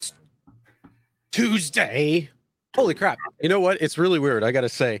Tuesday. Holy crap. You know what? It's really weird. I got to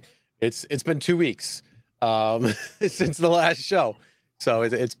say, it's been 2 weeks since the last show. So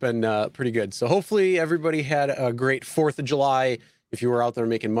it's been pretty good. So hopefully everybody had a great 4th of July. If you were out there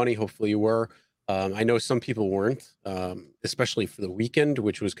making money, hopefully you were. I know some people weren't, especially for the weekend,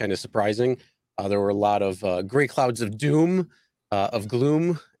 which was kind of surprising. There were a lot of gray clouds of doom, of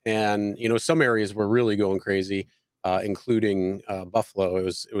gloom, and some areas were really going crazy, including Buffalo. It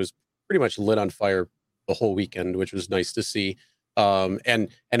was pretty much lit on fire the whole weekend, which was nice to see. And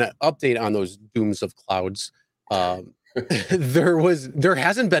an update on those dooms of clouds. There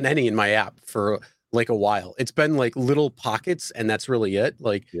hasn't been any in my app for like a while. It's been like little pockets, and that's really it.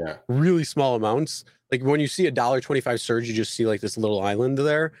 Like Yeah. really small amounts. Like when you see $1.25 surge, you just see like this little island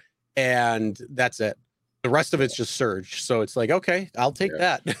there, and that's it. The rest of it's just surge. So it's like, okay, I'll take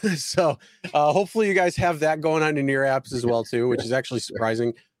that. So hopefully you guys have that going on in your apps as well too, which is actually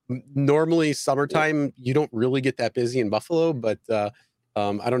surprising. Normally summertime, you don't really get that busy in Buffalo, but I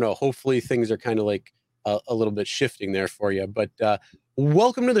don't know. Hopefully things are kind of like a little bit shifting there for you. But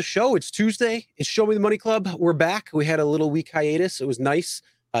welcome to the show. It's Tuesday. It's Show Me the Money Club. We're back. We had a little week hiatus. It was nice,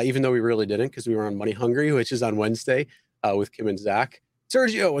 even though we really didn't, because we were on Money Hungry, which is on Wednesday with Kim and Zach.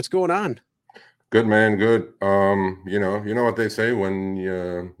 Sergio, what's going on? Good, man. Good. You know what they say, when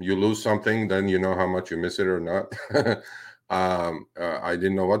you lose something, then you know how much you miss it or not. I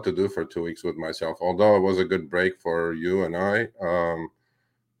didn't know what to do for 2 weeks with myself, although it was a good break for you and I.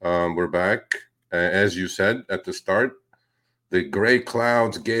 We're back. As you said at the start, the gray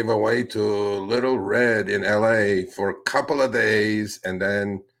clouds gave away to little red in LA for a couple of days, and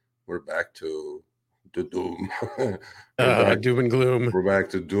then we're back to the doom. Doom and gloom. We're back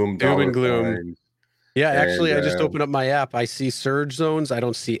to doom and gloom. signs. Yeah, actually, I just opened up my app. I see surge zones. I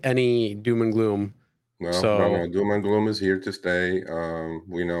don't see any doom and gloom. No, So doom and gloom is here to stay.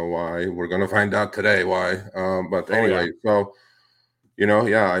 We know why. We're gonna find out today why. But anyway, so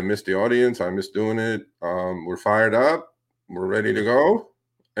I miss the audience. I miss doing it. We're fired up. We're ready to go.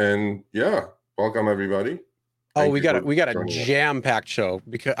 And welcome everybody. We got a jam-packed show,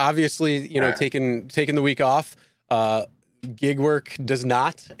 because obviously, taking the week off, gig work does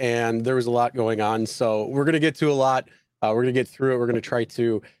not, and there was a lot going on. So we're gonna get to a lot. We're gonna get through it. We're gonna try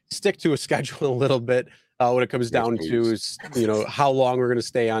to stick to a schedule a little bit when it comes down to how long we're gonna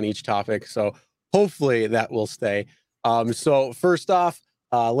stay on each topic. So hopefully that will stay. So first off,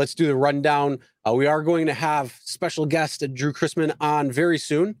 let's do the rundown. We are going to have special guest Drew Chrisman on very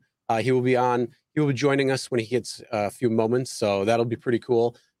soon. He will be joining us when he gets a few moments. So that'll be pretty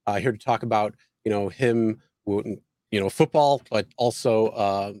cool. Here to talk about him, football, but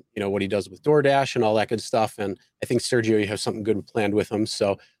also what he does with DoorDash and all that good stuff. And I think Sergio, you have something good planned with him,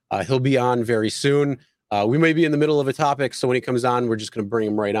 so he'll be on very soon. We may be in the middle of a topic, so when he comes on, we're just going to bring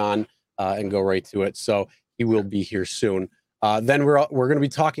him right on and go right to it. So he will be here soon. Then we're going to be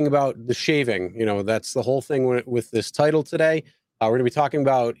talking about the shaving. That's the whole thing with this title today. We're going to be talking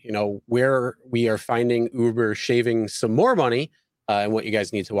about where we are finding Uber shaving some more money and what you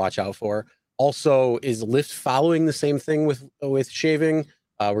guys need to watch out for. Also, is Lyft following the same thing with shaving?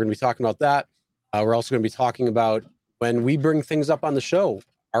 We're going to be talking about that. We're also going to be talking about, when we bring things up on the show,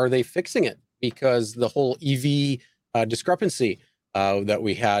 are they fixing it? Because the whole EV discrepancy that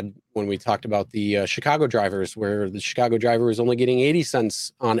we had when we talked about the Chicago drivers, where the Chicago driver was only getting 80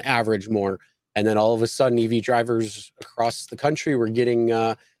 cents on average more. And then all of a sudden, EV drivers across the country were getting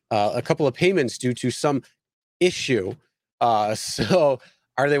a couple of payments due to some issue. So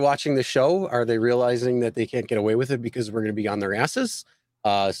are they watching the show? Are they realizing that they can't get away with it because we're going to be on their asses?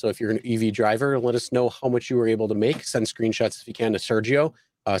 So if you're an EV driver, let us know how much you were able to make. Send screenshots if you can to Sergio,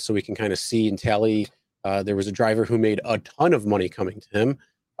 so we can kind of see and tally. There was a driver who made a ton of money coming to him.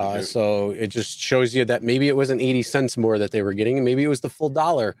 So it just shows you that maybe it wasn't 80 cents more that they were getting, and maybe it was the full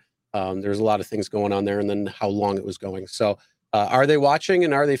dollar. There's a lot of things going on there, and then how long it was going. So are they watching,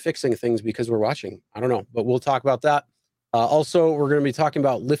 and are they fixing things because we're watching? I don't know, but we'll talk about that. Also, we're going to be talking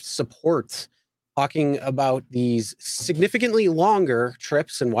about Lyft support, talking about these significantly longer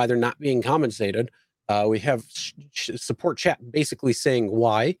trips and why they're not being compensated. We have support chat basically saying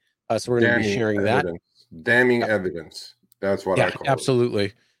why. So we're going to be sharing evidence. Damning evidence. That's what I call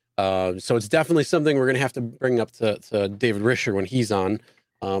absolutely. It. So it's definitely something we're going to have to bring up to David Risher when he's on,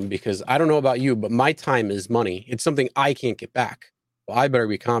 because I don't know about you, but my time is money. It's something I can't get back. Well, I better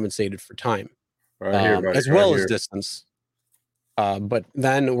be compensated for time, as well as distance. But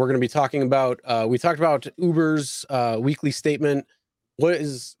then we're going to be talking about, we talked about Uber's weekly statement. What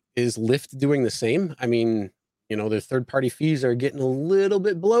is Lyft doing the same? I mean, their third-party fees are getting a little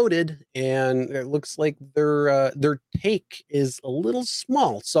bit bloated, and it looks like their take is a little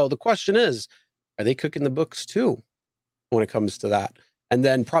small. So the question is, Are they cooking the books too when it comes to that? And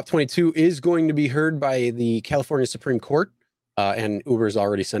then Prop 22 is going to be heard by the California Supreme Court, and Uber is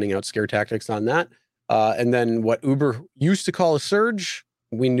already sending out scare tactics on that. And then what Uber used to call a surge,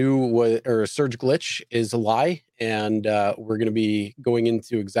 we knew what, or a surge glitch, is a lie, and we're going to be going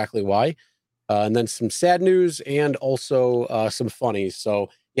into exactly why. And then some sad news and also some funnies. So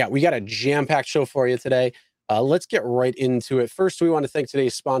yeah, we got a jam-packed show for you today. Let's get right into it. First, we want to thank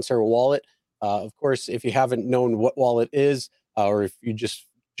today's sponsor, Wallet. Of course, if you haven't known what Wallet is, or if you're just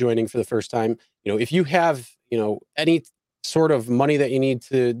joining for the first time, if you have, any sort of money that you need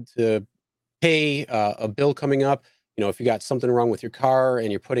to pay a bill coming up, if you got something wrong with your car and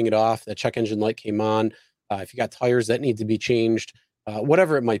you're putting it off, the check engine light came on, if you got tires that need to be changed,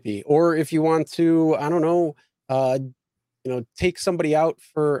 whatever it might be, or if you want to, I don't know, take somebody out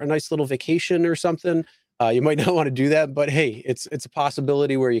for a nice little vacation or something, you might not want to do that, but hey, it's a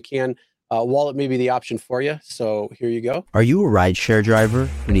possibility where you can. Wallet may be the option for you. So here you go. Are you a rideshare driver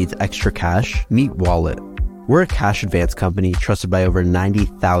who needs extra cash? Meet Wallet. We're a cash advance company trusted by over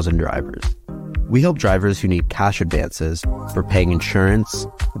 90,000 drivers. We help drivers who need cash advances for paying insurance,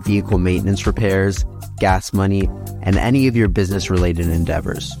 vehicle maintenance repairs, gas money, and any of your business-related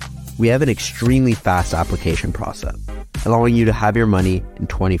endeavors. We have an extremely fast application process, allowing you to have your money in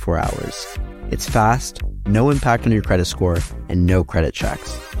 24 hours. It's fast, no impact on your credit score, and no credit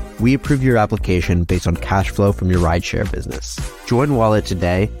checks. We approve your application based on cash flow from your rideshare business. Join Wallet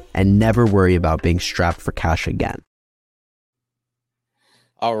today and never worry about being strapped for cash again.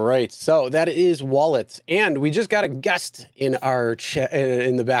 All right, so that is Wallet, and we just got a guest in our chat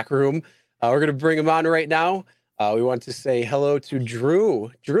in the back room. We're going to bring him on right now. We want to say hello to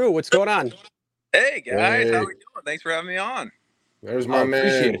Drew. Drew, what's going on? Hey guys, Hey. how are we doing? Thanks for having me on. There's my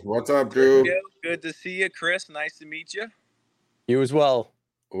appreciate man. it. What's up, Drew? Good to see you, Chris. Nice to meet you. You as well.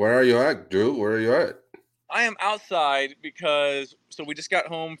 Where are you at, Drew? Where are you at? I am outside because we just got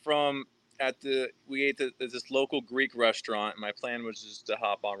home from we ate at this local Greek restaurant, and my plan was just to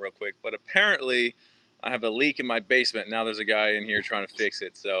hop on real quick. But apparently, I have a leak in my basement. Now there's a guy in here trying to fix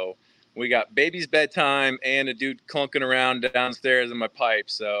it. So we got baby's bedtime and a dude clunking around downstairs in my pipe.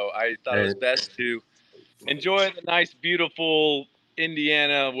 So I thought it was best to enjoy the nice, beautiful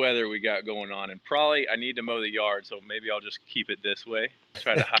Indiana weather we got going on. And probably I need to mow the yard, so maybe I'll just keep it this way.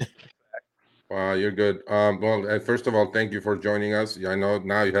 Try to hide. Wow, you're good. Well, first of all, thank you for joining us. I know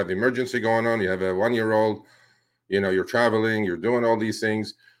now you have emergency going on. You have a 1-year-old. You're traveling. You're doing all these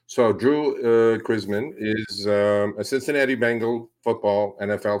things. So Drew Krisman is a Cincinnati Bengal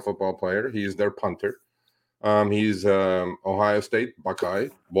NFL football player. He's their punter. He's Ohio State Buckeye,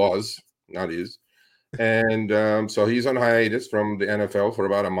 was, not is. And so he's on hiatus from the NFL for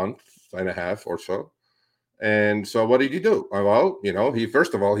about a month and a half or so. And so what did he do? Well, he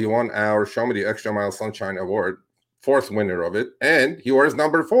first of all, he won our Show Me the Extra Mile Sunshine Award, 4th winner of it, and he wears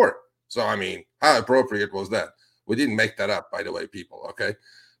number 4. So, I mean, how appropriate was that? We didn't make that up, by the way, people, okay?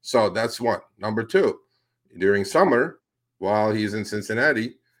 So that's one. Number 2, during summer, while he's in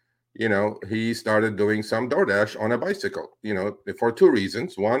Cincinnati, he started doing some DoorDash on a bicycle, for 2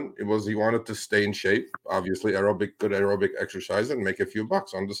 reasons. One, it was he wanted to stay in shape, obviously good aerobic exercise, and make a few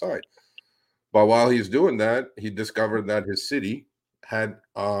bucks on the side. But while he's doing that, he discovered that his city had,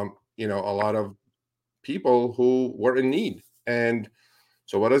 a lot of people who were in need. And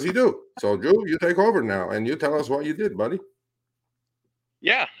so what does he do? So, Drew, you take over now, and you tell us what you did, buddy.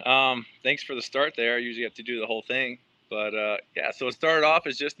 Yeah, thanks for the start there. I usually have to do the whole thing. But, so it started off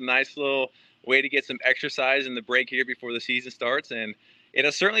as just a nice little way to get some exercise in the break here before the season starts. And it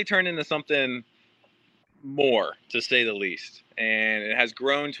has certainly turned into something more, to say the least, and it has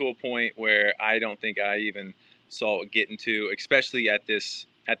grown to a point where I don't think I even saw it getting to, especially at this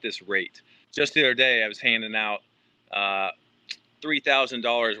rate. Just the other day, I was handing out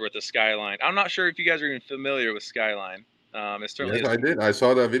 $3,000 worth of Skyline. I'm not sure if you guys are even familiar with Skyline. It's certainly yes, I did. I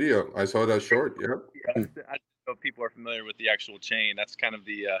saw that video. I saw that short. Yep. I don't know if people are familiar with the actual chain. That's kind of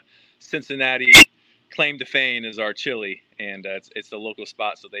the Cincinnati claim to fame is our chili, and it's the local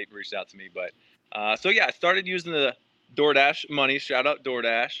spot, so they reached out to me. But I started using the DoorDash money. Shout out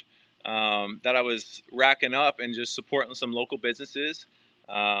DoorDash, that I was racking up and just supporting some local businesses,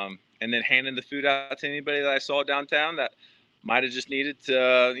 and then handing the food out to anybody that I saw downtown that might have just needed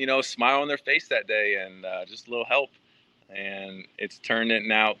to, smile on their face that day and just a little help. And it's turned it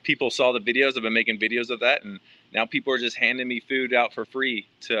now. People saw the videos. I've been making videos of that, and now people are just handing me food out for free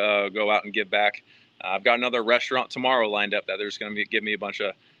to go out and give back. I've got another restaurant tomorrow lined up that they're just going to give me a bunch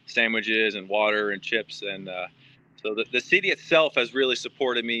of sandwiches and water and chips. And so the city itself has really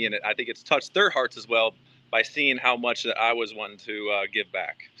supported me, and I think it's touched their hearts as well by seeing how much that I was wanting to give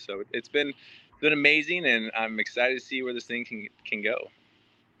back. So it's been been amazing, and I'm excited to see where this thing can go.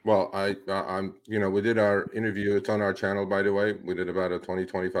 Well, I'm, we did our interview. It's on our channel, by the way. We did about a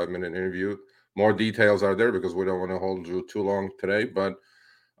 25-minute interview. More details are there because we don't want to hold you too long today. But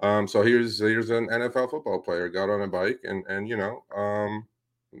so here's an NFL football player got on a bike and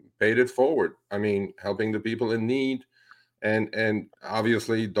paid it forward. I mean, helping the people in need, and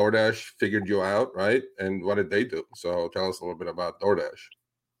obviously DoorDash figured you out, right? And what did they do? So tell us a little bit about DoorDash.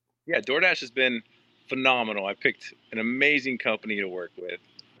 Yeah, DoorDash has been phenomenal. I picked an amazing company to work with.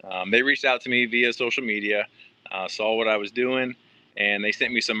 They reached out to me via social media, saw what I was doing, and they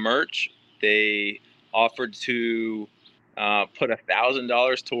sent me some merch. They offered to put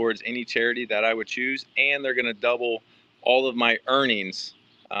 $1,000 towards any charity that I would choose, and they're going to double all of my earnings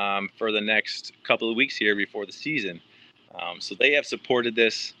for the next couple of weeks here before the season. So they have supported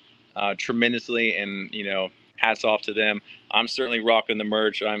this tremendously, and hats off to them. I'm certainly rocking the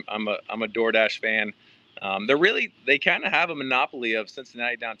merch. I'm a DoorDash fan. They kind of have a monopoly of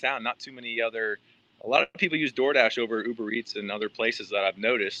Cincinnati downtown. Not too many other. A lot of people use DoorDash over Uber Eats and other places that I've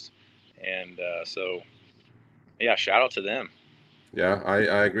noticed, and so yeah, shout out to them. Yeah,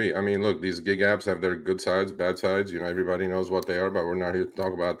 I agree. I mean, look, these gig apps have their good sides, bad sides. Everybody knows what they are, but we're not here to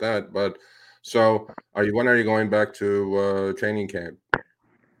talk about that. But so, when are you going back to training camp?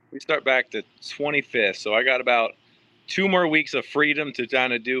 We start back the 25th, so I got about 2 more weeks of freedom to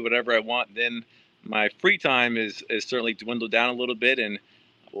kind of do whatever I want. Then my free time is certainly dwindled down a little bit, and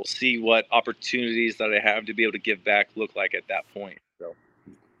we'll see what opportunities that I have to be able to give back look like at that point. So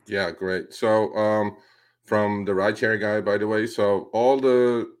yeah, great. So from the rideshare guy, by the way, so all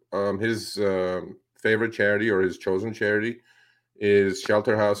the his favorite charity or his chosen charity is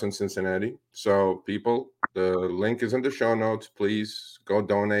Shelter House in Cincinnati. So people, the link is in the show notes. Please go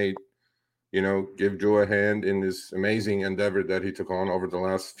donate. Give Drew a hand in this amazing endeavor that he took on over the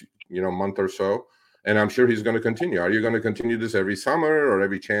last month or so. And I'm sure he's going to continue. Are you going to continue this every summer or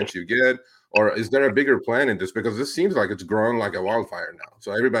every chance you get? Or is there a bigger plan in this? Because this seems like it's growing like a wildfire now.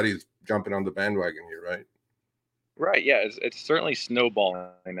 So everybody's jumping on the bandwagon here, right? Right. Yeah. It's certainly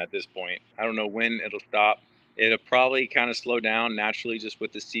snowballing at this point. I don't know when it'll stop. It'll probably kind of slow down naturally just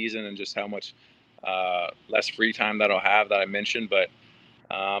with the season and just how much less free time that I'll have that I mentioned. But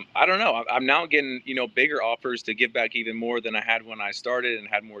I don't know. I'm now getting, bigger offers to give back even more than I had when I started and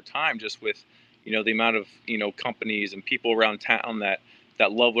had more time just with, the amount of, companies and people around town that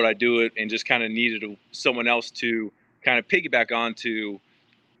love what I do and just kind of needed someone else to kind of piggyback on to,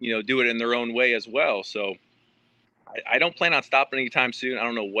 do it in their own way as well. So I don't plan on stopping anytime soon. I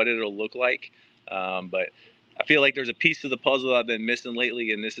don't know what it'll look like, but I feel like there's a piece of the puzzle I've been missing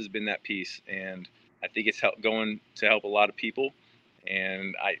lately, and this has been that piece. And I think it's going to help a lot of people,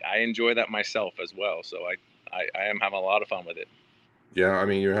 and I enjoy that myself as well. So I am having a lot of fun with it. Yeah, I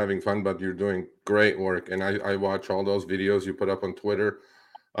mean, you're having fun, but you're doing great work. And I watch all those videos you put up on Twitter.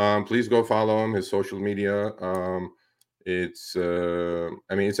 Please go follow him, his social media. It's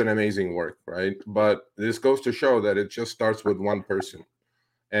it's an amazing work, right? But this goes to show that it just starts with one person.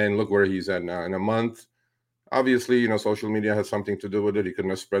 And look where he's at now. In a month, obviously, social media has something to do with it. He couldn't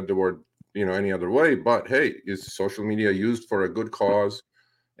have spread the word, any other way. But hey, is social media used for a good cause?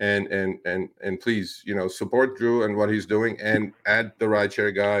 And please, support Drew and what he's doing, and add the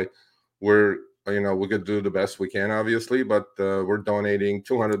rideshare guy. We're we could do the best we can, obviously, but we're donating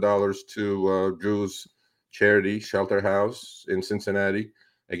 $200 to Drew's charity, Shelter House in Cincinnati.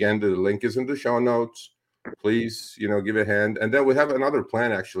 Again, the link is in the show notes. Please, give a hand. And then we have another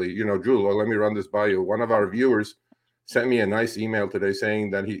plan, actually. Drew, let me run this by you. One of our viewers sent me a nice email today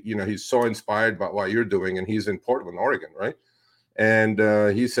saying that he's so inspired by what you're doing, and he's in Portland, Oregon, right? And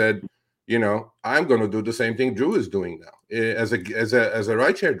he said, I'm going to do the same thing Drew is doing now as a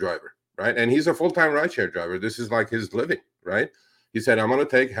rideshare driver, right? And he's a full-time rideshare driver. This is like his living, right? He said, I'm going to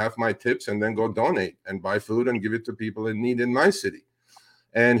take half my tips and then go donate and buy food and give it to people in need in my city.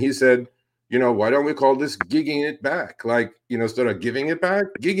 And he said, why don't we call this gigging it back? Like, instead of giving it back,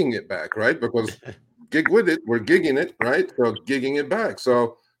 gigging it back, right? Because gig with it, we're gigging it, right? So gigging it back.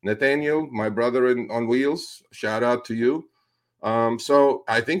 So Nathaniel, my brother on wheels, shout out to you. So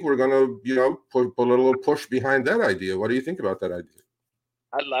I think we're going to, put a little push behind that idea. What do you think about that idea?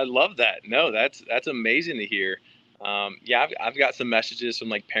 I love that. No, that's amazing to hear. Yeah, I've got some messages from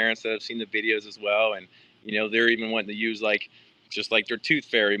like parents that have seen the videos as well, and they're even wanting to use just like their tooth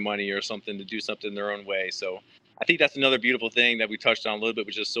fairy money or something to do something their own way. So I think that's another beautiful thing that we touched on a little bit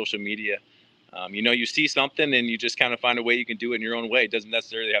with just social media. You see something and you just kind of find a way you can do it in your own way. It doesn't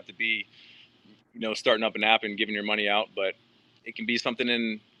necessarily have to be, starting up an app and giving your money out, but it can be something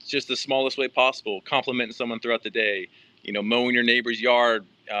in just the smallest way possible. Complimenting someone throughout the day, mowing your neighbor's yard,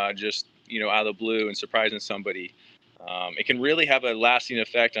 just out of the blue and surprising somebody, it can really have a lasting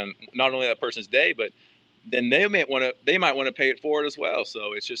effect on not only that person's day, but then they might want to pay it forward as well.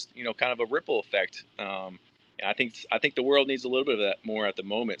 So it's just, kind of a ripple effect. And I think the world needs a little bit of that more at the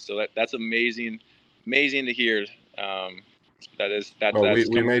moment. So that's amazing to hear. That's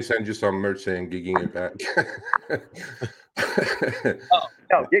we may send you some merch saying gigging it back. Oh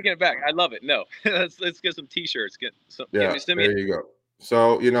no, gigging it back. I love it. No, let's get some t-shirts. There you go.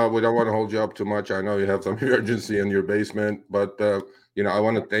 So, we don't want to hold you up too much. I know you have some emergency in your basement, but, I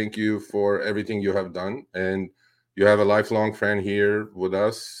want to thank you for everything you have done. And you have a lifelong friend here with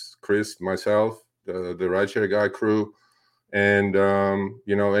us, Chris, myself, the Rideshare Guy crew. And,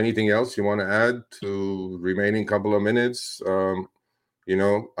 anything else you want to add to remaining couple of minutes?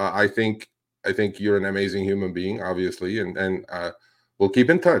 I think you're an amazing human being, obviously. And we'll keep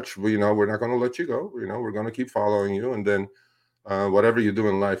in touch. We're not going to let you go. We're going to keep following you. And then, whatever you do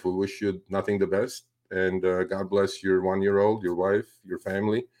in life, we wish you nothing the best. And God bless your 1-year-old, your wife, your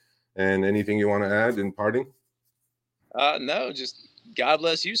family, and anything you want to add in parting? No, just God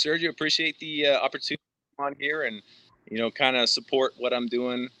bless you, Sergio. Appreciate the opportunity to come on here and, kind of support what I'm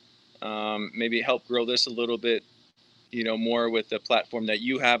doing. Maybe help grow this a little bit, more with the platform that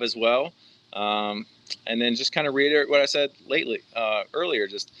you have as well. And then just kind of reiterate what I said earlier,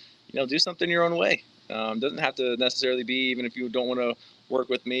 just, do something your own way. Doesn't have to necessarily be, even if you don't want to work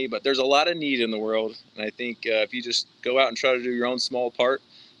with me, but there's a lot of need in the world. And I think if you just go out and try to do your own small part,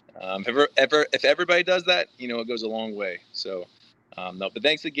 if everybody does that, it goes a long way. So, no, but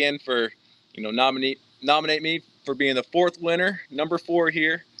thanks again for, nominate me for being the 4th winner, number 4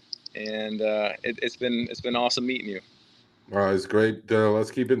 here. And it's been awesome meeting you. It's great.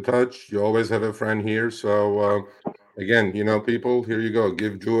 Let's keep in touch. You always have a friend here. So, again, people, here you go.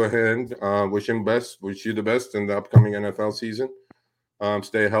 Give Drew a hand. Wish you the best in the upcoming NFL season.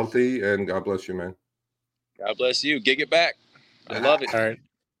 Stay healthy, and God bless you, man. God bless you. Gig it back. I love it. All right.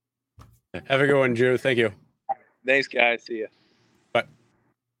 Have a good one, Drew. Thank you. Thanks, guys. See ya. Bye.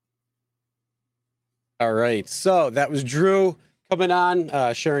 All right. So that was Drew coming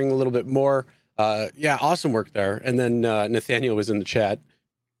on, sharing a little bit more. Awesome work there. And then Nathaniel was in the chat.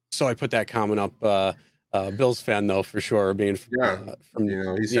 So I put that comment up. Bills fan, though, for sure, being from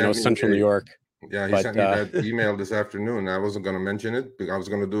Central New York. Yeah, he sent me that email this afternoon. I wasn't going to mention it, but I was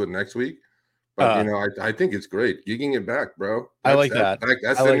going to do it next week. But, I think it's great. Gigging it back, bro. I like that.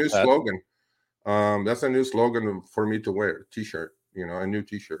 That's the new slogan. That's a new slogan for me to wear. T-shirt, a new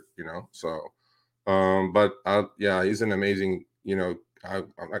T-shirt, So, but he's an amazing, I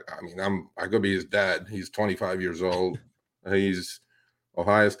could be his dad. He's 25 years old. He's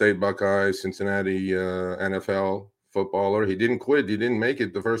Ohio State Buckeye, Cincinnati NFL footballer. He didn't quit. He didn't make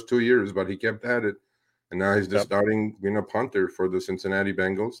it the first 2 years, but he kept at it. And now he's just starting being a punter for the Cincinnati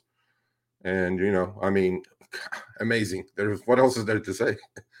Bengals. And, amazing. What else is there to say?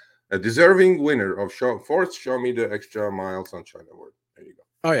 A deserving winner of 4th Show Me the Extra Mile Sunshine Award. There you go.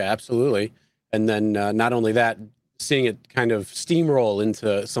 Oh, yeah, absolutely. And then not only that, seeing it kind of steamroll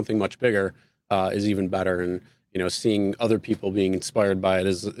into something much bigger is even better. And, seeing other people being inspired by it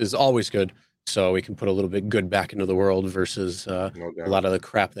is always good. So we can put a little bit good back into the world versus a lot of the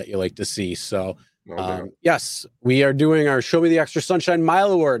crap that you like to see. So, yes, we are doing our Show Me the Extra Sunshine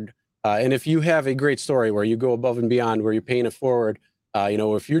Mile Award. And if you have a great story where you go above and beyond, where you're paying it forward,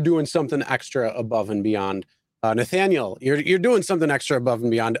 if you're doing something extra above and beyond, Nathaniel, you're doing something extra above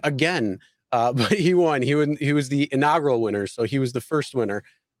and beyond again. But he won. He was the inaugural winner, so he was the first winner.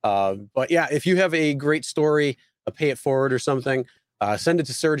 But yeah, if you have a great story, pay it forward or something, send it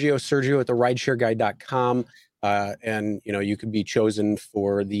to Sergio at therideshareguy.com. And you could be chosen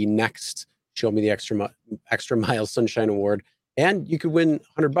for the next Show Me the Extra Mile Sunshine Award. And you could win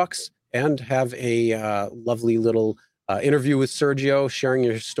 $100 and have a lovely little interview with Sergio, sharing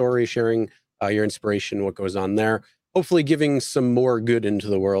your story, sharing your inspiration, what goes on there. Hopefully giving some more good into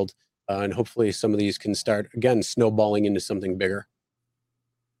the world. And hopefully some of these can start, again, snowballing into something bigger.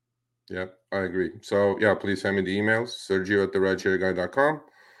 Yeah, I agree. So, please send me the emails, Sergio at therideshareguy.com.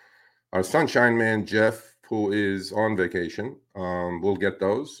 Our Sunshine Man, Jeff, who is on vacation, will get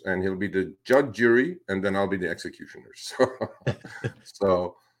those, and he'll be the judge, jury, and then I'll be the executioner. So,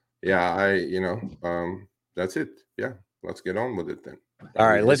 that's it. Yeah, let's get on with it then. All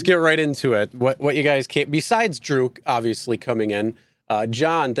right, let's get right into it. What you guys can't, besides Drew, obviously coming in,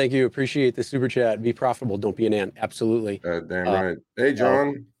 John, thank you. Appreciate the super chat. Be profitable. Don't be an ant. Absolutely. Damn right. Hey,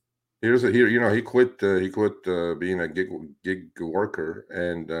 John. He quit being a gig worker,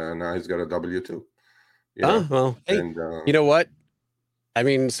 and now he's got a W-2. Well, hey, you know what? I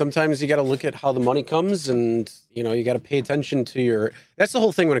mean, sometimes you got to look at how the money comes, and you got to pay attention to your. That's the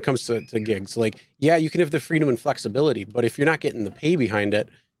whole thing when it comes to gigs. Like, yeah, you can have the freedom and flexibility, but if you're not getting the pay behind it,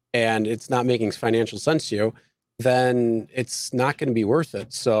 and it's not making financial sense to you, then it's not going to be worth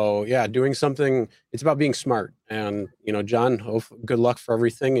it. So, yeah, doing something. It's about being smart. And John, good luck for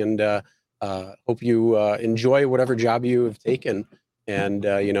everything, and hope you enjoy whatever job you have taken. And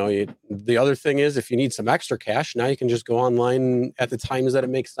the other thing is, if you need some extra cash, now you can just go online at the times that it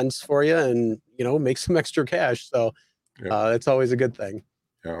makes sense for you, and make some extra cash. So that's always a good thing.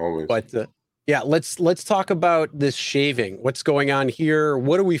 Yeah, always. But yeah, let's talk about this shaving. What's going on here?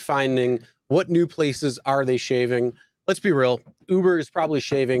 What are we finding? What new places are they shaving? Let's be real. Uber is probably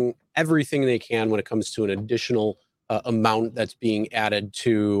shaving everything they can when it comes to an additional amount that's being added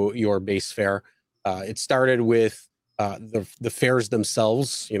to your base fare. It started with the fares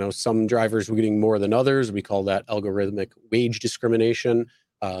themselves. Some drivers were getting more than others. We call that algorithmic wage discrimination.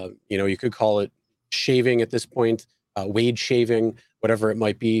 You could call it shaving at this point, wage shaving, whatever it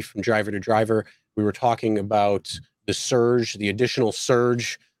might be from driver to driver. We were talking about the surge. The additional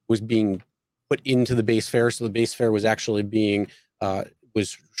surge was being put into the base fare, so the base fare was actually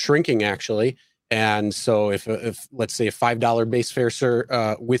was shrinking actually. And so if let's say a $5 base fare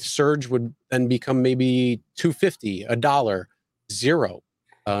with surge would then become maybe $2.50, $1, zero,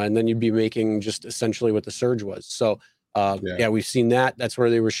 and then you'd be making just essentially what the surge was. So yeah, we've seen that. That's where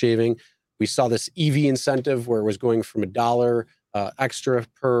they were shaving. We saw this EV incentive where it was going from $1 extra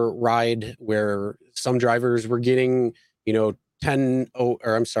per ride, where some drivers were getting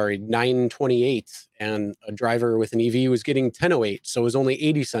 9.28, and a driver with an EV was getting 10.08. So it was only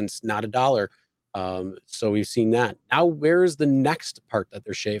 80 cents, not $1. So we've seen that. Now, where's the next part that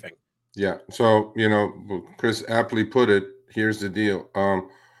they're shaving? Yeah. So, Chris aptly put it. Here's the deal.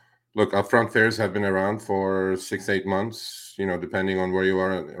 Look, upfront fares have been around for 6-8 months, depending on where you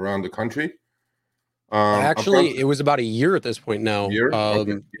are around the country. Actually, it was about a year at this point now.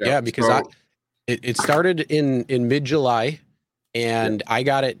 Okay. Yeah, because it started in mid-July, and I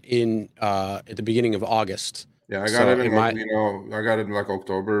got it in at the beginning of August. Yeah, I got it in I got it in like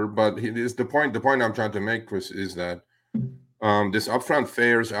October. But the point I'm trying to make, Chris, is that this upfront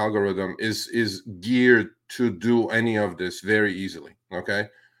fares algorithm is geared to do any of this very easily. Okay.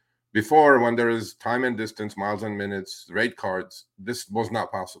 Before, when there is time and distance, miles and minutes, rate cards, this was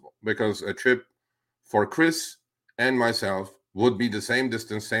not possible, because a trip for Chris and myself would be the same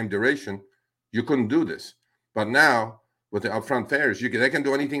distance, same duration. You couldn't do this. But now with the upfront fares, they can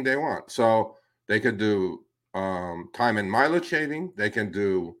do anything they want. So they could do time and mileage shaving. They can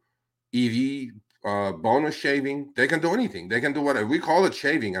do EV bonus shaving. They can do anything. They can do whatever. We call it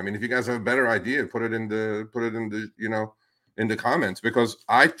shaving. I mean, if you guys have a better idea, put it in the in the comments, because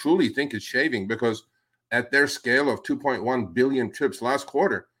I truly think it's shaving, because at their scale of 2.1 billion trips last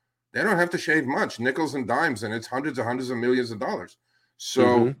quarter, they don't have to shave much, nickels and dimes, and it's hundreds of millions of dollars.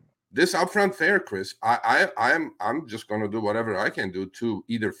 So this upfront fare, Chris, I'm just going to do whatever I can do to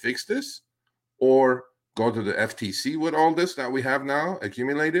either fix this or go to the FTC with all this that we have now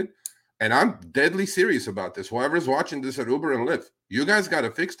accumulated. And I'm deadly serious about this. Whoever's watching this at Uber and Lyft, you guys got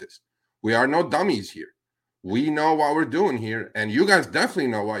to fix this. We are no dummies here. We know what we're doing here, and you guys definitely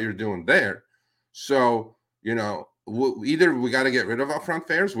know what you're doing there. So, either we got to get rid of upfront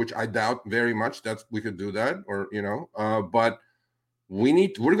fares, which I doubt very much that we could do that, or, but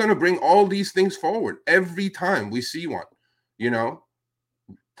we're going to bring all these things forward every time we see one,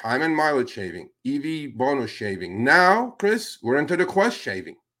 time and mileage shaving, EV bonus shaving. Now, Chris, we're into the Quest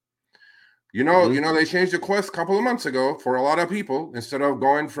shaving. They changed the Quest a couple of months ago for a lot of people. Instead of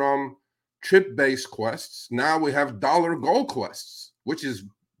going from trip-based quests, now we have dollar gold quests, which is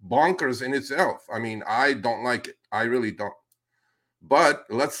bonkers in itself. I mean, I don't like it. I really don't. But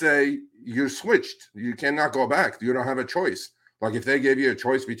let's say you're switched. You cannot go back. You don't have a choice. Like if they gave you a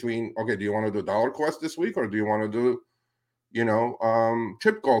choice between, okay, do you want to do dollar quest this week, or do you want to do,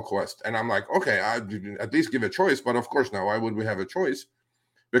 trip gold quest? And I'm like, okay, I'd at least give a choice. But of course, now why would we have a choice?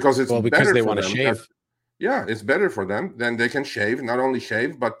 Because it's because they want to shave. Yeah, it's better for them. Then they can shave, not only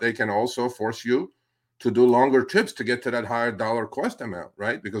shave, but they can also force you to do longer trips to get to that higher dollar quest amount,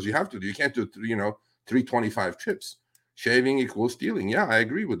 right? Because you have to. You can't do 325 trips. Shaving equals stealing. Yeah, I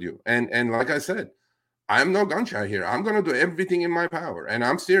agree with you. And like I said, I'm no gun shy here. I'm going to do everything in my power, and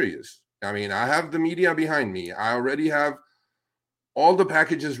I'm serious. I mean, I have the media behind me. I already have all the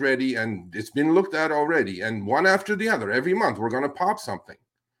packages ready, and it's been looked at already. And one after the other, every month, we're going to pop something.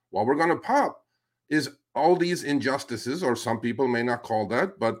 What we're going to pop is all these injustices, or some people may not call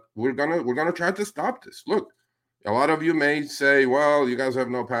that, but we're gonna try to stop this. Look, a lot of you may say, well, you guys have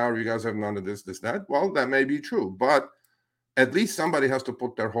no power, you guys have none of this, that. Well, that may be true, but at least somebody has to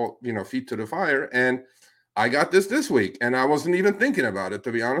put their whole, feet to the fire. And I got this week, and I wasn't even thinking about it,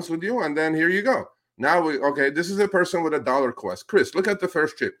 to be honest with you. And then here you go. Now this is a person with a dollar quest. Chris, look at the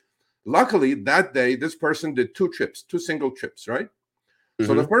first trip. Luckily, that day, this person did two single trips, right? Mm-hmm.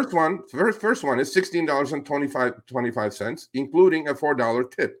 So the first one is $16.25, including a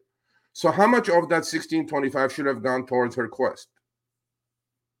 $4 tip. So how much of that $16.25 should have gone towards her quest?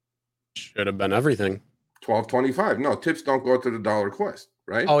 Should have been everything. $12.25. No, tips don't go to the dollar quest,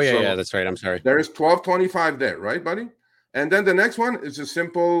 right? Oh, yeah, that's right. I'm sorry. There is $12.25 there, right, buddy? And then the next one is a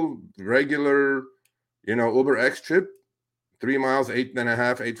simple, regular, Uber X trip, 3 miles, 8.5,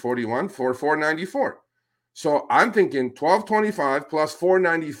 841 for $4.94. So I'm thinking $12.25 plus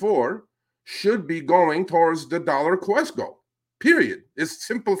 $4.94 should be going towards the dollar quest goal. Period. It's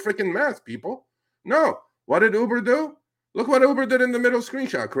simple freaking math, people. No. What did Uber do? Look what Uber did in the middle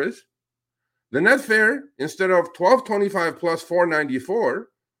screenshot, Chris. The net fare, instead of $12.25 plus $4.94,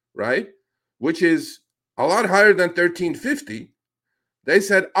 right, which is a lot higher than $13.50, they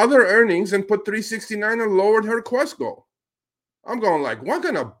said other earnings and put $3.69 and lowered her quest goal. I'm going like, what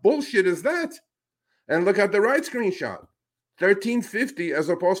kind of bullshit is that? And look at the right screenshot. $13.50 as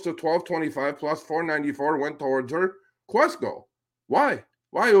opposed to $12.25 plus $4.94 went towards her quest goal. Why?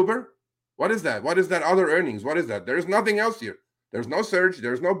 Why, Uber? What is that? What is that other earnings? What is that? There's nothing else here. There's no surge.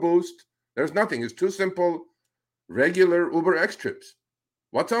 There's no boost. There's nothing. It's two simple, regular Uber X trips.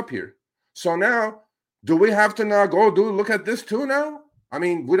 What's up here? So now, do we have to now look at this too now? I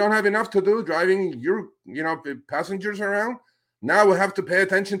mean, we don't have enough to do driving your, passengers around. Now we have to pay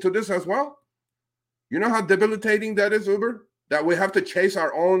attention to this as well. You know how debilitating that is, Uber? That we have to chase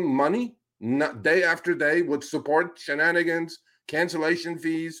our own money day after day with support shenanigans, cancellation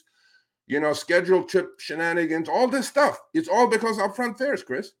fees, scheduled trip shenanigans, all this stuff. It's all because of upfront fares,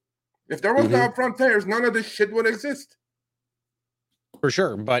 Chris. If there was no upfront fares, none of this shit would exist. For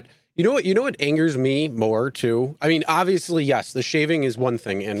sure. But you know what angers me more too? I mean, obviously, yes, the shaving is one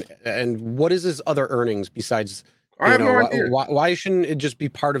thing. And what is his other earnings besides, I have no idea. Why shouldn't it just be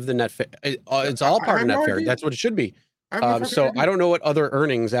part of the net fare? It's all part of net fare. That's what it should be. So I don't know what other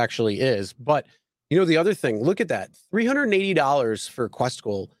earnings actually is. But the other thing, look at that. $380 for Quest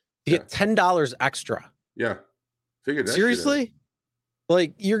Goal to get $10 extra. Yeah. Figured that. Seriously?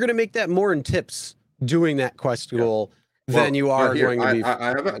 Like, you're going to make that more in tips doing that Quest Goal than you are going to be.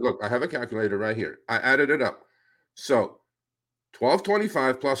 I have a calculator right here. I added it up. So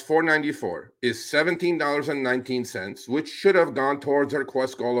 $12.25 plus $4.94 is $17.19, which should have gone towards her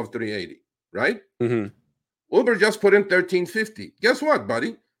Quest Goal of $380, right? Mm-hmm. Uber just put in $13.50. Guess what,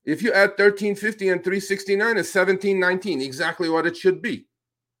 buddy? If you add $13.50 and $3.69 is $17.19, exactly what it should be.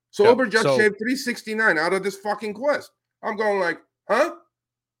 So Uber just shaved $3.69 out of this fucking Quest. I'm going like, huh?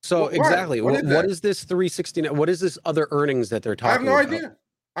 So exactly, what is this $3.69? What is this other earnings that they're talking about?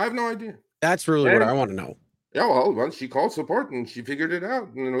 I have no idea. That's really what I want to know. Yeah, well, she called support and she figured it out.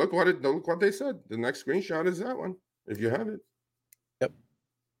 And look what they said. The next screenshot is that one, if you have it. Yep.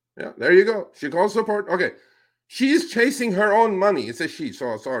 Yeah, there you go. She called support. Okay. She's chasing her own money. It's a she.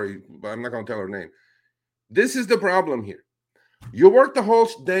 So sorry, but I'm not going to tell her name. This is the problem here. You work the whole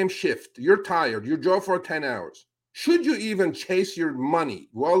damn shift. You're tired. You drove for 10 hours. Should you even chase your money,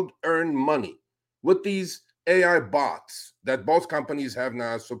 well-earned money, with these AI bots that both companies have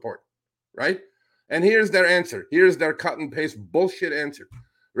now support, right? And here's their answer. Here's their cut and paste bullshit answer.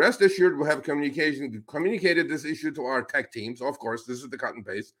 Rest assured, we have communicated this issue to our tech teams. Of course, this is the cut and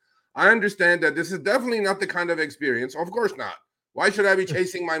paste. I understand that this is definitely not the kind of experience. Of course not. Why should I be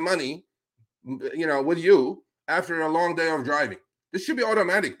chasing my money, with you after a long day of driving? This should be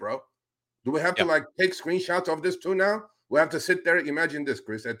automatic, bro. Do we have to take screenshots of this too now? We have to sit there. Imagine this,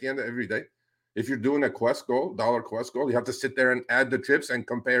 Chris, at the end of every day. If you're doing a Quest Goal, dollar Quest Goal, you have to sit there and add the trips and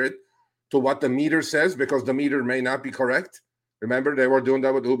compare it to what the meter says, because the meter may not be correct. Remember, they were doing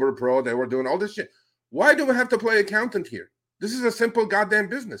that with Uber Pro. They were doing all this shit. Why do we have to play accountant here? This is a simple goddamn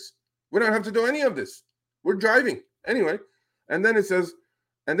business. We don't have to do any of this. We're driving. Anyway, and then it says,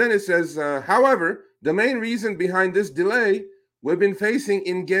 however, the main reason behind this delay we've been facing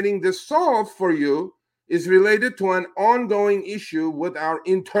in getting this solved for you is related to an ongoing issue with our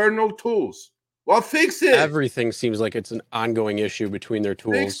internal tools. Well, fix it. Everything seems like it's an ongoing issue between their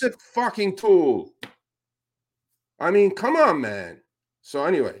tools. Fix the fucking tool. I mean, come on, man. So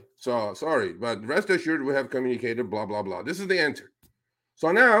anyway, so sorry, but rest assured we have communicated, blah, blah, blah. This is the answer.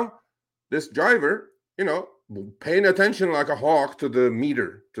 So now this driver, paying attention like a hawk to the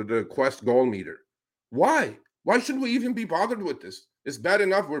meter, to the Quest Goal meter. Why? Why should we even be bothered with this? It's bad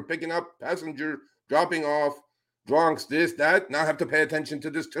enough we're picking up passenger, dropping off, drunks, this, that. Now have to pay attention to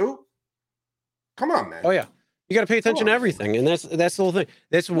this too? Come on, man. Oh, yeah. You got to pay attention to everything, and that's the whole thing.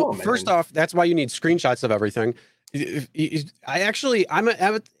 That's first off, that's why you need screenshots of everything.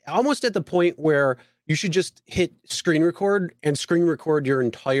 I'm almost at the point where you should just hit screen record and screen record your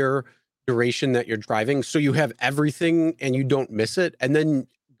entire duration that you're driving, so you have everything and you don't miss it, and then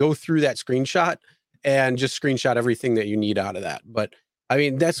go through that screenshot and just screenshot everything that you need out of that. But I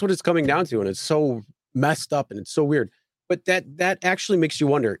mean, that's what it's coming down to, and it's so messed up and it's so weird. But that actually makes you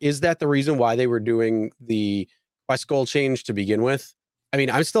wonder, is that the reason why they were doing the Quest goal change to begin with? I mean,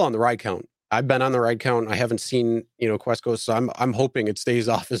 I'm still on the ride count. I've been on the ride count. I haven't seen, Quest goals, so I'm hoping it stays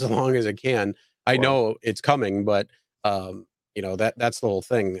off as long as it can. I know it's coming, but that's the whole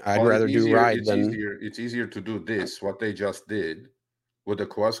thing. I'd rather do ride than it's easier to do this, what they just did with the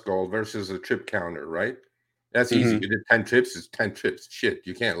Quest goal versus a trip counter, right? That's easy. You did 10 trips, it's 10 trips. Shit,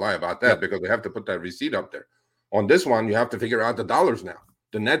 you can't lie about that because they have to put that receipt up there. On this one, you have to figure out the dollars now.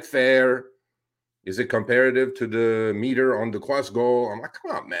 The net fare, is it comparative to the meter on the Quest goal? I'm like,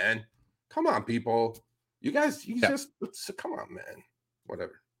 come on, man. Come on, people. You guys, just come on, man.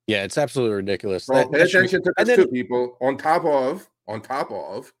 Whatever. Yeah, it's absolutely ridiculous. So pay attention to this too, people. On top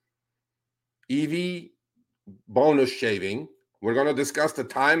of EV bonus shaving, we're going to discuss the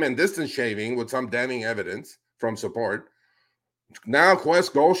time and distance shaving with some damning evidence from support. Now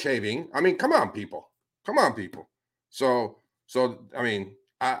Quest goal shaving. I mean, come on, people. Come on, people. So I mean,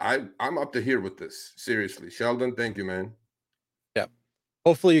 I'm up to here with this. Seriously. Sheldon, thank you, man. Yeah.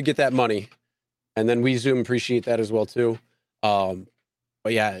 Hopefully you get that money. And then we Zoom appreciate that as well too.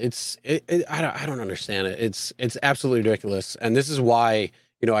 But yeah, I don't understand it. It's absolutely ridiculous. And this is why,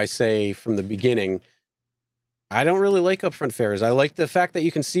 I say from the beginning, I don't really like upfront fares. I like the fact that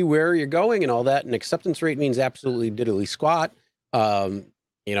you can see where you're going and all that. And acceptance rate means absolutely diddly squat.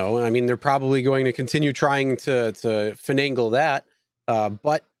 I mean, they're probably going to continue trying to finagle that.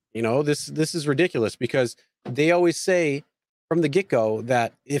 But this is ridiculous because they always say from the get-go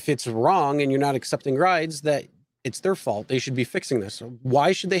that if it's wrong and you're not accepting rides, that it's their fault. They should be fixing this. So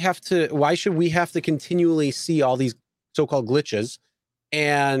why should we have to continually see all these so-called glitches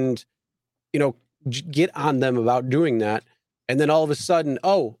and, get on them about doing that? And then all of a sudden,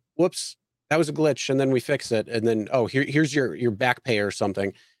 oh, whoops, that was a glitch. And then we fix it. And then, oh, here's your back pay or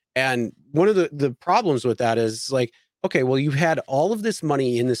something. And one of the problems with that is like, okay, well, you've had all of this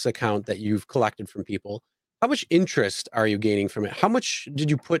money in this account that you've collected from people. How much interest are you gaining from it? How much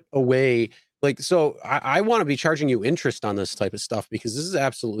did you put away? Like, so I want to be charging you interest on this type of stuff because this is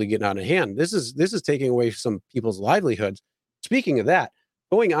absolutely getting out of hand. This is taking away some people's livelihoods. Speaking of that,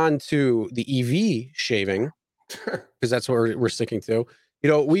 going on to the EV shaving, because that's what we're sticking to.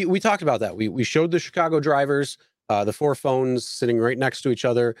 We talked about that. We showed the Chicago drivers the 4 phones sitting right next to each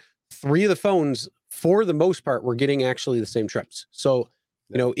other. 3 of the phones, for the most part, were getting actually the same trips. So,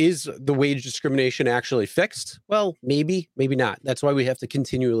 is the wage discrimination actually fixed? Well, maybe not. That's why we have to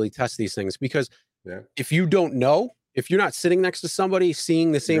continually test these things because if you don't know, if you're not sitting next to somebody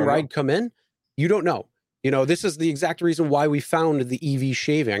seeing the same ride come in, you don't know. This is the exact reason why we found the EV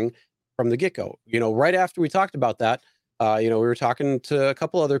shaving from the get-go. Right after we talked about that, we were talking to a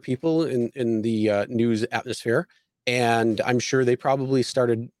couple other people in the news atmosphere, and I'm sure they probably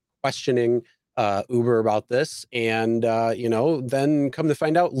started questioning Uber about this. And, then come to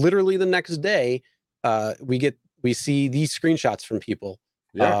find out literally the next day, we see these screenshots from people.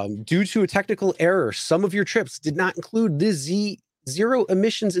 Due to a technical error, some of your trips did not include the zero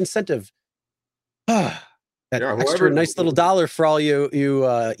emissions incentive. Extra nice little dollar for all you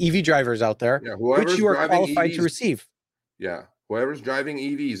EV drivers out there, which you are qualified to receive. Yeah. Whoever's driving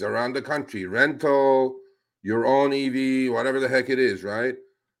EVs around the country, rental, your own EV, whatever the heck it is, right?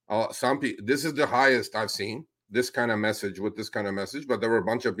 Some people, this is the highest I've seen this kind of message with this kind of message, but there were a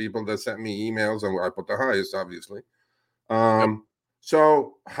bunch of people that sent me emails and I put the highest, obviously.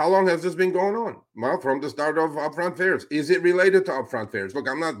 So how long has this been going on? Well, from the start of upfront fares. Is it related to upfront fares? Look,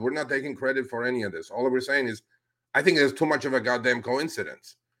 we're not taking credit for any of this. All we're saying is, I think there's too much of a goddamn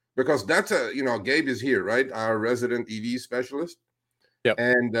coincidence because that's Gabe is here, right? Our resident EV specialist. Yep.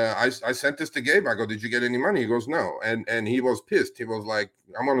 And I sent this to Gabe. I go, did you get any money? He goes, no. And he was pissed. He was like,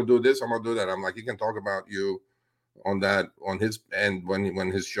 I'm going to do this. I'm going to do that. I'm like, he can talk about you on that, on his end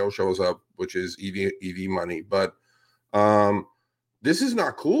when his show shows up, which is EV money. But this is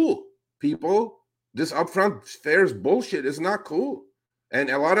not cool, people. This upfront fares bullshit is not cool.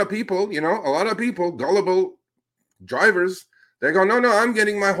 And a lot of people, gullible drivers, they go, no, I'm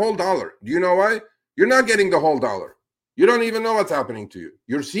getting my whole dollar. Do you know why? You're not getting the whole dollar. You don't even know what's happening to you.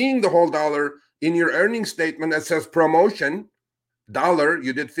 You're seeing the whole dollar in your earnings statement that says promotion, dollar.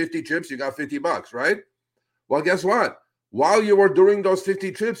 You did 50 trips, you got $50, right? Well, guess what? while you were doing those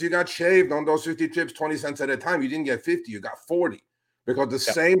 50 trips, you got shaved on those 50 trips 20 cents at a time. You didn't get 50, you got 40 because the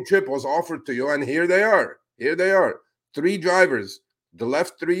same trip was offered to you. And here they are. Here they are. 3 drivers. The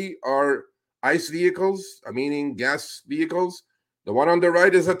left 3 are ICE vehicles, meaning gas vehicles. The one on the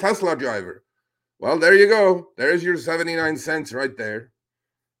right is a Tesla driver. Well, there you go. There's your 79 cents right there.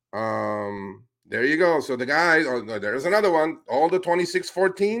 There you go. So the guy, there's another one. All the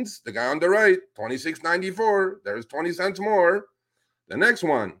 2614s, the guy on the right, 26.94. There's 20 cents more. The next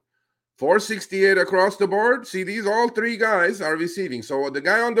one, 468 across the board. See, these all 3 guys are receiving. So the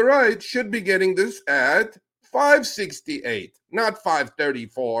guy on the right should be getting this at 568, not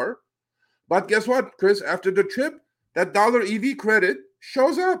 534. But guess what, Chris? After the trip, that dollar EV credit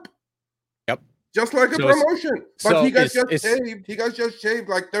shows up. Yep. Just like a promotion. But he got just shaved. He got just shaved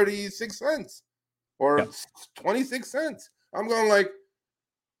like 36 cents or 26 cents. I'm going like,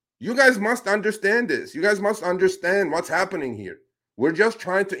 you guys must understand this. You guys must understand what's happening here. We're just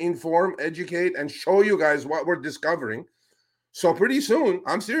trying to inform, educate, and show you guys what we're discovering. So pretty soon,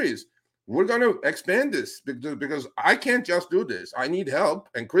 I'm serious, we're going to expand this because I can't just do this. I need help,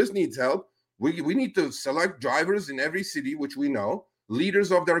 and Chris needs help. We need to select drivers in every city, which we know,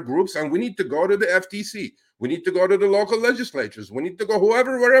 leaders of their groups, and we need to go to the FTC. We need to go to the local legislatures. We need to go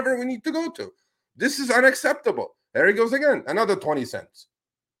wherever we need to go to. This is unacceptable. There he goes again, another 20 cents.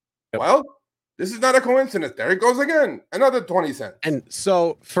 Yep. Well, this is not a coincidence. There it goes again, another 20 cents. And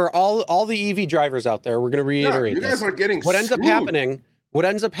so for all the EV drivers out there, we're going to reiterate you guys are getting what ends up happening. What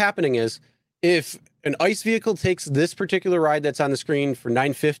ends up happening is if an ICE vehicle takes this particular ride that's on the screen for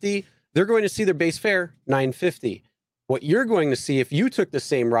 $9.50, they're going to see their base fare $9.50. What you're going to see if you took the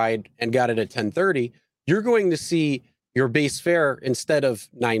same ride and got it at $10.30, you're going to see your base fare instead of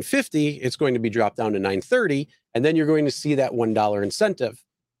 $9.50, it's going to be dropped down to $9.30, and then you're going to see that $1 incentive.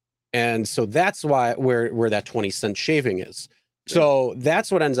 And so that's where that 20-cent shaving is. So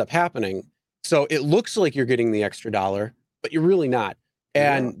that's what ends up happening. So it looks like you're getting the extra dollar, but you're really not.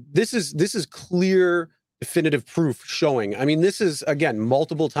 And this is clear, definitive proof showing. I mean, this is, again,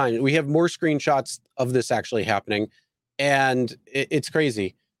 multiple times. We have more screenshots of this actually happening, and it's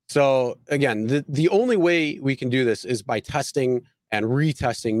crazy. So again, the only way we can do this is by testing and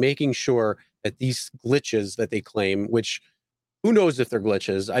retesting, making sure that these glitches that they claim, which who knows if they're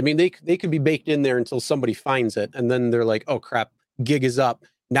glitches. I mean, they could be baked in there until somebody finds it, and then they're like, oh crap, gig is up.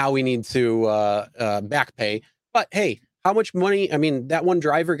 Now we need to back pay. But hey, how much money? I mean, that one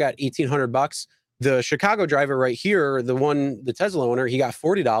driver got $1,800. The Chicago driver right here, the Tesla owner, he got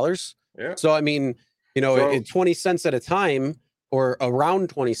 $40. Yeah. So I mean, at 20 cents at a time, or around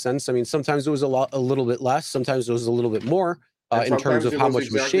 20 cents. I mean, sometimes it was a little bit less. Sometimes it was a little bit more in terms of how much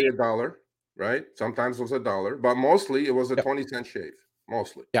was shaved. $1, right? Sometimes it was $1, but mostly it was a 20-cent shave.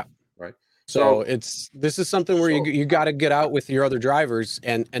 Mostly. Yeah. Right. So this is something where you got to get out with your other drivers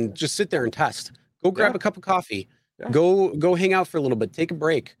and just sit there and test. Go grab a cup of coffee. Yeah. Go hang out for a little bit. Take a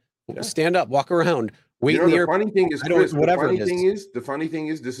break. Yeah. Stand up. Walk around. Wait in the airport. Funny thing is, Chris, the funny thing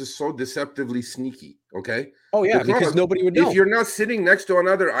is, this is so deceptively sneaky. Okay. Oh yeah, because nobody would know. If you're not sitting next to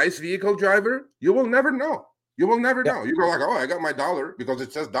another ICE vehicle driver, you will never know. You will never know. You go like, oh, I got my $1 because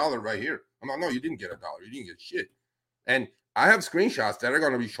it says $1 right here. I'm like, no, you didn't get $1. You didn't get shit. And I have screenshots that are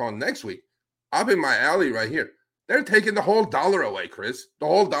going to be shown next week. Up in my alley right here. They're taking the whole $1 away, Chris. The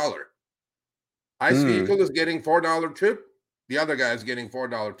whole $1. ICE vehicle is getting $4 tip. The other guy is getting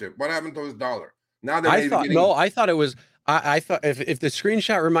 $4 tip. What happened to his $1? Now I thought it was. I thought if the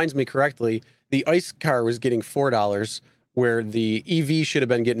screenshot reminds me correctly, the ICE car was getting $4, where the EV should have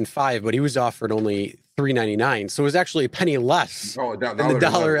been getting $5, but he was offered only $3.99. So it was actually a penny less than the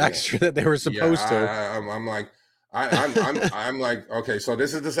 $1 extra that they were supposed to. I'm like, okay, so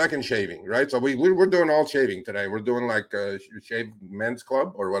this is the second shaving, right? So we're doing all shaving today. We're doing like a shave men's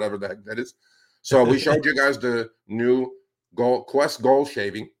club or whatever the heck that is. So we showed you guys the new Quest Gold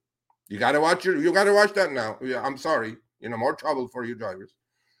shaving. You gotta watch that now. Yeah, I'm sorry, more trouble for you drivers.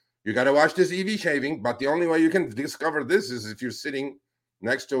 You gotta watch this EV shaving, but the only way you can discover this is if you're sitting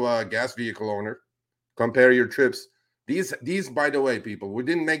next to a gas vehicle owner. Compare your trips. These, by the way, people, we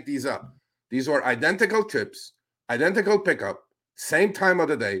didn't make these up. These were identical trips, identical pickup, same time of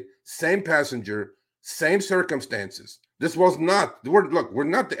the day, same passenger, same circumstances. This was not. We're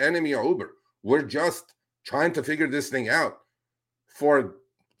not the enemy of Uber. We're just trying to figure this thing out for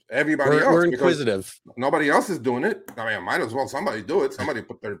everybody else. We're inquisitive. Nobody else is doing it. I mean, might as well somebody do it. Somebody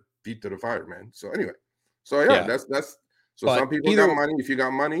put their feet to the fire, man. So anyway, that's so but some people got money. If you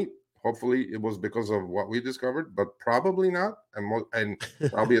got money, hopefully it was because of what we discovered, but probably not, and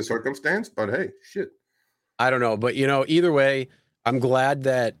probably a circumstance. But hey, shit. I don't know, but either way, I'm glad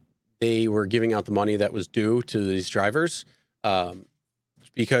that they were giving out the money that was due to these drivers.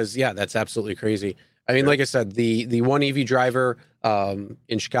 Because that's absolutely crazy. I mean, like I said, the one EV driver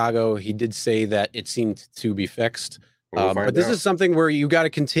in Chicago, he did say that it seemed to be fixed. But this is something where you got to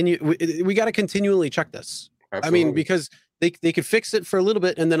continue. We got to continually check this. Absolutely. I mean, because they could fix it for a little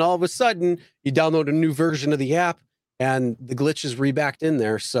bit, and then all of a sudden you download a new version of the app, and the glitch is rebacked in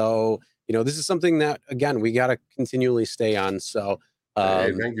there. So this is something that, again, we got to continually stay on. So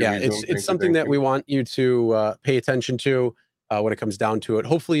it's something that we want you to pay attention to when it comes down to it.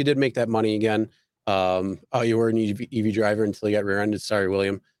 Hopefully you did make that money again. You were an EV driver until you got rear-ended. Sorry,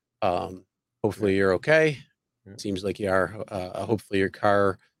 William. Hopefully you're okay. Yeah. Seems like you are. Hopefully your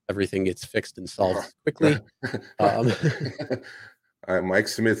car, everything gets fixed and solved quickly. Mike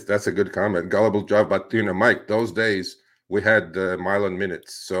Smith, that's a good comment. Gullible job, but Mike, those days we had mile and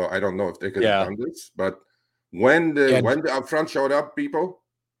minutes, so I don't know if they could have done this. But when the upfront showed up, people,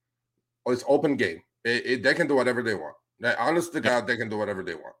 it's open game. They can do whatever they want. Honest to God, they can do whatever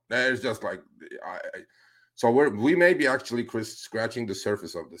they want. It's just like so we may be actually, Chris, scratching the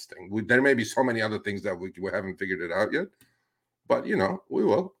surface of this thing. There may be so many other things that we haven't figured it out yet, but we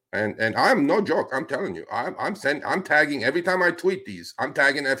will. And I'm no joke. I'm telling you, I'm tagging every time I tweet these. I'm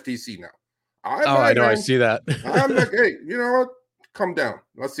tagging FTC now. I know. I see that. I'm like, hey, you know what? Come down.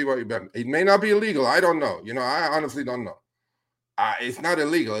 Let's see what you bet. It may not be illegal. I don't know. I honestly don't know. It's not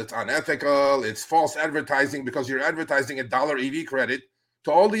illegal. It's unethical. It's false advertising because you're advertising $1 EV credit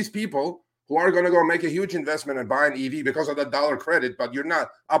to all these people who are going to go make a huge investment and buy an EV because of that $1 credit. But you're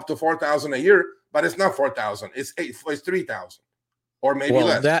not up to $4,000 a year. But it's not $4,000. It's $3,000. Or maybe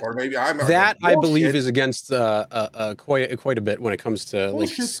less, or maybe I believe is against quite a bit when it comes to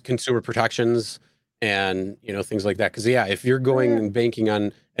like consumer protections and things like that. Because if you're going and banking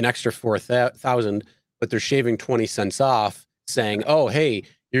on an extra $4,000, but they're shaving 20 cents off, saying, "Oh, hey,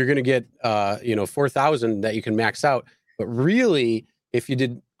 you're going to get $4,000 that you can max out," but really, if you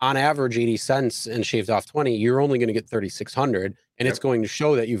did on average 80 cents and shaved off 20, you're only going to get 3,600, and it's going to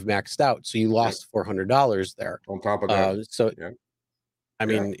show that you've maxed out, so you lost $400 there on top of that. I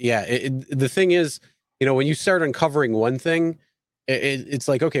mean, the thing is, when you start uncovering one thing, it's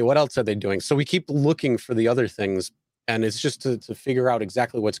like, okay, what else are they doing? So we keep looking for the other things, and it's just to figure out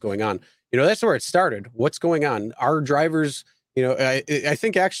exactly what's going on. That's where it started. What's going on? Our drivers, I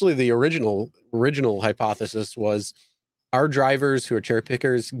think actually the original hypothesis was our drivers who are cherry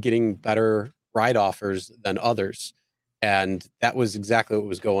pickers getting better ride offers than others. And that was exactly what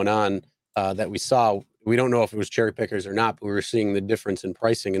was going on that we saw. We don't know if it was cherry pickers or not, but we were seeing the difference in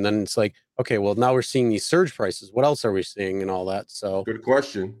pricing. And then it's like, okay, well, now we're seeing these surge prices. What else are we seeing and all that? So good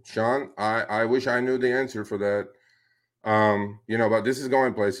question, Sean. I wish I knew the answer for that. But this is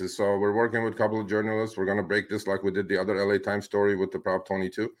going places. So we're working with a couple of journalists. We're going to break this like we did the other LA Times story with the Prop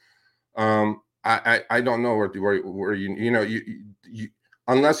 22. I don't know where you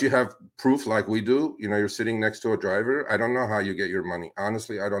unless you have proof like we do, you're sitting next to a driver. I don't know how you get your money.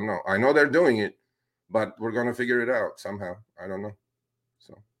 Honestly, I don't know. I know they're doing it, but we're going to figure it out somehow. I don't know.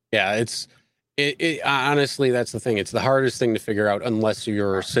 So yeah, it honestly, that's the thing. It's the hardest thing to figure out unless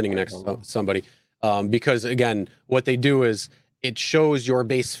you're sitting next to somebody. Because again, what they do is it shows your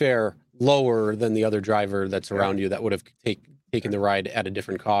base fare lower than the other driver that's around you that would have taken the ride at a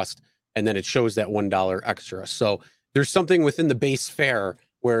different cost. And then it shows that $1 extra. So there's something within the base fare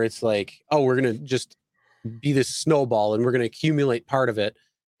where it's like, oh, we're going to just be this snowball and we're going to accumulate part of it.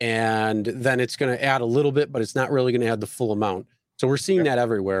 And then it's going to add a little bit, but it's not really going to add the full amount. So we're seeing that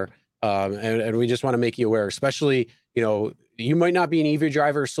everywhere. And we just want to make you aware, especially, you might not be an EV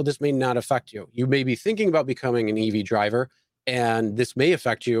driver, so this may not affect you. You may be thinking about becoming an EV driver, and this may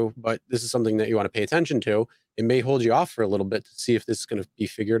affect you, but this is something that you want to pay attention to. It may hold you off for a little bit to see if this is going to be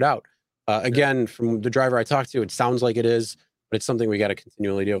figured out. Again, from the driver I talked to, it sounds like it is, but it's something we got to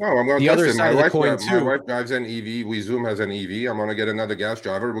continually do. Oh, I'm going to test it. My wife drives an EV. WeZoom has an EV. I'm going to get another gas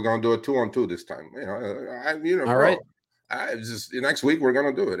driver. We're going to do a 2-on-2 this time. All right. Just next week we're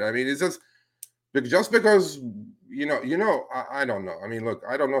going to do it. I mean, it's just because I don't know. I mean, look,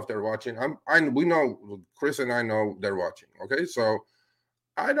 I don't know if they're watching. We know, Chris and I know they're watching. Okay, so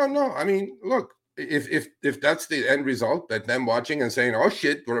I don't know. I mean, look. If that's the end result, that them watching and saying, "Oh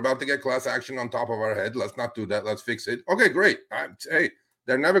shit, we're about to get class action on top of our head. Let's not do that. Let's fix it." Okay, great. Hey,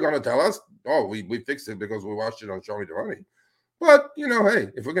 they're never going to tell us, "Oh, we fixed it because we watched it on Show Me the Money." But hey,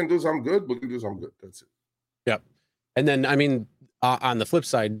 if we can do something good, we can do something good. That's it. Yep. And then, I mean, on the flip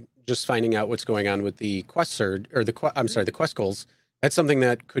side, just finding out what's going on with the Quest surge or the Quest goals. That's something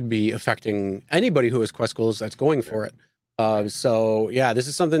that could be affecting anybody who has Quest goals that's going for it. So yeah, this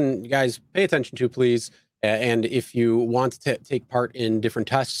is something you guys pay attention to, please. And if you want to take part in different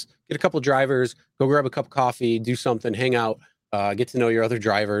tests, get a couple drivers, go grab a cup of coffee, do something, hang out, get to know your other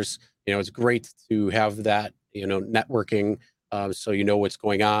drivers. It's great to have that, networking. So you know what's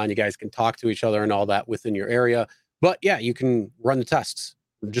going on. You guys can talk to each other and all that within your area. But yeah, you can run the tests.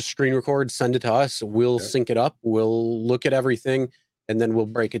 Just screen record, send it to us. We'll sync it up. We'll look at everything, and then we'll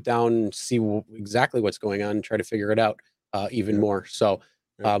break it down and see exactly what's going on and try to figure it out even more. So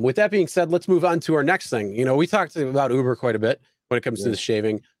with that being said, let's move on to our next thing. We talked about Uber quite a bit when it comes to the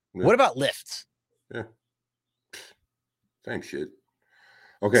shaving. What about Lyft? Yeah. Same shit.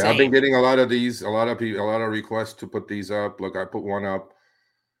 Okay, I've been getting a lot of these, a lot of requests to put these up. Look, I put one up.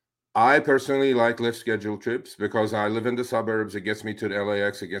 I personally like Lyft scheduled trips because I live in the suburbs. It gets me to the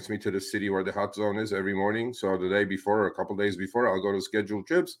LAX. It gets me to the city where the hot zone is every morning. So the day before, or a couple days before, I'll go to scheduled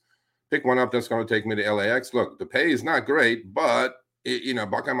trips, pick one up that's going to take me to LAX. Look, the pay is not great, but $1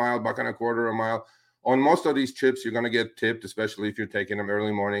 a mile, $1.25 a mile. On most of these trips, you're going to get tipped, especially if you're taking them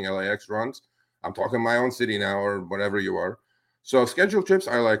early morning LAX runs. I'm talking my own city now or whatever you are. So scheduled trips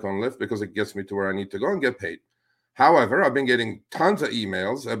I like on Lyft because it gets me to where I need to go and get paid. However, I've been getting tons of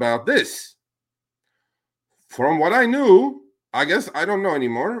emails about this. From what I knew, I guess I don't know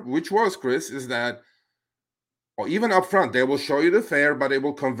anymore, which was, Chris, is that even upfront, they will show you the fare, but it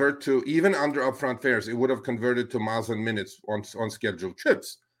will convert to, even under upfront fares, it would have converted to miles and minutes on scheduled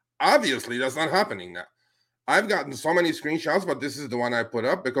trips. Obviously, that's not happening now. I've gotten so many screenshots, but this is the one I put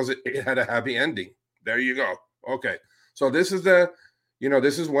up because it had a happy ending. There you go. Okay. So this is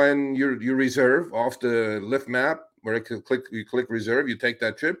this is when you reserve off the Lyft map where you click reserve, you take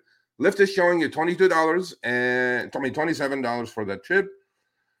that trip. Lyft is showing you $27 for that trip.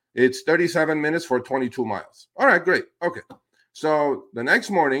 It's 37 minutes for 22 miles. All right, great. Okay. So the next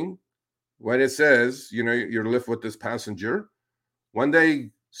morning, when it says, you're Lyft with this passenger, when they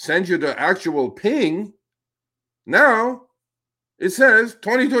send you the actual ping, now it says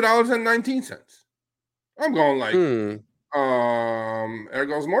 $22.19. I'm going like, there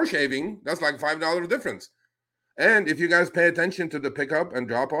goes more shaving. That's like $5 difference. And if you guys pay attention to the pickup and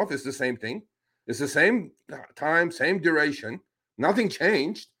drop off, it's the same thing. It's the same time, same duration. Nothing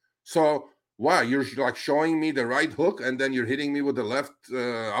changed. So, wow, you're like showing me the right hook and then you're hitting me with the left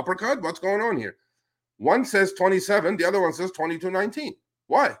uppercut? What's going on here? One says 27, the other one says 22.19.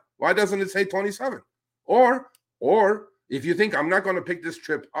 Why? Why doesn't it say 27? Or if you think I'm not going to pick this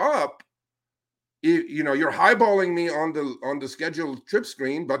trip up, you're highballing me on the scheduled trip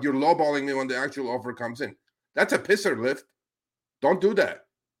screen, but you're lowballing me when the actual offer comes in. That's a pisser, Lyft. Don't do that.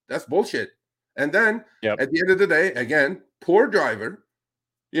 That's bullshit. And then at the end of the day, again, poor driver,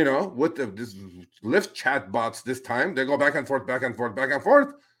 with this Lyft chat bots this time, they go back and forth.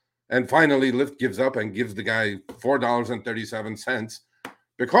 And finally, Lyft gives up and gives the guy $4.37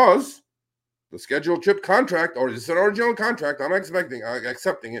 because the scheduled trip contract, or it's an original contract, I'm accepting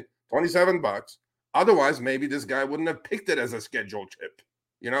it, $27. Otherwise, maybe this guy wouldn't have picked it as a scheduled trip.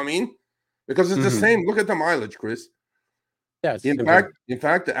 You know what I mean? Because it's the same. Look at the mileage, Chris. Yeah. In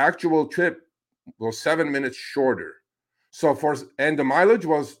fact, the actual trip was 7 minutes shorter. So and the mileage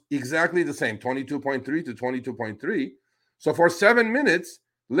was exactly the same, 22.3 to 22.3. So for 7 minutes,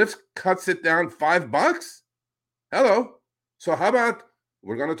 Lyft cuts it down $5. Hello. So how about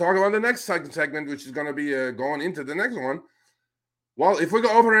we're going to talk about the next segment, which is going to be going into the next one. Well, if we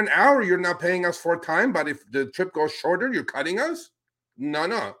go over an hour, you're not paying us for time. But if the trip goes shorter, you're cutting us?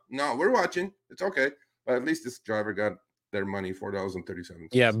 No, we're watching. It's okay. But at least this driver got their money, $4.37.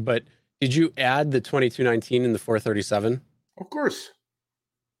 Yeah, but did you add the 22.19 and the 4.37? Of course.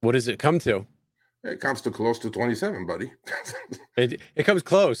 What does it come to? It comes to close to 27, buddy. it comes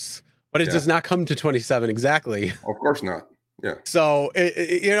close, but it does not come to 27 exactly. Of course not. Yeah. So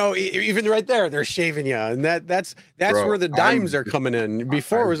even right there, they're shaving you, and that's where the dimes are coming in.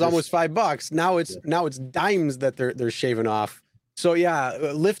 Before it was almost $5. Now it's dimes that they're shaving off. So yeah,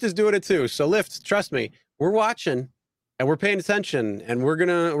 Lyft is doing it too. So Lyft, trust me, we're watching and we're paying attention, and we're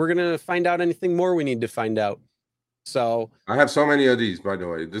gonna find out anything more we need to find out. So I have so many of these, by the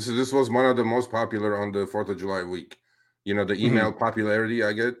way. This was one of the most popular on the 4th of July week. The email popularity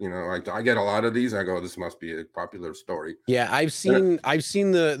I get, I get a lot of these. I go, this must be a popular story. Yeah, I've seen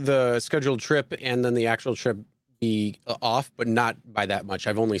the scheduled trip and then the actual trip be off, but not by that much.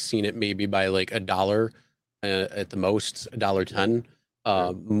 I've only seen it maybe by like $1 at the most, $1.10.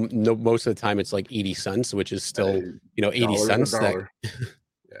 No, most of the time it's like 80 cents, which is still 80 cents.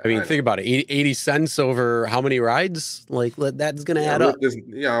 I mean, think about it. 80 cents over how many rides? Like that's going to add up.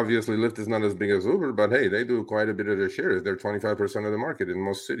 Obviously Lyft is not as big as Uber, but hey, they do quite a bit of their share. They're 25% of the market in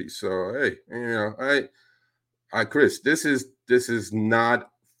most cities. So hey, Chris, this is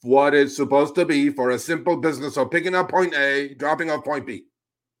not what it's supposed to be for a simple business of picking up point A, dropping off point B.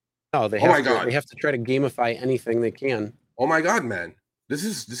 No, they Oh my have to. God. They have to try to gamify anything they can. Oh my God, man. This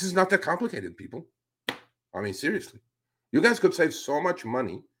is not that complicated, people. I mean, seriously. You guys could save so much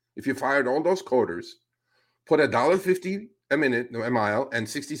money if you fired all those coders, put $1.50 a mile, and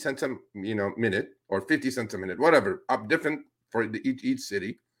 60 cents a minute, or 50 cents a minute, whatever, up different for each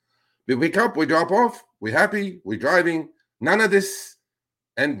city. We wake up, we drop off, we're happy, we're driving. None of this,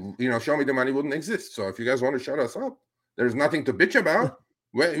 and show me the money wouldn't exist. So if you guys want to shut us up, there's nothing to bitch about.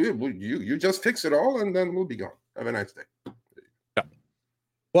 Well, you just fix it all, and then we'll be gone. Have a nice day.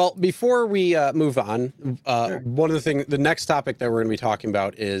 Well, before we move on, one of the next topic that we're going to be talking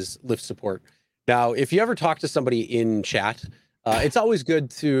about is Lyft support. Now, if you ever talk to somebody in chat, it's always good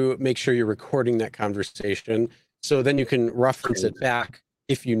to make sure you're recording that conversation, so then you can reference it back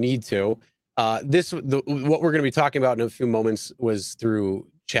if you need to. What we're going to be talking about in a few moments was through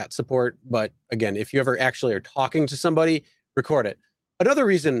chat support. But again, if you ever actually are talking to somebody, record it. Another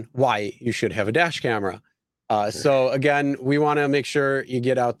reason why you should have a dash camera. So again, we want to make sure you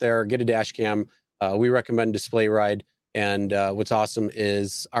get out there, get a dash cam. We recommend Display Ride. And what's awesome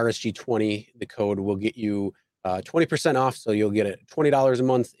is RSG20, the code will get you 20% off. So you'll get it $20 a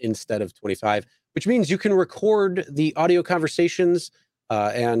month instead of $25, which means you can record the audio conversations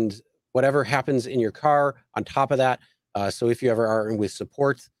and whatever happens in your car on top of that. So if you ever are with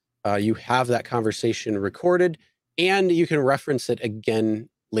support, you have that conversation recorded and you can reference it again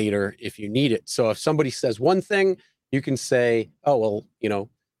later if you need it. So if somebody says one thing, you can say, oh, well,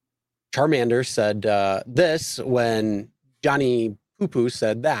 Charmander said this when Johnny Poo Poo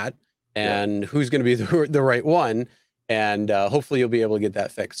said that, and who's going to be the right one? And hopefully you'll be able to get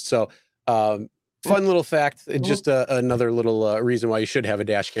that fixed. So fun little fact, just another little reason why you should have a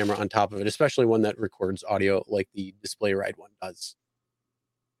dash camera on top of it, especially one that records audio like the Display Ride one does.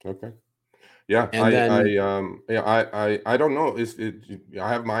 Okay. Yeah, I don't know. I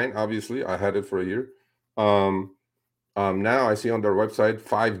have mine, obviously. I had it for a year. Now I see on their website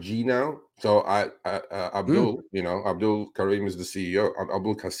 5G now. So Abdul Karim is the CEO.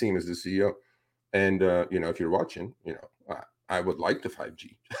 Abdul Kasim is the CEO. And if you're watching, I would like the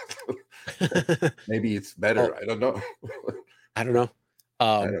 5G. Maybe it's better. I don't know. I don't know.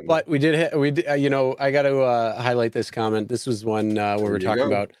 But we did. I got to highlight this comment. This was when we were talking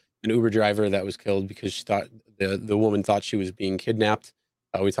about an Uber driver that was killed because she thought the woman thought she was being kidnapped.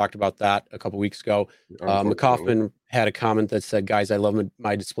 We talked about that a couple weeks ago. McCoffman had a comment that said, "Guys, I love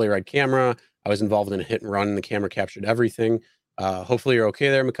my Display Ride camera. I was involved in a hit and run, and the camera captured everything. Hopefully, you're okay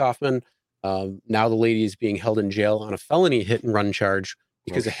there, McCoffman." Now the lady is being held in jail on a felony hit and run charge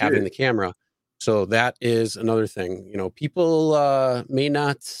because of having the camera. So that is another thing. People may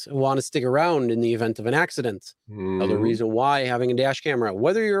not want to stick around in the event of an accident. Another reason why having a dash camera,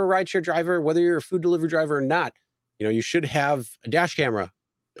 whether you're a rideshare driver, whether you're a food delivery driver or not, you should have a dash camera,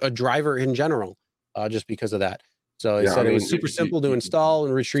 a driver in general, just because of that. So he said it was super simple to install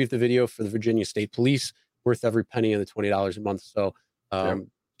and retrieve the video for the Virginia State Police, worth every penny of the $20 a month. So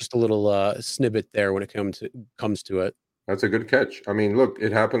just a little snippet there when it comes to it. That's a good catch. I mean, look,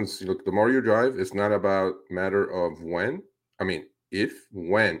 it happens. Look, the more you drive, it's not about matter of when. I mean,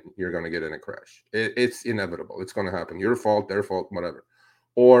 when you're going to get in a crash. It's inevitable. It's going to happen. Your fault, their fault, whatever.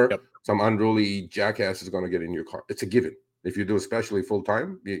 Or some unruly jackass is going to get in your car. It's a given. If you do especially full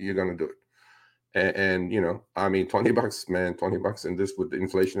time, you're going to do it. And I mean, $20, man, $20 in this with the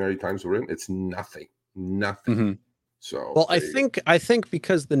inflationary times we're in, it's nothing. Mm-hmm. So, well, I think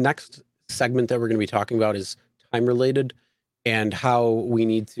because the next segment that we're going to be talking about is time related and how we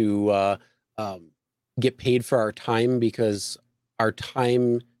need to get paid for our time, because our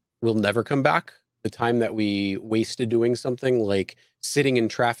time will never come back. The time that we wasted doing something like sitting in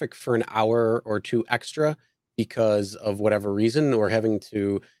traffic for an hour or two extra because of whatever reason, or having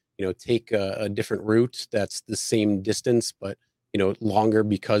to take a different route that's the same distance but longer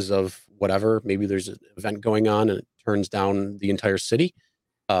because of whatever, maybe there's an event going on and it turns down the entire city.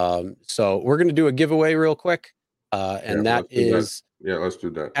 So we're going to do a giveaway real quick. And that is let's do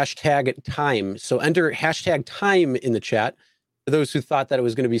that. #time. So enter #time in the chat. For those who thought that it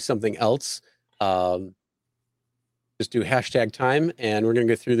was going to be something else, just do #time, and we're going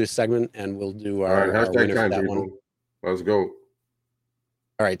to go through this segment, and we'll do our winner for that one. Let's go.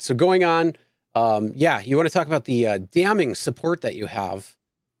 All right. So going on, you want to talk about the damning support that you have.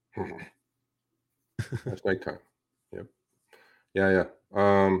 #time. Yep. Yeah.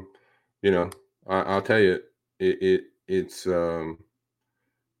 I'll tell you. It's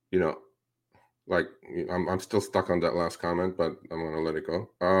like I'm still stuck on that last comment, but I'm gonna let it go.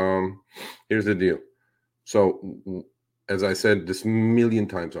 Here's the deal. So as I said this million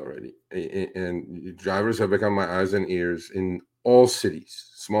times already, and drivers have become my eyes and ears in all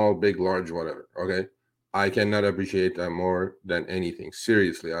cities, small, big, large, whatever. Okay. I cannot appreciate that more than anything.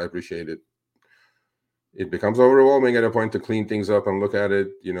 Seriously, I appreciate it. It becomes overwhelming at a point to clean things up and look at it,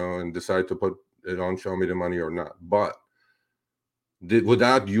 and decide to put it on Show Me the Money or not. But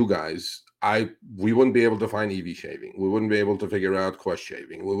without you guys, we wouldn't be able to find EV shaving. We wouldn't be able to figure out Quest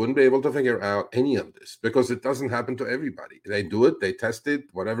shaving. We wouldn't be able to figure out any of this because it doesn't happen to everybody. They do it, they test it,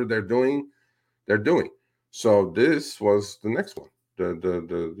 whatever they're doing, they're doing. So this was the next one.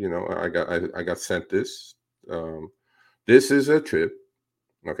 I got sent this. This is a trip.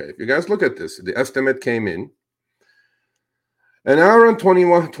 Okay, if you guys look at this, the estimate came in an hour and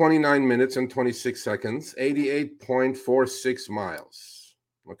 29 minutes and 26 seconds, 88.46 miles.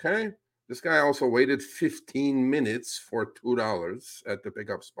 Okay. This guy also waited 15 minutes for $2 at the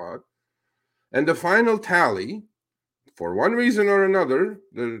pickup spot. And the final tally, for one reason or another,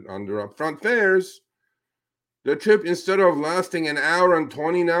 under upfront fares, the trip, instead of lasting an hour and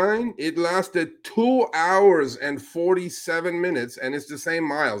 29, it lasted 2 hours and 47 minutes. And it's the same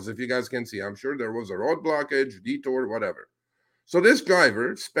miles, if you guys can see. I'm sure there was a road blockage, detour, whatever. So this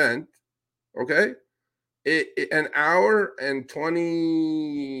driver spent, an hour and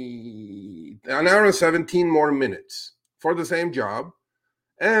 17 more minutes for the same job,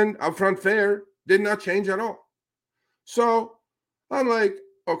 and upfront fare did not change at all. So I'm like,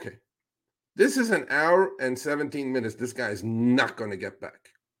 okay, this is an hour and 17 minutes. This guy is not going to get back,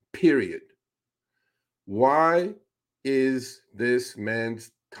 period. Why is this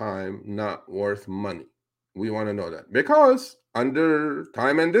man's time not worth money? We want to know that, because under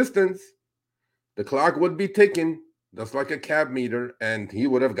time and distance, the clock would be ticking just like a cab meter, and he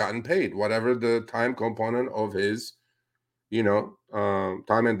would have gotten paid whatever the time component of his,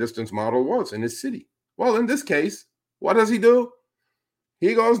 time and distance model was in his city. Well, in this case, what does he do?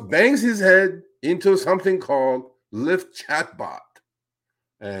 He bangs his head into something called Lyft chatbot.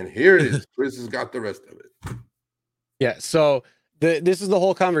 And here it is. Chris has got the rest of it. Yeah. So this is the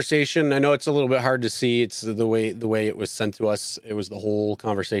whole conversation. I know it's a little bit hard to see. It's the way it was sent to us. It was the whole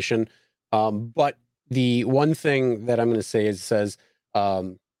conversation. But the one thing that I'm going to say is, says,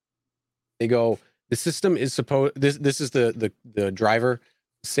 they go, the system is supposed, this is the driver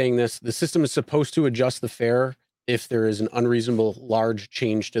saying this, the system is supposed to adjust the fare if there is an unreasonable large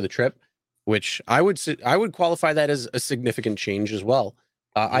change to the trip, which I would qualify that as a significant change as well.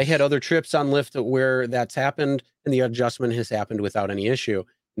 I had other trips on Lyft where that's happened and the adjustment has happened without any issue.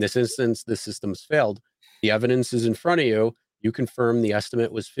 In this instance, the system's failed. The evidence is in front of you. You confirm the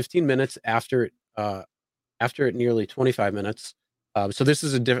estimate was 15 minutes after it nearly 25 minutes. So this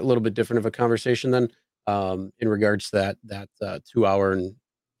is a little bit different of a conversation than in regards to that 2 hour and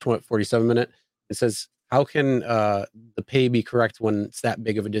 47 minute. It says, how can the pay be correct when it's that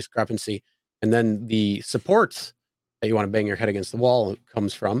big of a discrepancy? And then the support that you want to bang your head against the wall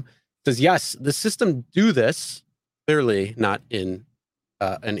comes from. It says, yes, the system do this, clearly not in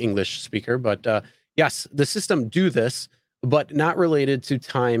an English speaker, but yes, the system do this, but not related to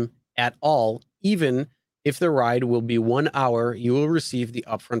time at all. Even if the ride will be 1 hour, you will receive the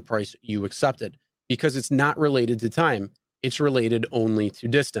upfront price you accepted, because it's not related to time. It's related only to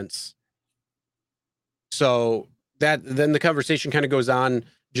distance. So then the conversation kind of goes on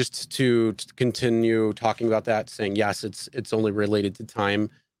just to continue talking about that, saying, yes, it's only related to time.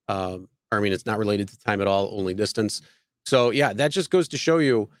 It's not related to time at all, only distance. So yeah, that just goes to show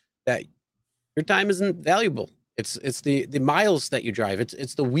you that your time isn't valuable. It's the miles that you drive.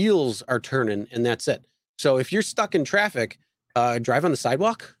 It's the wheels are turning, and that's it. So if you're stuck in traffic, drive on the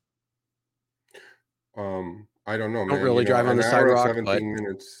sidewalk. I don't know, man. Don't really drive on the sidewalk. 17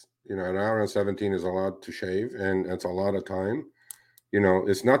 minutes. An hour and 17 is a lot to shave, and it's a lot of time.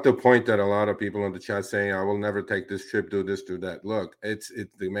 It's not the point that a lot of people in the chat saying, I will never take this trip, do this, do that. Look,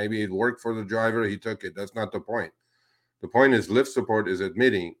 maybe it worked for the driver, he took it. That's not the point. The point is Lyft support is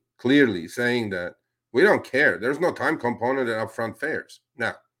admitting, clearly saying that we don't care. There's no time component in upfront fares.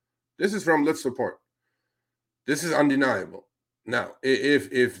 Now, this is from Lyft support. This is undeniable. Now,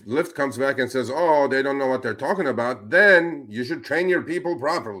 if Lyft comes back and says, oh, they don't know what they're talking about, then you should train your people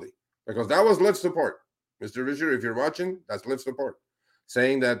properly, because that was Lyft support. Mr. Vischer, if you're watching, that's Lyft support,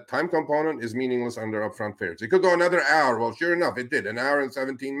 saying that time component is meaningless under upfront fares. It could go another hour. Well, sure enough, it did. An hour and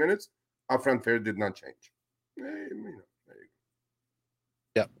 17 minutes, upfront fare did not change. There you go.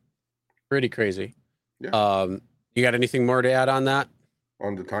 Yep. Pretty crazy. Yeah. You got anything more to add on that?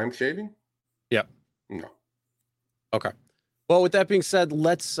 On the time shaving? Yep. No. Okay. Well, with that being said,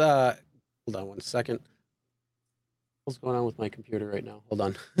 let's hold on one second. What's going on with my computer right now? Hold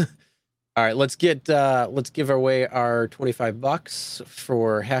on. All right, let's give away our $25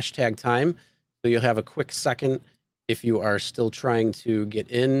 for hashtag time. So you'll have a quick second if you are still trying to get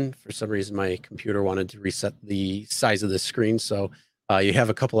in. For some reason, my computer wanted to reset the size of the screen. So you have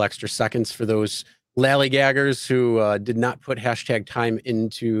a couple extra seconds for those lallygaggers who did not put hashtag time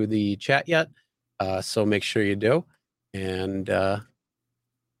into the chat yet. So make sure you do. And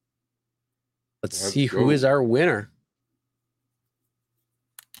let's see who is our winner.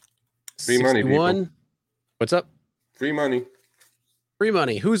 Free money, people. What's up? Free money. Free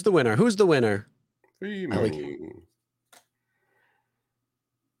money. Who's the winner? Who's the winner? Free money.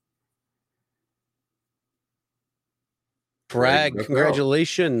 Craig,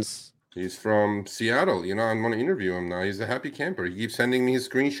 congratulations. He's from Seattle. You know, I'm going to interview him now. He's a happy camper. He keeps sending me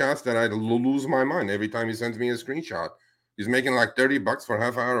screenshots that I lose my mind every time he sends me a screenshot. He's making like $30 for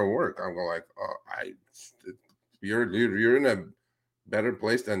half hour of work. I'm going like, oh, you're in a better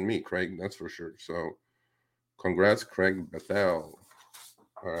place than me, Craig. That's for sure. So congrats, Craig Bethel.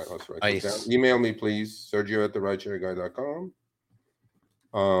 All right, let's write this down. Email me, please, Sergio@therideshareguy.com.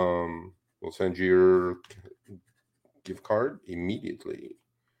 We'll send you your gift card immediately.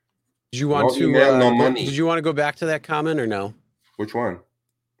 Did you want to email, no money. Did you want to go back to that comment or no? Which one?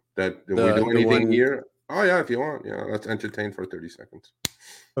 That we do anything here? Oh yeah, if you want. Yeah, let's entertain for 30 seconds.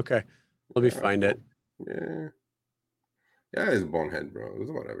 Okay. Let me find it. Yeah. Yeah, it's bonehead, bro.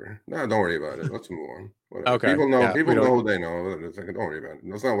 It's whatever. No, don't worry about it. Let's move on. Whatever. Okay. People know who they know. It's like, don't worry about it.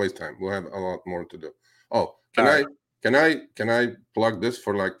 Let's not waste time. We'll have a lot more to do. Oh, can I plug this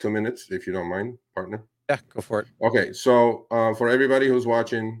for like 2 minutes if you don't mind, partner? Yeah, go for it. Okay, so for everybody who's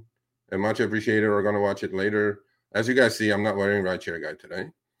watching, and much appreciated, or going to watch it later. As you guys see, I'm not wearing Rideshare Guy today.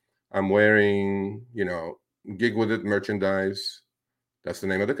 I'm wearing, Gig With It merchandise. That's the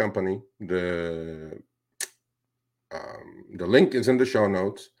name of the company. The link is in the show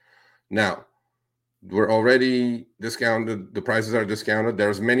notes. Now, we're already discounted. The prices are discounted.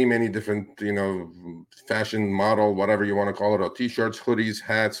 There's many, many different, fashion model, whatever you want to call it, or t-shirts, hoodies,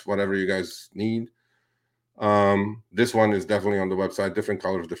 hats, whatever you guys need. This one is definitely on the website, different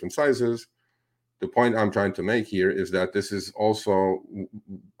colors, different sizes. The point I'm trying to make here is that this is also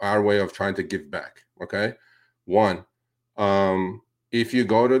our way of trying to give back. Okay. One, if you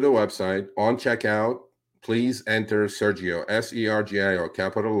go to the website on checkout, please enter Sergio, Sergio,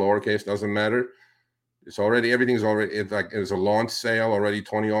 capital, lowercase, doesn't matter. Everything's already, it's a launch sale, already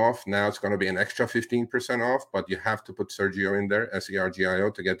 20 off. Now it's going to be an extra 15% off, but you have to put Sergio in there,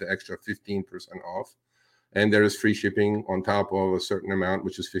 Sergio, to get the extra 15% off. And there is free shipping on top of a certain amount,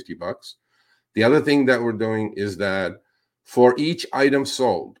 which is $50. The other thing that we're doing is that for each item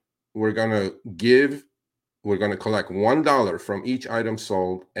sold, we're going to collect $1 from each item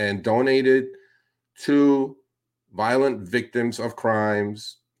sold and donate it to violent victims of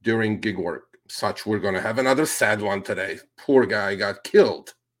crimes during gig work. We're going to have another sad one today. Poor guy got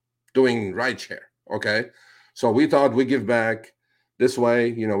killed doing rideshare. Okay. So we thought we give back this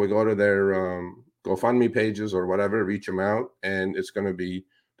way. We go to their, GoFundMe pages or whatever, reach them out, and it's going to be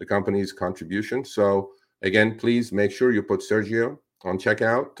the company's contribution. So again, please make sure you put Sergio on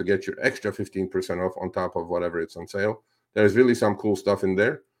checkout to get your extra 15% off on top of whatever it's on sale. There's really some cool stuff in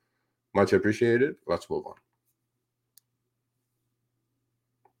there. Much appreciated. Let's move on.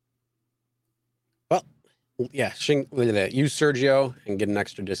 Well, yeah, use Sergio and get an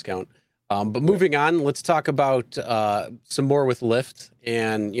extra discount. But moving on, let's talk about some more with Lyft.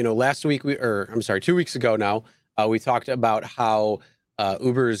 And, 2 weeks ago now, we talked about how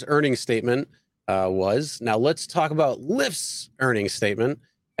Uber's earnings statement was. Now let's talk about Lyft's earnings statement.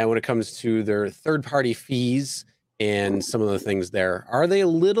 And when it comes to their third-party fees and some of the things there, are they a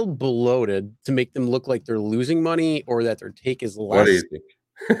little bloated to make them look like they're losing money or that their take is less? What do you think?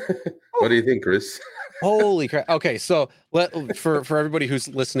 What do you think, Chris? Holy crap. Okay, so for everybody who's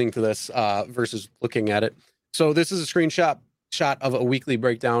listening to this versus looking at it. So this is a screenshot of a weekly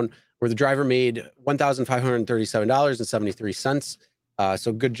breakdown where the driver made $1,537.73.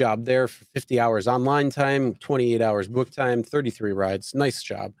 So good job there for 50 hours online time, 28 hours book time, 33 rides. Nice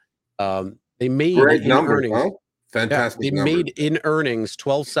job. They made great numbers, earnings. Huh? Fantastic. They made in earnings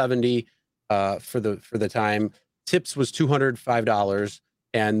 $1,270 for the time. Tips was $205.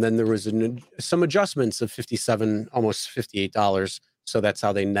 And then there was some adjustments of $57, almost $58. So that's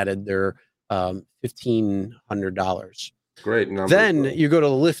how they netted their $1,500. Great number. Then you go to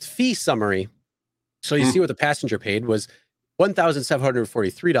the Lyft fee summary. So you see what the passenger paid was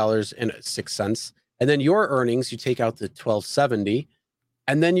 $1,743.06. And then your earnings, you take out the $1,270.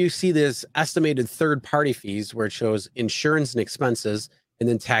 And then you see this estimated third-party fees where it shows insurance and expenses and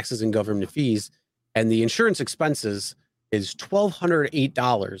then taxes and government fees. And the insurance expenses is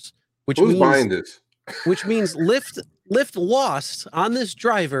 $1,208, Who's buying this? Which means Lyft lost on this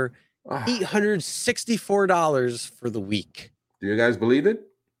driver $864 for the week. Do you guys believe it?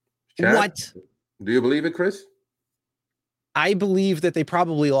 Chat? What? Do you believe it, Chris? I believe that they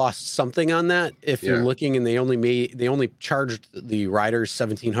probably lost something on that. If you're looking, and they only charged the riders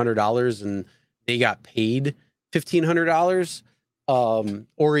 $1,700 and they got paid $1,500,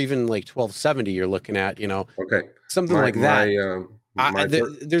 or even like $1,270. You're looking at, okay, something like that.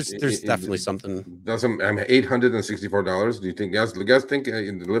 There's definitely something. Doesn't $864? Do you think guys think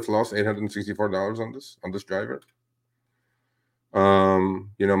Lyft lost $864 on this driver?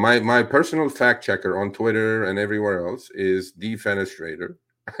 My personal fact checker on Twitter and everywhere else is the Fenestrator.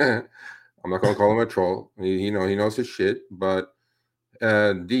 I'm not gonna call him a troll. He knows his shit. But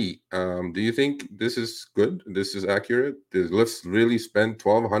do you think this is good? This is accurate? Does Lyft really spend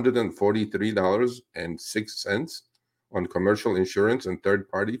 $1,243.06 on commercial insurance and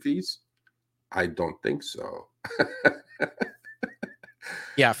third-party fees? I don't think so.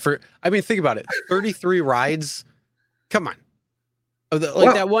 Yeah, think about it. 33 rides. Come on.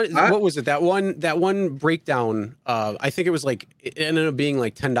 That one, what was it? That one breakdown. I think it was like, it ended up being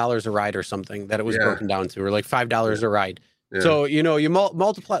like $10 a ride or something that it was broken down to, or like $5 a ride. Yeah. So you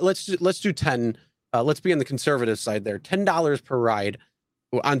multiply. Let's do 10. Let's be on the conservative side there. $10 per ride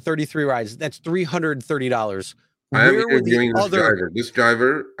on 33 rides. That's $330. I am interviewing this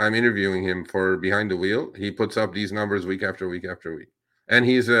driver. I'm interviewing him for Behind the Wheel. He puts up these numbers week after week after week, and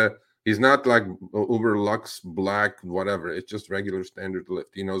he's not like Uber Lux Black, whatever. It's just regular standard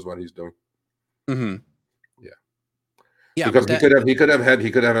Lyft. He knows what he's doing. Mm-hmm. Yeah. Because he could have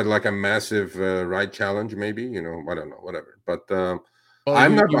had like a massive ride challenge, maybe. I don't know, whatever. But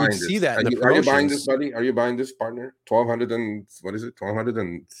I'm not buying this. See that are you buying this, buddy? Are you buying this, partner?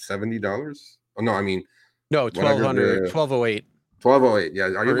 $1,270? Oh no, I mean. No, $1,208. $1,208. Yeah,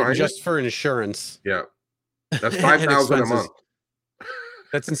 are you buying just for insurance? Yeah, that's $5,000 a month.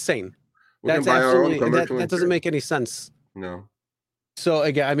 That's insane. That's absolutely that doesn't make any sense. No. So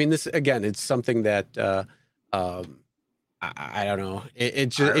again, it's something that I don't know. It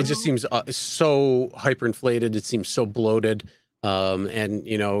just seems so hyperinflated. It seems so bloated.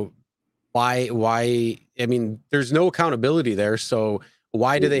 And why? I mean, there's no accountability there. So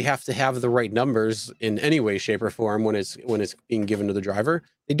why do they have to have the right numbers in any way, shape, or form when it's being given to the driver?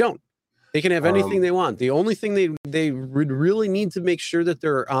 They don't. They can have anything they want. The only thing they would really need to make sure that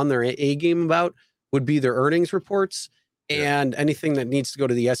they're on their A game about would be their earnings reports and anything that needs to go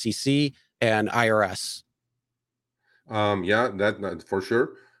to the SEC and IRS. That for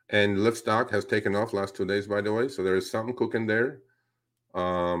sure. And Lyft stock has taken off last 2 days, by the way. So there is something cooking there.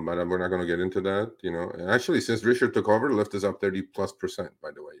 But we're not going to get into that. Actually, since Richard took over, Lyft is up 30+%,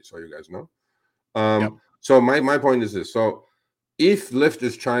 by the way, so you guys know. So my point is this. So if Lyft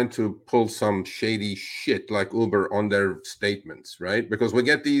is trying to pull some shady shit like Uber on their statements, right? Because we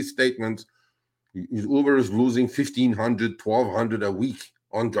get these statements, Uber is losing $1,500, $1,200 a week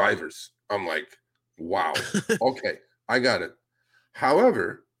on drivers. I'm like, wow. Okay, I got it.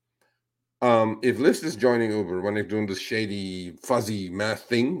 However, if Lyft is joining Uber when they're doing this shady, fuzzy math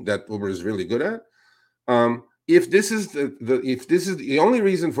thing that Uber is really good at, if this is the only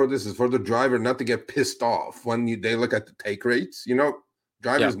reason for this is for the driver not to get pissed off when they look at the take rates.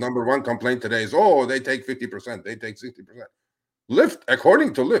 Drivers' number one complaint today is, they take 50%, they take 60%. Lyft,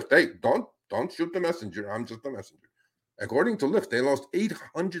 according to Lyft, they don't shoot the messenger. I'm just the messenger. According to Lyft, they lost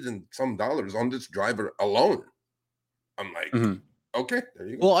 $800 and some on this driver alone. I'm like. Mm-hmm. Okay, there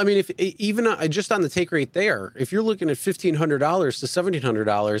you go. Well, I mean, if even just on the take rate there, if you're looking at $1,500 to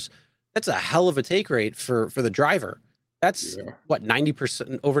 $1,700, that's a hell of a take rate for the driver. That's what,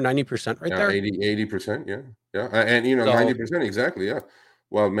 90%, over 90% right there. 80%, yeah. And 90% exactly, yeah.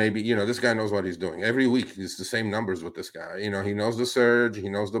 Well, maybe this guy knows what he's doing. Every week it's the same numbers with this guy. He knows the surge, he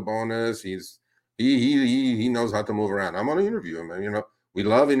knows the bonus. He knows how to move around. I'm gonna interview him, and we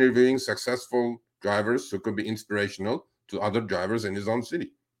love interviewing successful drivers who could be inspirational to other drivers in his own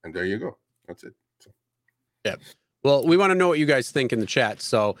city. And there you go. That's it. Yeah. Well, we want to know what you guys think in the chat.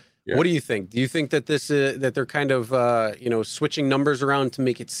 So what do you think? Do you think that that they're kind of, switching numbers around to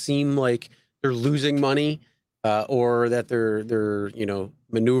make it seem like they're losing money, or that they're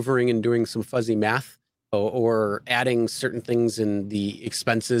maneuvering and doing some fuzzy math, or adding certain things in the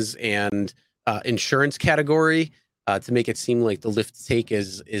expenses and insurance category to make it seem like the Lyft take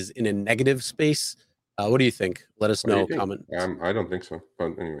is in a negative space? What do you think? Let us know. Comment. I don't think so.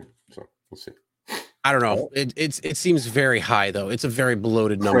 But anyway, so we'll see. I don't know. It seems very high though. It's a very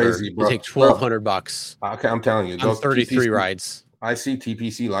bloated number. Crazy, bro. You take $1,200. Okay, I'm telling you, those 33 rides. I see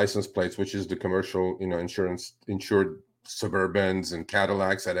TPC license plates, which is the commercial, insured Suburbans and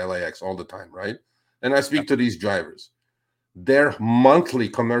Cadillacs at LAX all the time, right? And I speak to these drivers. Their monthly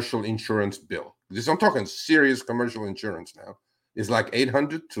commercial insurance bill, this I'm talking serious commercial insurance now, is like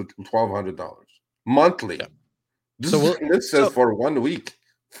 $800 to $1,200 monthly. Yeah. This says for 1 week.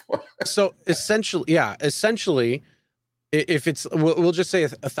 So essentially, if it's we'll just say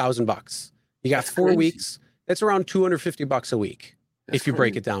 $1,000, you got 4 weeks. That's around $250 a week. If you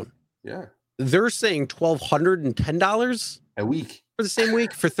break it down. Yeah. They're saying $1,210 a week for the same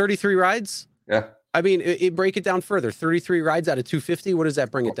week for 33 rides. Yeah. I mean, it break it down further. 33 rides out of 250. What does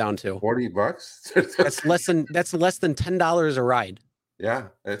that bring it down to? $40. That's less than $10 a ride. Yeah,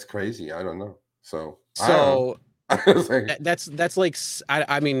 that's crazy. I don't know. So that's like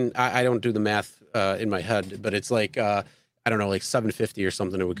I mean I don't do the math in my head, but it's like I don't know, like $750 or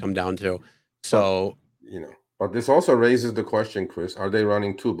something it would come down to. So but this also raises the question, Chris, are they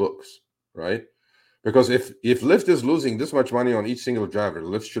running two books, right? Because if Lyft is losing this much money on each single driver,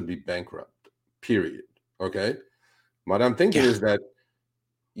 Lyft should be bankrupt, period. Okay. What I'm thinking is that,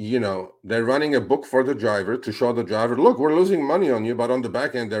 they're running a book for the driver to show the driver, look, we're losing money on you, but on the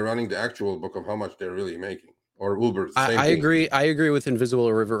back end, they're running the actual book of how much they're really making. Or Uber. I agree. I agree with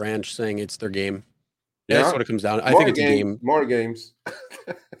Invisible River Ranch saying it's their game. Yeah, that's what it comes down. I think it's a game. More games.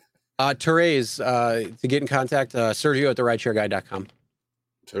 Therese, to get in contact, Sergio at therideshareguy.com.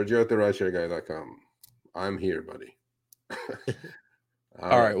 Sergio at therideshareguy.com. I'm here, buddy.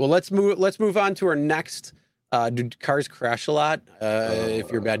 All right. Well, let's move on to our next. Do cars crash a lot?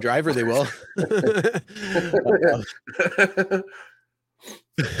 If you're a bad driver, they will.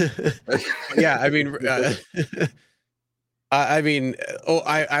 Yeah, I mean,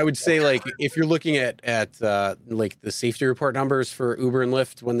 I would say, like, if you're looking at like the safety report numbers for Uber and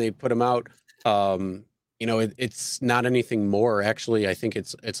Lyft when they put them out, it's not anything more. Actually, I think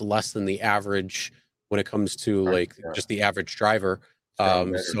it's less than the average when it comes to just the average driver.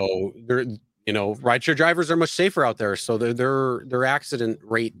 So they're rideshare drivers are much safer out there. So their accident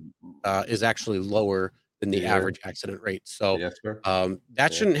rate is actually lower than the average accident rate. So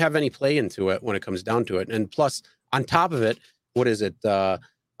that shouldn't have any play into it when it comes down to it. And plus, on top of it, what is it? A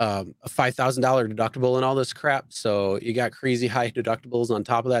 $5,000 deductible and all this crap. So you got crazy high deductibles on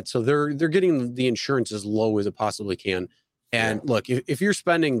top of that. So they're getting the insurance as low as it possibly can. And look, if you're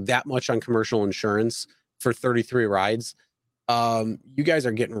spending that much on commercial insurance for 33 rides, you guys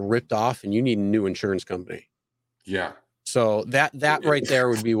are getting ripped off, and you need a new insurance company. Yeah. So that right there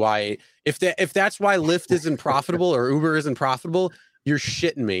would be why. If that's why Lyft isn't profitable or Uber isn't profitable, you're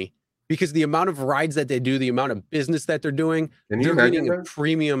shitting me. Because the amount of rides that they do, the amount of business that they're doing, they're getting a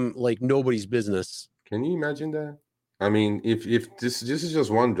premium like nobody's business. Can you imagine that? I mean, if this is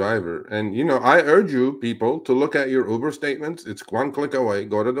just one driver, and I urge you people to look at your Uber statements. It's one click away.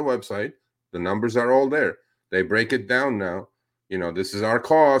 Go to the website. The numbers are all there. They break it down now. This is our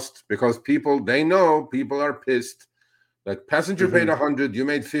cost, because they know people are pissed. Like, passenger paid 100, you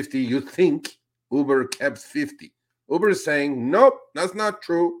made 50. You think Uber kept 50. Uber is saying, nope, that's not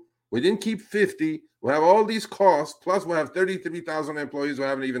true. We didn't keep 50. We have all these costs, plus we have 33,000 employees we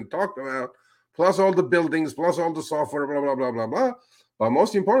haven't even talked about, plus all the buildings, plus all the software, blah, blah, blah, blah, blah. But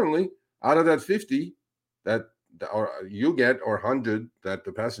most importantly, out of that 50 that you get, or 100 that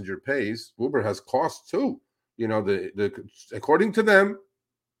the passenger pays, Uber has costs too. According to them,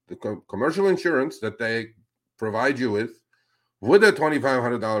 the commercial insurance that they provide you with a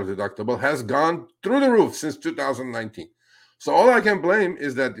 $2,500 deductible has gone through the roof since 2019. So all I can blame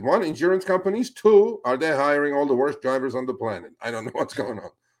is that, one, insurance companies. Two, are they hiring all the worst drivers on the planet? I don't know what's going on.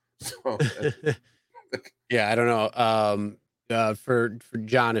 So, yeah, I don't know. For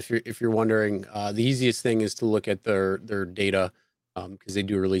John, if you're wondering, the easiest thing is to look at their data, because they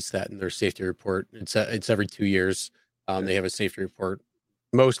do release that in their safety report. It's every 2 years. They have a safety report.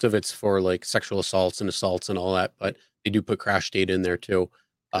 Most of it's for like sexual assaults and all that, but they do put crash data in there too.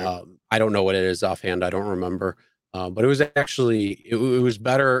 I don't know what it is offhand. I don't remember. But it was actually, it was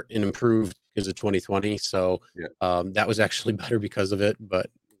better and improved because of 2020. So that was actually better because of it, but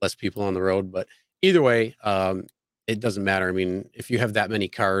less people on the road. But either way, it doesn't matter. I mean, if you have that many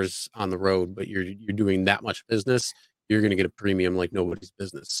cars on the road, but you're doing that much business, you're going to get a premium like nobody's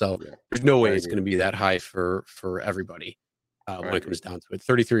business. So there's no way it's going to be that high for everybody when it comes down to it.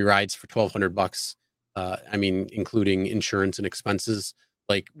 33 rides for $1,200. I mean, including insurance and expenses.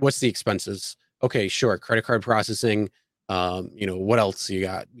 Like, what's the expenses? Okay, sure. Credit card processing. What else you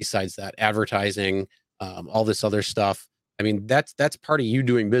got besides that? Advertising, all this other stuff. I mean, that's part of you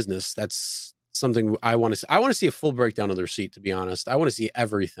doing business. That's something I want to see. I want to see a full breakdown of the receipt, to be honest. I want to see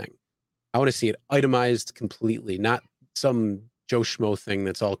everything. I want to see it itemized completely, not some Joe Schmo thing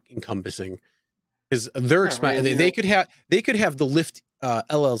that's all encompassing. because their expense, they could have the Lyft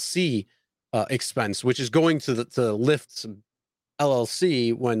LLC expense, which is going to Lyft's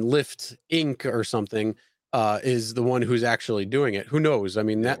LLC when Lyft Inc. or something is the one who's actually doing it. Who knows? I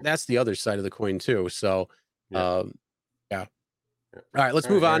mean, that's the other side of the coin too. So, yeah. All right, let's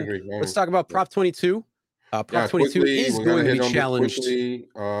move on. Let's talk about Prop 22. Prop 22 is going to be challenged.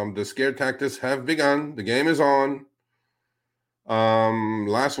 The scare tactics have begun. The game is on.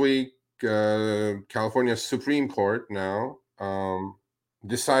 Last week, California Supreme Court now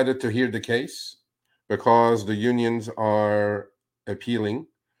decided to hear the case because the unions are appealing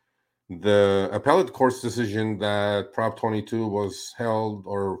the appellate court's decision that Prop 22 was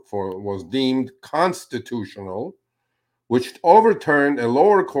was deemed constitutional, which overturned a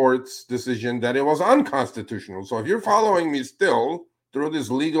lower court's decision that it was unconstitutional. So if you're following me still through this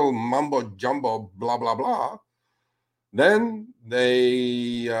legal mumbo jumbo, blah, blah, blah, then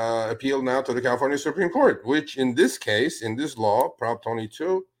they appealed now to the California Supreme Court, which in this case, in this law, Prop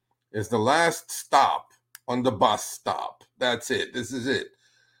 22, is the last stop on the bus stop. That's it. This is it.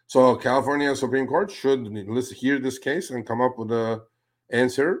 So California Supreme Court should hear this case and come up with an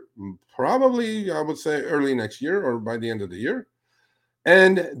answer, probably, I would say, early next year or by the end of the year.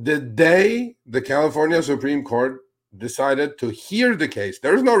 And the day the California Supreme Court decided to hear the case,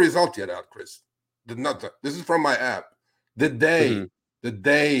 there's no result yet out, Chris. This is from my app. The day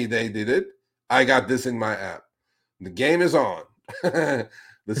they did it, I got this in my app. The game is on. The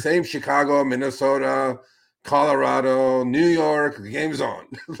same Chicago, Minnesota, Colorado, New York, the game's on.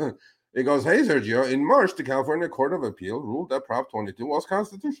 It goes, hey, Sergio, in March, the California Court of Appeal ruled that Prop 22 was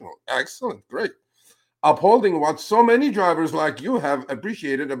constitutional. Excellent, great. Upholding what so many drivers like you have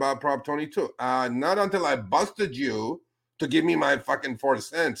appreciated about Prop 22. Not until I busted you to give me my fucking 4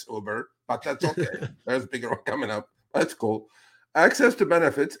 cents, Uber, but that's okay. There's a bigger one coming up. That's cool. Access to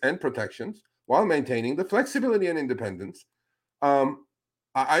benefits and protections while maintaining the flexibility and independence.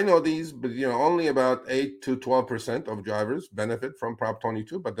 I know these, but only about 8 to 12% of drivers benefit from Prop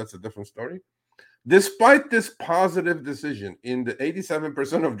 22, but that's a different story. Despite this positive decision, in the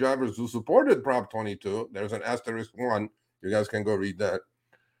 87% of drivers who supported Prop 22, there's an asterisk 1. You guys can go read that.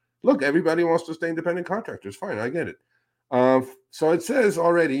 Look, everybody wants to stay independent contractors. Fine, I get it. So it says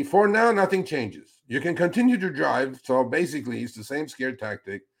already, for now, nothing changes. You can continue to drive. So basically, it's the same scare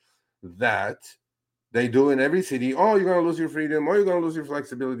tactic that they do in every city. Oh, you're going to lose your freedom. Oh, you're going to lose your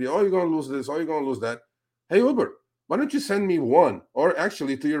flexibility. Oh, you're going to lose this. Oh, you're going to lose that. Hey, Uber, why don't you send me one, or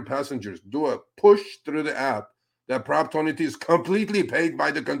actually to your passengers, do a push through the app that Prop 22 is completely paid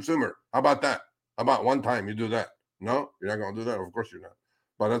by the consumer. How about that? How about one time you do that? No, you're not going to do that. Of course you're not.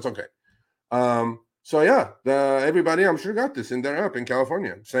 But that's okay. So yeah, everybody I'm sure got this in their app in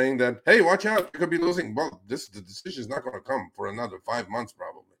California saying that, hey, watch out, you could be losing. Well, the decision is not going to come for another 5 months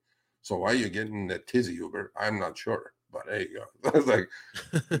probably. So why are you getting that tizzy, Uber? I'm not sure, but there you go. It's like,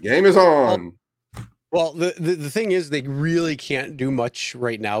 the game is on. Well, the thing is, they really can't do much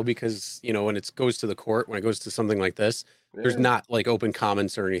right now because, when it goes to the court, when it goes to something like this, there's not like open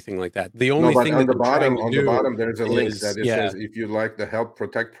comments or anything like that. The only thing on the bottom, there's a link that it says, if you'd like to help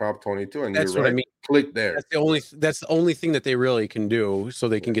protect Prop 22, and that's what I mean. Click there. That's the only thing that they really can do, so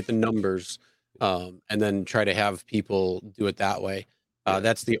they can get the numbers, and then try to have people do it that way.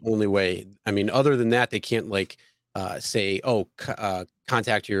 That's the only way. I mean, other than that, they can't say,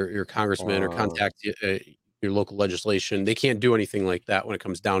 contact your congressman or contact your local legislation. They can't do anything like that when it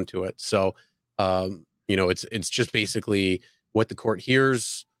comes down to it. So, it's just basically what the court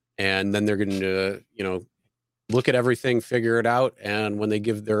hears, and then they're going to, look at everything, figure it out, and when they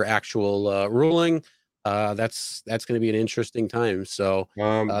give their actual ruling, that's going to be an interesting time. So,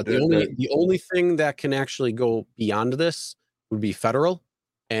 the only thing that can actually go beyond this would be federal,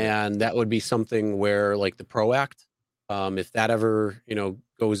 and that would be something where, like the PRO Act, if that ever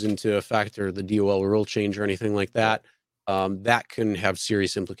goes into effect, or the DOL rule change or anything like that, that can have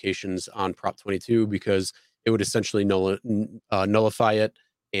serious implications on Prop 22, because it would essentially nullify it,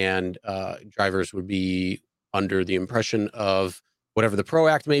 and drivers would be under the impression of whatever the PRO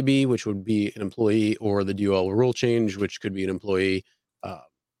Act may be, which would be an employee, or the DOL rule change, which could be an employee.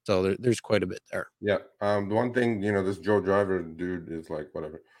 So there's quite a bit there. Yeah. The one thing, this Joe Driver dude is like,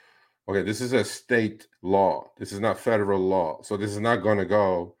 whatever. Okay, this is a state law. This is not federal law. So this is not going to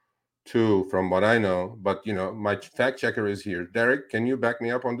go to, from what I know, but, my fact checker is here. Derek, can you back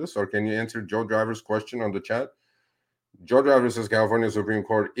me up on this, or can you answer Joe Driver's question on the chat? Joe Driver says California Supreme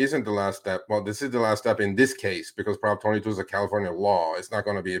Court isn't the last step. Well, this is the last step in this case, because Prop 22 is a California law. It's not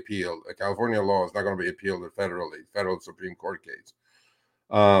going to be appealed. A California law is not going to be appealed federal Supreme Court case.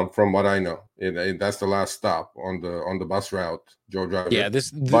 From what I know, that's the last stop on the bus route. Joe Driver. Yeah,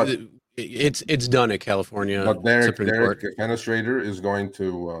 it's done at California But Derek Supreme Court. Fenestrator is going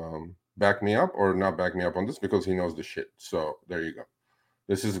to back me up or not back me up on this because he knows the shit. So there you go.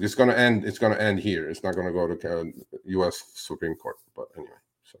 It's going to end. It's going to end here. It's not going to go to U.S. Supreme Court. But anyway,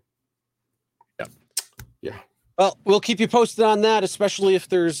 so yeah. Well, we'll keep you posted on that, especially if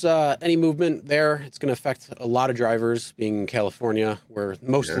there's any movement there. It's going to affect a lot of drivers, being in California, where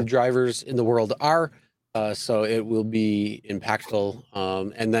most of the drivers in the world are. So it will be impactful,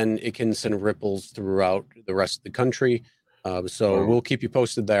 and then it can send ripples throughout the rest of the country. We'll keep you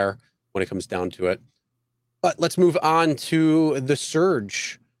posted there when it comes down to it. But let's move on to the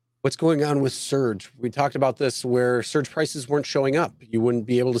surge. What's going on with surge? We talked about this where surge prices weren't showing up. You wouldn't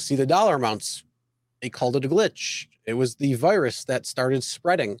be able to see the dollar amounts. They called it a glitch. It was the virus that started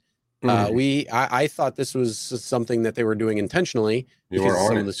spreading. I thought this was something that they were doing intentionally because of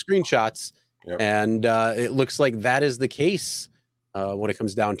some of the screenshots. Yep. And it looks like that is the case when it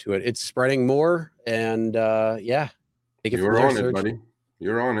comes down to it. It's spreading more, and you're on it, buddy.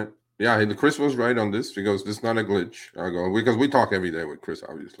 You're on it. Yeah, Chris was right on this because this is not a glitch. Because we talk every day with Chris,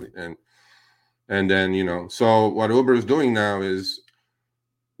 obviously, and then so what Uber is doing now is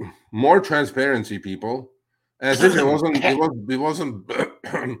more transparency, people, as if it wasn't bad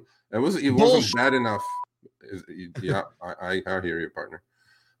enough. Yeah, I hear you, partner.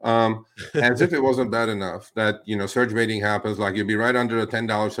 As if it wasn't bad enough that surge baiting happens. Like you'll be right under a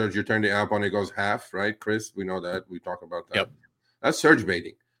 $10 surge, you turn the app on, it goes half, right, Chris? We know that. We talk about that. Yep. That's surge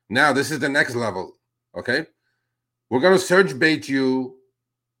baiting. Now this is the next level. Okay, we're gonna surge bait you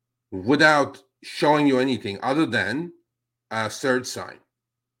without showing you anything other than a surge sign.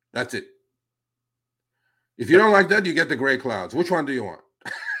 That's it. If you don't like that, you get the gray clouds. Which one do you want?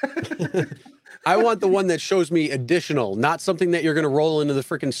 I want the one that shows me additional, not something that you're going to roll into the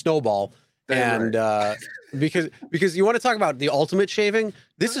freaking snowball. Damn, and because you want to talk about the ultimate shaving,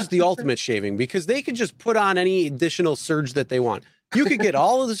 this is the ultimate shaving because they could just put on any additional surge that they want. You could get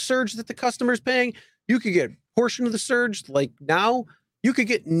all of the surge that the customer's paying. You could get a portion of the surge. Like now, you could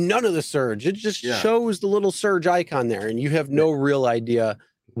get none of the surge. It just shows the little surge icon there, and you have no real idea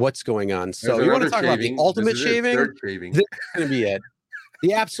what's going on. So you want to talk about the ultimate shaving? This is going to be it.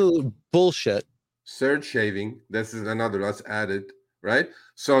 The absolute bullshit. Surge shaving. This is another. Let's add it, right?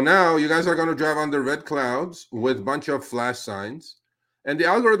 So now you guys are going to drive under red clouds with a bunch of flash signs. And the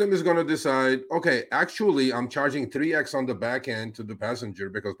algorithm is going to decide, okay, actually, I'm charging 3x on the back end to the passenger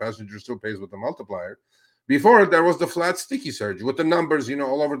because passenger still pays with the multiplier. Before, there was the flat sticky surge with the numbers,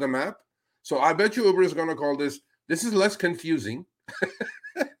 all over the map. So I bet you Uber is going to call this is less confusing.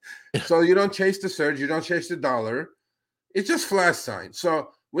 So you don't chase the surge, you don't chase the dollar. It's just flash sign. So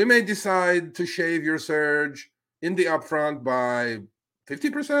we may decide to shave your surge in the upfront by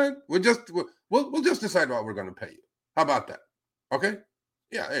 50%. We'll just decide what we're going to pay you. How about that? Okay?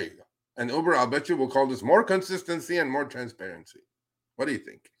 Yeah, there you go. And Uber, I'll bet you will call this more consistency and more transparency. What do you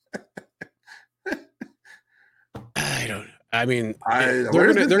think?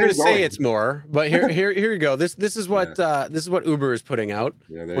 They're gonna say it's more, but here you go. This is what Uber is putting out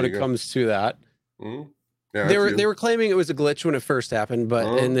when it comes to that. Mm-hmm. Yeah, they were claiming it was a glitch when it first happened,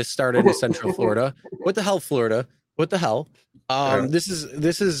 and this started in Central Florida. What the hell, Florida? What the hell? This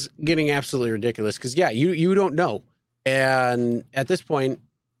is getting absolutely ridiculous because you don't know, and at this point,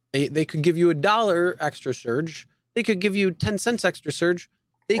 they could give you $1 extra surge. They could give you 10 cents extra surge.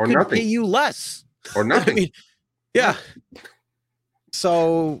 They could pay you less or nothing. Yeah.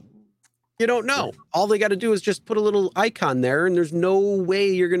 So you don't know. All they got to do is just put a little icon there, and there's no way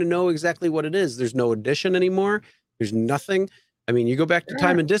you're going to know exactly what it is. There's no addition anymore. There's nothing. I mean, you go back to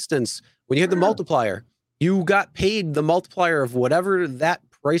time and distance. When you had the multiplier, you got paid the multiplier of whatever that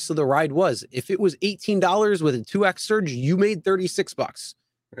price of the ride was. If it was $18 with a 2x surge, you made $36.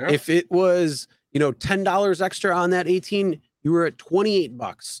 Yeah. If it was, $10 extra on that 18, you were at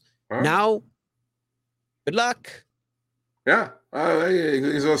 $28. Huh? Now, good luck. Yeah.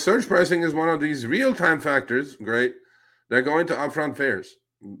 So surge pricing is one of these real-time factors. Great. They're going to upfront fares.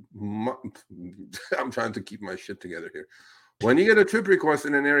 I'm trying to keep my shit together here. When you get a trip request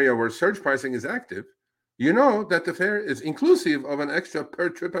in an area where surge pricing is active, you know that the fare is inclusive of an extra per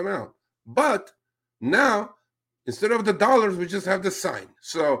trip amount. But now, instead of the dollars, we just have the sign.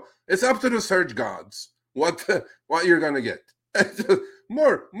 So it's up to the surge gods what you're going to get.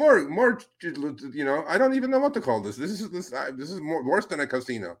 More. I don't even know what to call this. This is more worse than a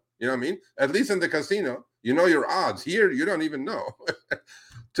casino. You know what I mean? At least in the casino, you know your odds. Here, you don't even know.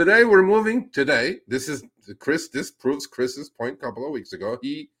 Today, we're moving. This is Chris. This proves Chris's point a couple of weeks ago.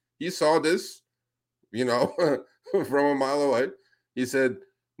 He saw this, from a mile away. He said,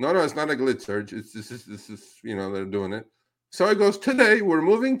 "No, it's not a glitch surge. This is they're doing it. So it goes, today we're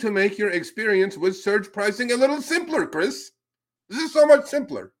moving to make your experience with surge pricing a little simpler, Chris. This is so much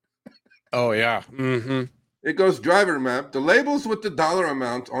simpler. Oh, yeah. It goes, driver map. The labels with the dollar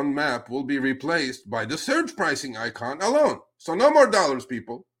amount on map will be replaced by the surge pricing icon alone. So no more dollars,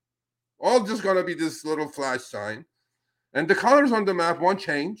 people. All just going to be this little flash sign. And the colors on the map won't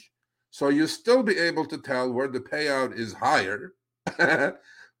change. So you'll still be able to tell where the payout is higher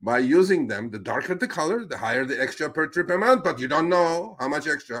by using them. The darker the color, the higher the extra per trip amount. But you don't know how much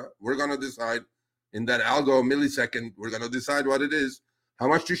extra. We're going to decide in that algo millisecond. We're going to decide what it is, how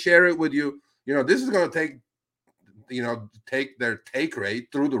much to share it with you. You know, this is going to take their take rate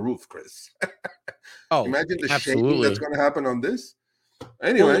through the roof, Chris. Oh, imagine the absolutely. shaking that's going to happen on this.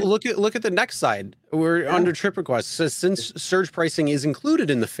 Anyway, well, look at the next side. We're under trip requests. So since surge pricing is included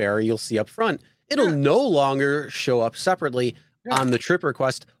in the fare, you'll see up front, it'll no longer show up separately on the trip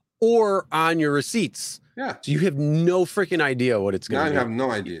request or on your receipts. Yeah. So you have no freaking idea what it's going to be. I have no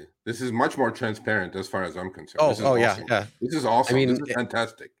idea. This is much more transparent as far as I'm concerned. Oh, this is awesome. Yeah. This is awesome. I mean, this is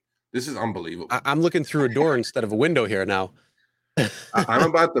fantastic. This is unbelievable. I'm looking through a door instead of a window here now. I'm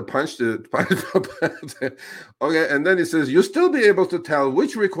about to punch the okay, and then it says you'll still be able to tell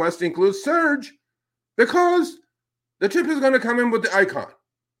which request includes surge because the trip is going to come in with the icon.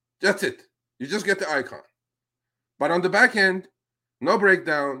 That's it. You just get the icon. But on the back end, no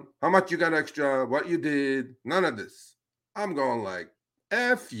breakdown, how much you got extra, what you did, none of this. I'm going like,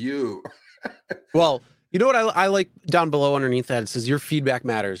 F you. Well, you know what I like down below underneath that? It says your feedback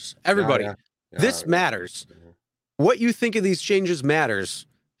matters. Everybody, this matters. What you think of these changes matters.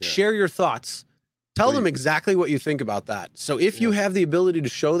 Share your thoughts. Tell them exactly what you think about that. So if you have the ability to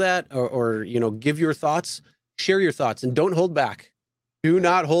show that or give your thoughts, share your thoughts and don't hold back. Do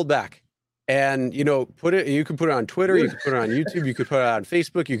not hold back. And you can put it on Twitter, you can put it on YouTube, you could put it on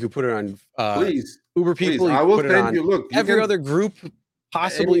Facebook, you could put it on Uber people. I will send you. Look, every other group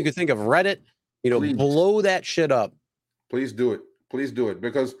possible you could think of, Reddit. Blow that shit up. Please do it. Please do it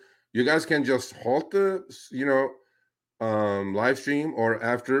because you guys can just halt the live stream or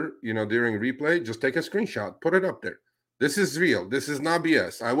after during replay. Just take a screenshot, put it up there. This is real. This is not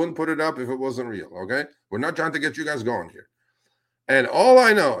BS. I wouldn't put it up if it wasn't real. Okay, we're not trying to get you guys going here. And all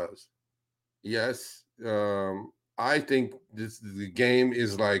I know is, yes, I think the game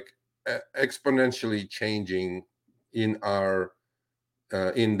is like exponentially changing in our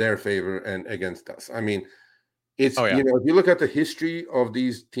in their favor and against us. I mean, it's if you look at the history of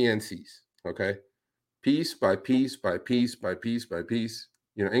these TNCs, okay, piece by piece by piece by piece by piece,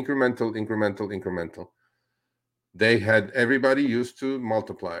 incremental. They had everybody used to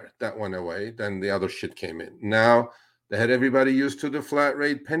multiplier. That went away. Then the other shit came in. Now they had everybody used to the flat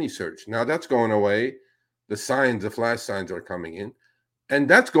rate penny search. Now that's going away. The flash signs are coming in. And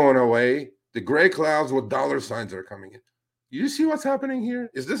that's going away. The gray clouds with dollar signs are coming in. You see what's happening here?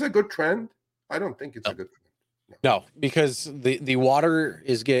 Is this a good trend? I don't think it's a good trend. No, because the water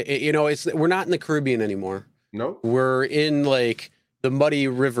is we're not in the Caribbean anymore. No. We're in like the muddy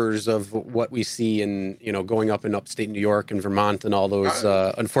rivers of what we see in, going up in upstate New York and Vermont and all those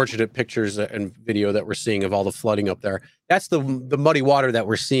unfortunate pictures and video that we're seeing of all the flooding up there. That's the muddy water that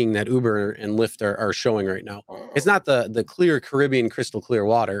we're seeing that Uber and Lyft are showing right now. It's not the clear Caribbean crystal clear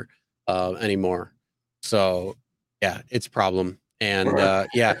water anymore. So yeah, it's a problem. And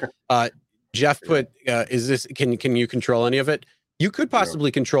Jeff put, can you control any of it? You could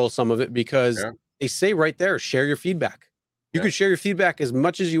possibly control some of it because they say right there, share your feedback. You can share your feedback as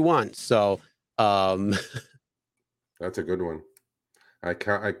much as you want. So that's a good one. I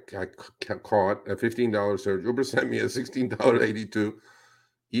caught a $15 surge. Uber sent me a $16.82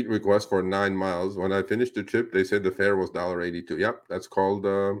 eat request for 9 miles. When I finished the trip, they said the fare was $1.82. Yep, that's called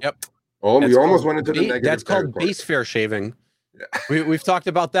we almost went into the negative. That's called base fare shaving. Yeah. We've talked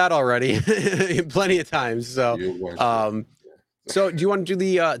about that already plenty of times. So so do you want to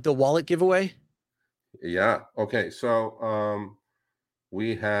do the wallet giveaway? Yeah. Okay. So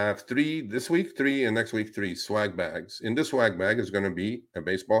we have 3 this week, 3, and next week 3 swag bags. In the swag bag is going to be a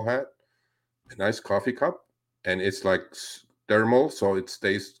baseball hat, a nice coffee cup, and it's like thermal, so it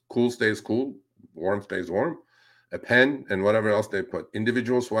stays cool, warm stays warm, a pen, and whatever else they put.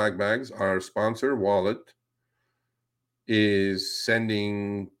 Individual swag bags. Our sponsor, Wallet, is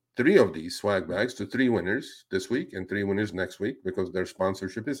sending 3 of these swag bags to 3 winners this week and 3 winners next week because their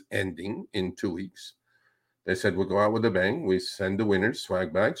sponsorship is ending in 2 weeks. They said we'll go out with a bang. We send the winners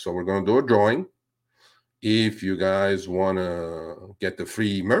swag bags. So we're going to do a drawing. If you guys want to get the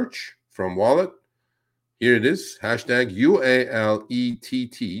free merch from Wallet, here it is. Hashtag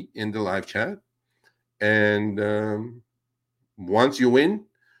UALETT in the live chat. And once you win,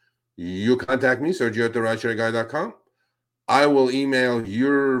 you contact me, Sergio@therideshareguy.com. I will email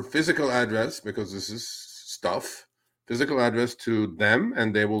your physical address, because this is stuff, physical address to them,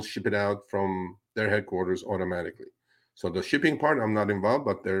 and they will ship it out from their headquarters automatically. So the shipping part, I'm not involved,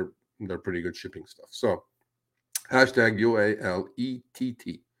 but they're pretty good shipping stuff. So hashtag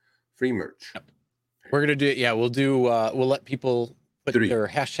UALETT, free merch. Yep. We're gonna do it. Yeah, we'll let people put 3. their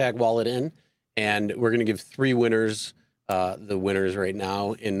hashtag wallet in, and we're gonna give 3 winners. The winners right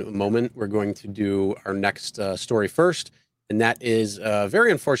now in a moment. We're going to do our next story first, and that is a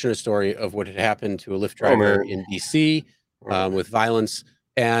very unfortunate story of what had happened to a Lyft driver in DC with violence.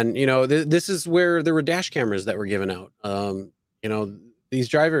 And this is where there were dash cameras that were given out. These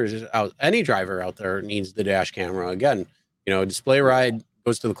drivers out, any driver out there needs the dash camera. Again, display ride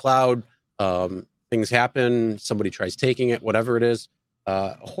goes to the cloud. Things happen. Somebody tries taking it, whatever it is.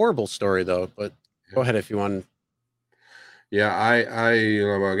 A horrible story though. But go ahead if you want. Yeah,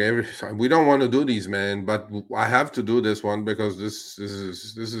 we don't want to do these, man, but I have to do this one because this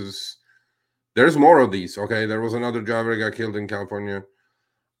is there's more of these. Okay, there was another driver that got killed in California.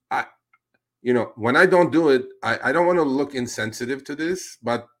 When I don't do it, I don't want to look insensitive to this,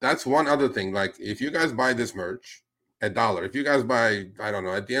 but that's one other thing. Like, if you guys buy this merch $1, if you guys buy, I don't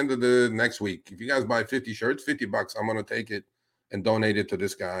know, at the end of the next week, if you guys buy 50 shirts, $50, I'm going to take it and donate it to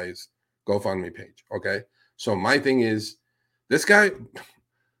this guy's GoFundMe page. Okay. So my thing is, this guy,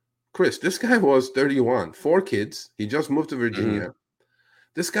 Chris, this guy was 31, 4 kids. He just moved to Virginia. Mm-hmm.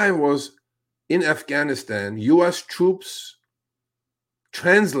 This guy was in Afghanistan, U.S. troops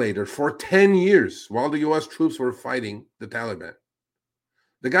translator for 10 years while the U.S. troops were fighting the Taliban.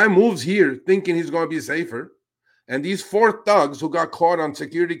 The guy moves here thinking he's going to be safer. And these 4 thugs who got caught on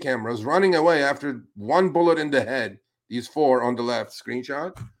security cameras running away after 1 bullet in the head, these 4 on the left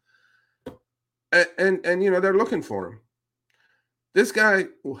screenshot, and they're looking for him. This guy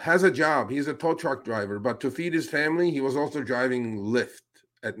has a job. He's a tow truck driver, but to feed his family, he was also driving Lyft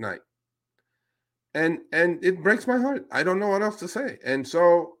at night. And it breaks my heart. I don't know what else to say. And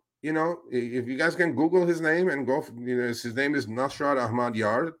so, if you guys can Google his name and go, his name is Nasrat Ahmad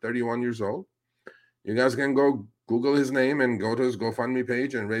Yar, 31 years old. You guys can go Google his name and go to his GoFundMe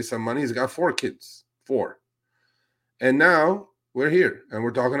page and raise some money. He's got 4 kids, 4. And now we're here and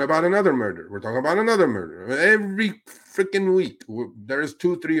we're talking about another murder. We're talking about another murder. Every freaking week, there's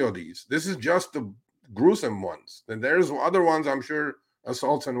 2-3 of these. This is just the gruesome ones. And there's other ones, I'm sure,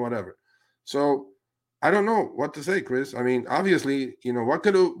 assaults and whatever. So I don't know what to say, Chris. I mean, obviously, what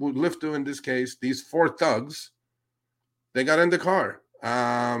would Lyft do in this case? These 4 thugs, they got in the car.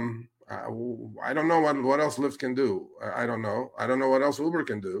 I don't know what else Lyft can do. I don't know. I don't know what else Uber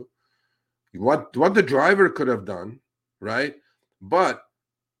can do. What the driver could have done, right? But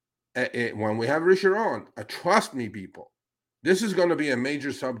when we have Risher on, trust me, people, this is going to be a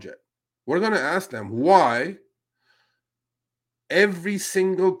major subject. We're going to ask them why every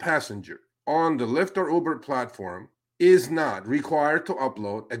single passenger on the Lyft or Uber platform is not required to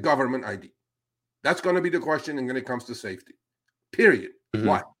upload a government ID. That's going to be the question when it comes to safety. Period. Mm-hmm.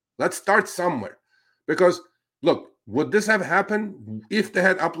 Why? Let's start somewhere. Because, look, would this have happened if they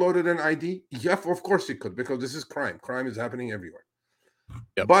had uploaded an ID? Yeah, of course it could, because this is crime. Crime is happening everywhere.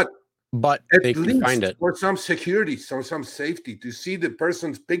 Yep. But at they least can find it for some security, some safety, to see the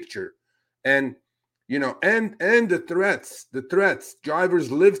person's picture and and the threats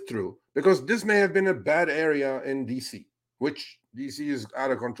drivers live through, because this may have been a bad area in DC, which DC is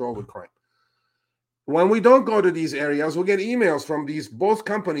out of control with crime. When we don't go to these areas, we'll get emails from both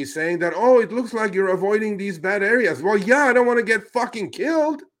companies saying that, oh, it looks like you're avoiding these bad areas. Well, yeah, I don't want to get fucking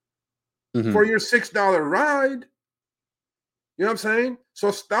killed for your $6 ride. You know what I'm saying? So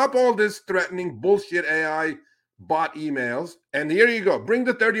stop all this threatening bullshit AI bot emails. And here you go. Bring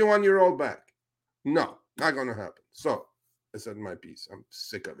the 31-year-old back. No, not going to happen. So I said my piece. I'm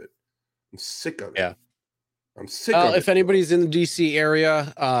sick of it. I'm sick of it. Yeah. I'm sick of it. If anybody's in the DC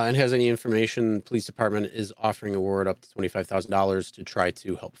area and has any information, the police department is offering a reward up to $25,000 to try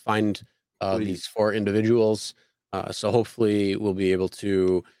to help find these 4 individuals. So hopefully we'll be able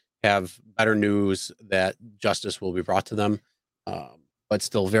to have better news that justice will be brought to them. But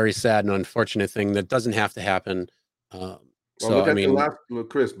still very sad and unfortunate thing that doesn't have to happen.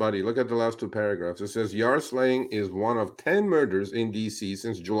 Chris, buddy, look at the last 2 paragraphs. It says Yar slaying is one of 10 murders in DC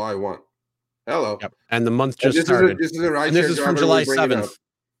since July 1. Hello. Yep. And the month just started. This is a rideshare. And this is from July 7th.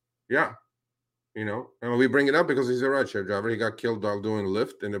 Yeah. And we bring it up because he's a rideshare driver. He got killed while doing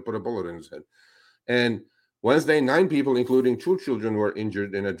Lyft and they put a bullet in his head. And Wednesday, 9 people, including 2 children, were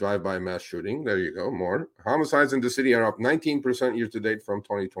injured in a drive-by mass shooting. There you go. More. Homicides in the city are up 19% year-to-date from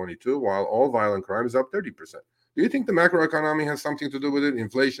 2022, while all violent crime is up 30%. Do you think the macroeconomy has something to do with it?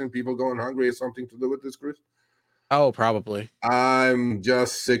 Inflation, people going hungry has something to do with this, Chris? Oh, probably. I'm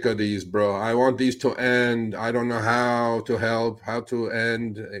just sick of these, bro. I want these to end. I don't know how to help, how to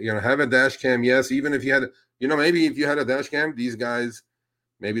end. Have a dash cam. Yes, even if you had, maybe if you had a dash cam, these guys,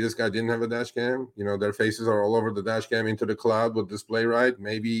 maybe this guy didn't have a dash cam. Their faces are all over the dash cam into the cloud with display right.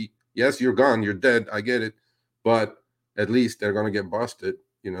 Maybe, yes, you're gone. You're dead. I get it. But at least they're going to get busted,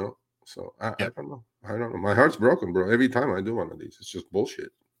 So I don't know. I don't know. My heart's broken, bro. Every time I do one of these, it's just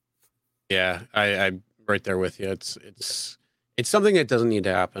bullshit. Yeah, I'm right there with you. It's something that doesn't need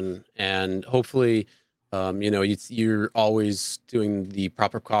to happen, and hopefully, you're always doing the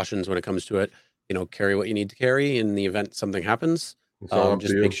proper precautions when it comes to it. Carry what you need to carry in the event something happens. It's all up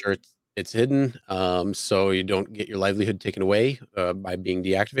Just to you. make sure it's hidden, so you don't get your livelihood taken away by being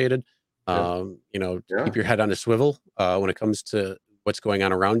deactivated. Keep your head on a swivel when it comes to what's going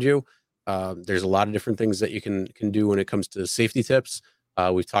on around you. There's a lot of different things that you can do when it comes to safety tips.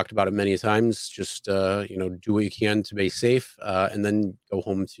 We've talked about it many times. Just do what you can to be safe, and then go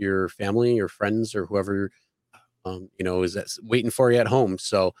home to your family, your friends, or whoever is that's waiting for you at home.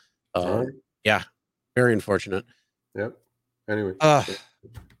 So, right. Yeah, very unfortunate. Yep. Anyway,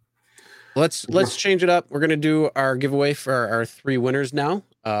 let's change it up. We're gonna do our giveaway for our 3 winners now.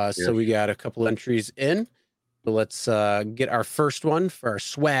 So we got a couple entries in. So let's get our first one for our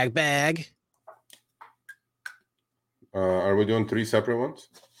swag bag. Are we doing 3 separate ones?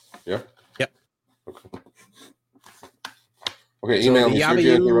 Yeah. Yep. Okay. Email me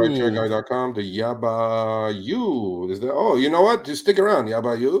Sergio@rightchairguy.com. The Yabayu is there. Oh, you know what? Just stick around,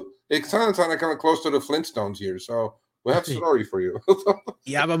 Yabayu. It sounds kind of close to the Flintstones here, so we have a story for you.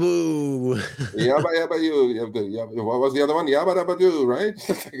 Yababoo. Yabayu. What was the other one? Yabadabadoo, right?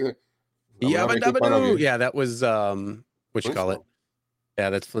 Yabadabadoo. Yeah, that was what you call it? Yeah,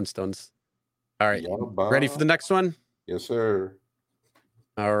 that's Flintstones. All right. Ready for the next one? Yes, sir.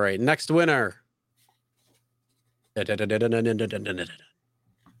 All right. Next winner. Okay,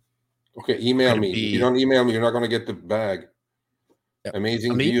 email me. If you don't email me, you're not going to get the bag. Yep.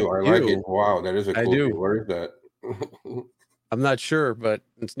 Amazing view. I like it. Wow, that is a cool view. Where is that? I'm not sure, but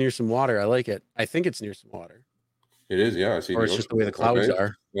it's near some water. I like it. I think it's near some water. It is, yeah. I see. Or it's just the way the clouds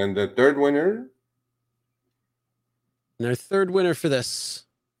are. And the third winner? And our third winner for this.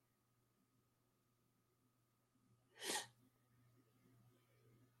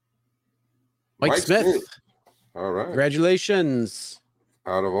 Mike Smith. All right. Congratulations.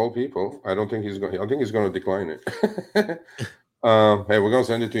 Out of all people, I think he's going to decline it. Hey, we're going to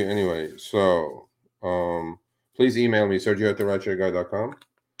send it to you anyway. So, please email me, Sergio@therightchairguy.com.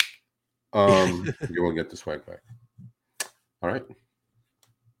 You will get the swag back. All right.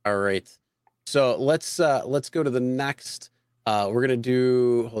 All right. So let's go to the next. We're gonna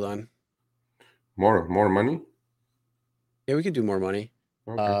do. Hold on. More money. Yeah, we could do more money.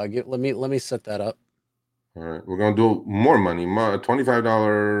 Okay. Let me set that up. All right, we're gonna do more money.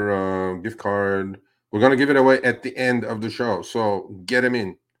 $25 gift card. We're gonna give it away at the end of the show. So get them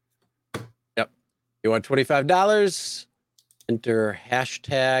in. Yep. You want $25? Enter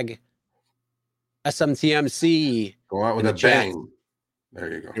hashtag SMTMC. Go out with a bang.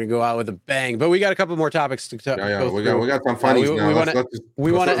 There you go. We're gonna go out with a bang, but we got a couple more topics to go through. We got some funnies now.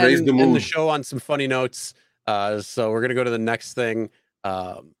 We want to end the show on some funny notes. So we're gonna go to the next thing.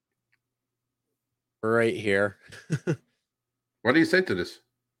 Right here. What do you say to this?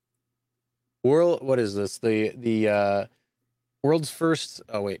 What is this? The world's first.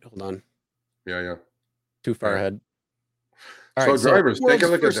 Oh wait, hold on. Yeah. Too far ahead. All right, drivers, take a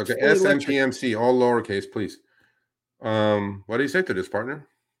look at it. Okay, SMTMC, all lowercase, please. What do you say to this, partner?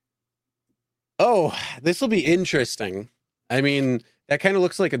 Oh, this will be interesting. I mean, that kind of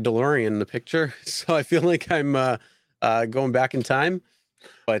looks like a DeLorean in the picture, so I feel like I'm going back in time.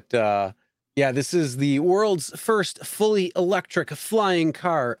 But yeah, this is the world's first fully electric flying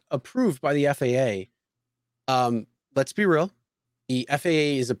car approved by the FAA. Let's be real. The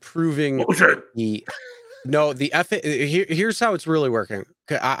FAA is approving the FAA. Here's how it's really working.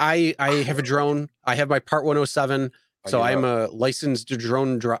 I have a drone. I have my Part 107. So I'm a licensed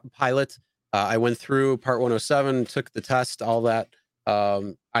drone pilot. I went through Part 107, took the test, all that.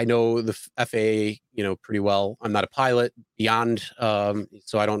 I know the FAA, pretty well. I'm not a pilot beyond,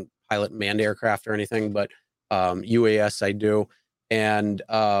 so I don't pilot manned aircraft or anything, but UAS I do. And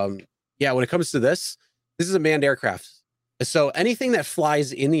yeah, when it comes to this is a manned aircraft. So anything that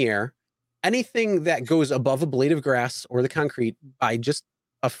flies in the air, anything that goes above a blade of grass or the concrete by just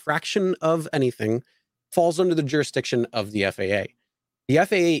a fraction of anything falls under the jurisdiction of the FAA. The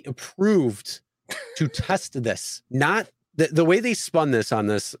FAA approved to test this. Not the way they spun this on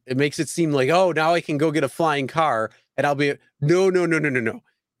this, it makes it seem like, oh, now I can go get a flying car and I'll be no.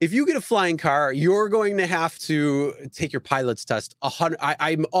 if you get a flying car, you're going to have to take your pilot's test.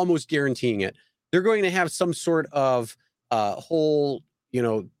 I'm almost guaranteeing it. They're going to have some sort of whole,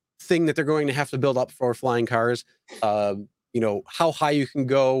 thing that they're going to have to build up for flying cars. How high you can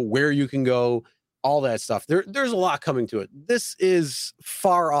go, where you can go, all that stuff. There's a lot coming to it. This is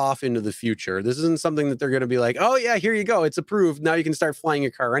far off into the future. This isn't something that they're going to be like, oh yeah, here you go, it's approved. Now you can start flying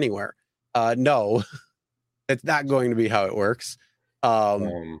your car anywhere. No, it's not going to be how it works.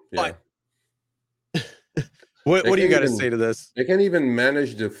 Yeah. But what do you got to say to this? They can't even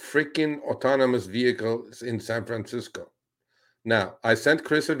manage the freaking autonomous vehicles in San Francisco. Now, I sent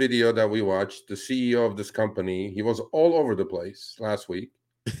Chris a video that we watched, the CEO of this company. He was all over the place last week.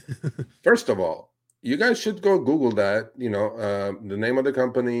 First of all, you guys should go Google that. The name of the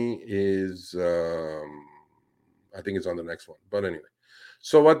company is, I think it's on the next one. But anyway,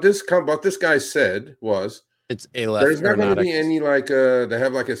 so what this guy said was, it's Lyft. There's not going to be any they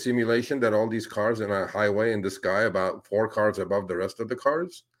have like a simulation that all these cars in a highway in the sky, about 4 cars above the rest of the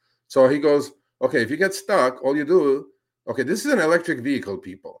cars. So he goes, okay, if you get stuck, all you do, okay, this is an electric vehicle,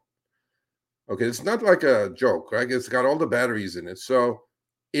 people. Okay, it's not like a joke, right? It's got all the batteries in it. So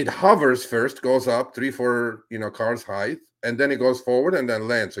it hovers first, goes up 3-4 cars height, and then it goes forward and then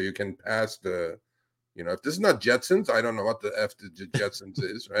lands, so you can pass the, if this is not Jetsons, I don't know what the F the Jetsons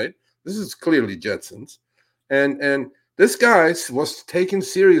is, right? This is clearly Jetsons. And this guy was taken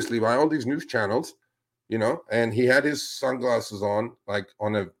seriously by all these news channels, and he had his sunglasses on, like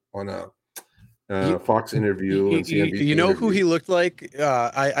on a Fox interview and CNBC You know interview. who he looked like?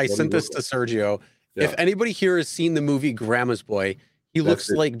 I sent this to Sergio. Yeah. If anybody here has seen the movie Grandma's Boy, he looks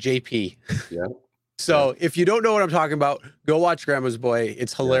like JP. Yeah. So if you don't know what I'm talking about, go watch Grandma's Boy.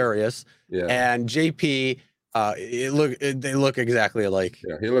 It's hilarious. Yeah. And JP, they look exactly alike.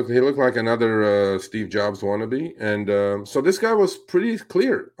 Yeah, he looked like another Steve Jobs wannabe. And so this guy was pretty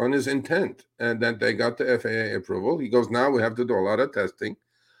clear on his intent, and that they got the FAA approval. He goes, now we have to do a lot of testing.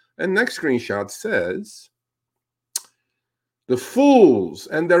 And next screenshot says, the fools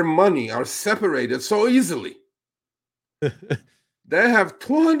and their money are separated so easily. They have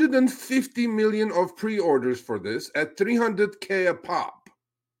 250 million of pre-orders for this at $300K a pop.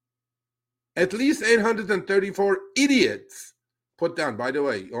 At least 834 idiots put down. By the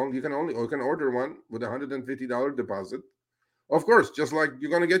way, you can order one with $150 deposit. Of course, just like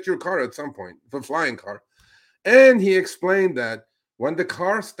you're going to get your car at some point, the flying car. And he explained that when the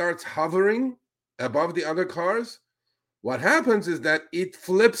car starts hovering above the other cars, what happens is that it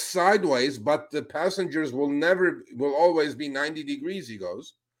flips sideways, but the passengers will always be 90 degrees, he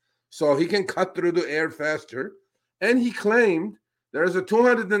goes. So he can cut through the air faster. And he claimed there's a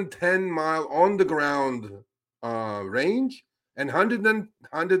 210-mile on-the-ground range and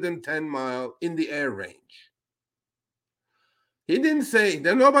 110-mile in-the-air range. He didn't say,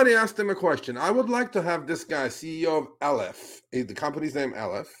 then nobody asked him a question. I would like to have this guy, CEO of Lyft, the company's name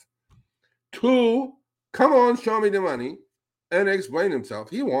Lyft, to come on, show me the money, and explain himself.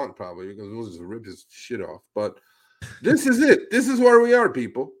 He won't probably, because we'll just rip his shit off. But this is it. This is where we are,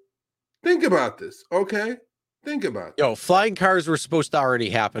 people. Think about this, okay? Think about it. Yo, flying cars were supposed to already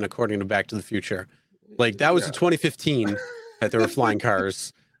happen according to Back to the Future. Like that was in 2015 that there were flying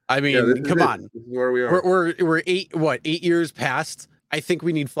cars. I mean, come on. This is where we are. We're 8 years past. I think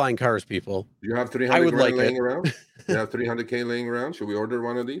we need flying cars, people. You have 300 grand laying around? You have 300K laying around? Should we order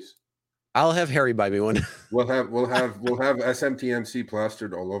one of these? I'll have Harry buy me one. We'll have SMTMC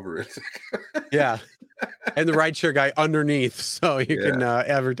plastered all over it. Yeah. And the rideshare guy underneath, so you can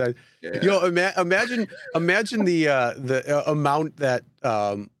advertise. Yeah. Yo, imagine the amount that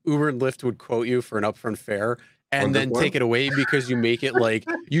Uber and Lyft would quote you for an upfront fare, and then take it away because you make it like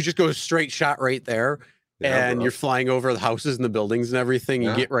you just go straight shot right there, and you're flying over the houses and the buildings and everything.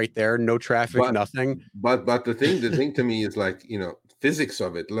 You get right there, no traffic, nothing. But the thing to me is like, physics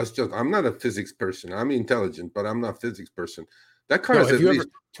of it. I'm not a physics person. I'm intelligent, but I'm not a physics person. That car is at least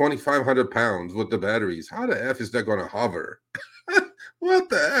 2,500 pounds with the batteries. How the F is that going to hover? What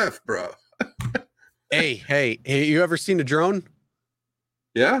the F, bro? Hey, you ever seen a drone?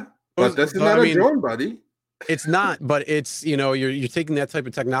 Yeah, but that's not a drone, buddy. It's not, but it's, you're taking that type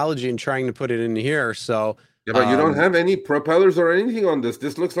of technology and trying to put it in here. So yeah, but you don't have any propellers or anything on this.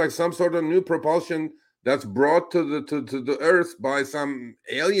 This looks like some sort of new propulsion that's brought to the Earth by some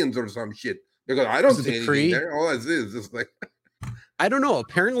aliens or some shit. Because I don't see anything there. All this is just like I don't know.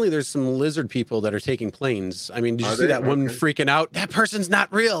 Apparently, there's some lizard people that are taking planes. I mean, did you see that woman freaking out? That person's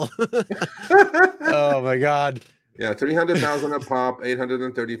not real. Oh my God. Yeah, 300,000 a pop,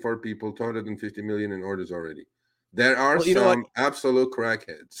 834 people, 250 million in orders already. There are some absolute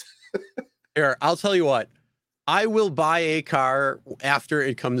crackheads. Here, I'll tell you what. I will buy a car after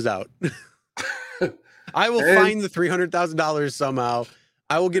it comes out. I will And- find the $300,000 somehow.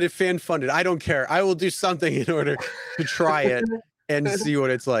 I will get it fan funded. I don't care. I will do something in order to try it and see what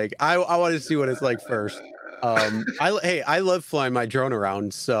it's like. I want to see what it's like first. I love flying my drone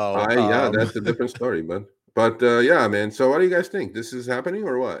around. So that's a different story, but yeah, man. So what do you guys think? This is happening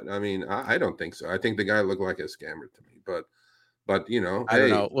or what? I mean, I don't think so. I think the guy looked like a scammer to me, but you know, I don't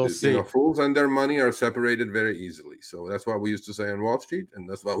know. We'll see. You know, fools and their money are separated very easily. So that's what we used to say on Wall Street, and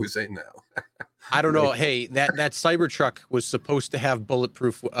that's what we say now. I don't know. Hey, that Cybertruck was supposed to have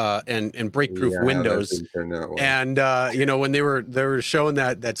bulletproof and break-proof windows, and you know, when they were showing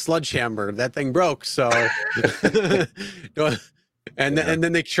that sledgehammer, that thing broke. So, and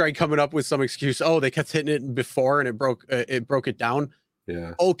then they tried coming up with some excuse. Oh, they kept hitting it before, and it broke it down.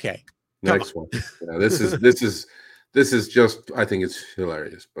 Yeah. Okay. Next one. Yeah, this is just. I think it's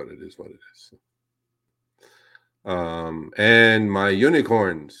hilarious, but it is what it is. And my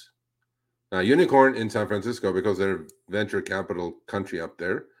unicorns. Now, unicorn in San Francisco, because they're venture capital country up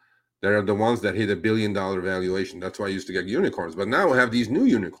there, they're the ones that hit $1 billion valuation. That's why I used to get unicorns. But now we have these new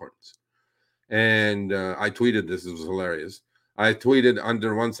unicorns. And I tweeted this. It was hilarious. I tweeted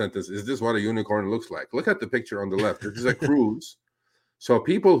under one sentence, is this what a unicorn looks like? Look at the picture on the left. This is a cruise. So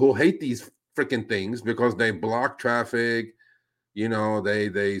people who hate these freaking things because they block traffic, you know,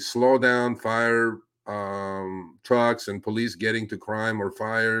 they slow down fire trucks and police getting to crime or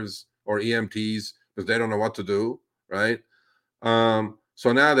fires, or EMTs, because they don't know what to do, right?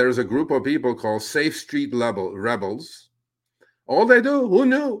 So now there's a group of people called Safe Street Rebels. All they do, who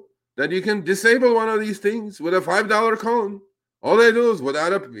knew that you can disable one of these things with a $5 cone? All they do is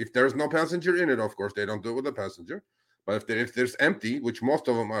if there's no passenger in it, of course, they don't do it with a passenger. But if there's empty, which most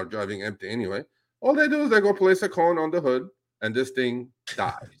of them are driving empty anyway, all they do is they go place a cone on the hood, and this thing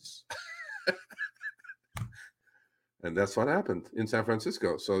dies. And that's what happened in San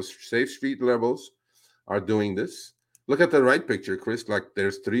Francisco. So Safe Street Rebels are doing this. Look at the right picture, Chris. Like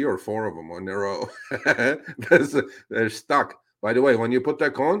there's 3 or 4 of them on their row. They're stuck. By the way, when you put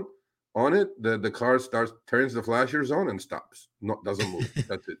that cone on it, the car turns the flashers on and stops. Doesn't move.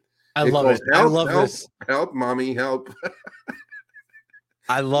 That's it. I love it. I love this. Help, mommy, help.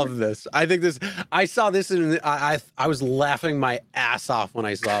 I love this. I think this. I saw this and I was laughing my ass off when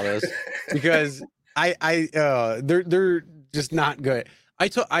I saw this because. They're just not good.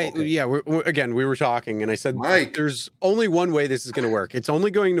 Yeah, we were talking and I said, Mike, there's only one way this is going to work. It's only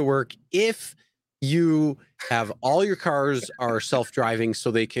going to work if you have all your cars are self-driving,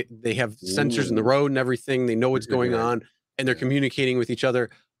 so they have sensors in the road and everything. They know what's going on and they're communicating with each other.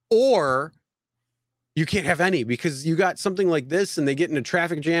 Or you can't have any because you got something like this and they get into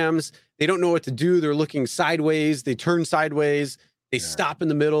traffic jams. They don't know what to do. They're looking sideways. They turn sideways. They stop in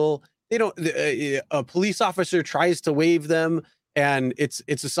the middle. They don't. A police officer tries to wave them, and it's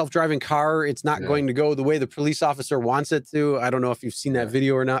a self-driving car. It's not going to go the way the police officer wants it to. I don't know if you've seen that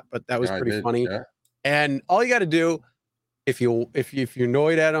video or not, but that was pretty funny. Yeah. And all you got to do, if you're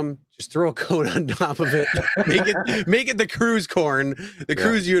annoyed at them, just throw a cone on top of it. make it the cruise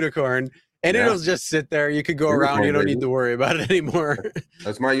cruise unicorn, and it'll just sit there. You could go around. You don't need to worry about it anymore.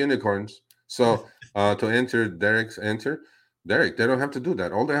 That's my unicorns. So to enter Derek's answer. Derek, they don't have to do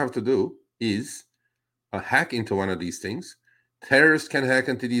that. All they have to do is hack into one of these things. Terrorists can hack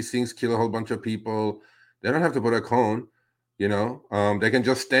into these things, kill a whole bunch of people. They don't have to put a cone, you know. They can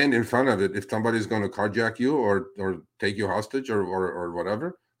just stand in front of it if somebody's going to carjack you or take you hostage or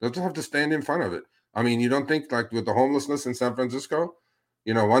whatever. They just have to stand in front of it. I mean, you don't think like with the homelessness in San Francisco,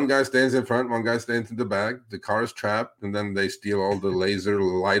 you know, one guy stands in front, one guy stands in the back, the car is trapped, and then they steal all the laser,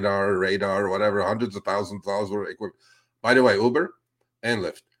 LiDAR, radar, whatever, hundreds of thousands of dollars worth of equipment. By the way, Uber and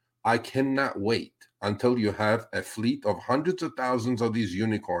Lyft, I cannot wait until you have a fleet of hundreds of thousands of these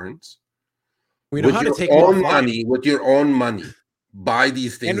unicorns. We know how to take money, with your own money. Buy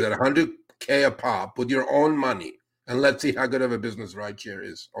these things at $100K a pop with your own money, and let's see how good of a business rideshare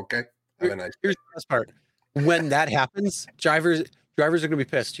is. Okay, have a nice day. Here's the best part: when that happens, drivers are going to be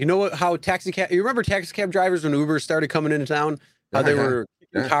pissed. You know how you remember taxi cab drivers when Uber started coming into town? How they were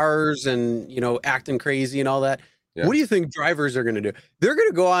kicking cars and acting crazy and all that. Yeah. What do you think drivers are going to do? They're going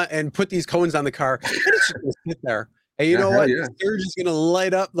to go on and put these cones on the car, and it's just going to sit there. And you know what? Yeah. They're just going to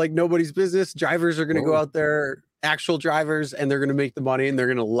light up like nobody's business. Drivers are going to go out there, actual drivers, and they're going to make the money, and they're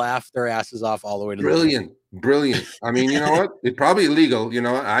going to laugh their asses off all the way to brilliant. I mean, you know what? It's probably illegal. You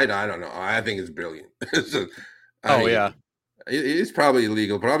know, I don't know. I think it's brilliant. It's probably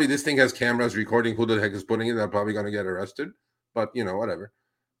illegal. Probably this thing has cameras recording who the heck is putting it. They're probably going to get arrested. But whatever.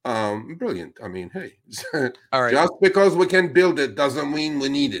 Brilliant. I mean, hey, all right. Just because we can build it doesn't mean we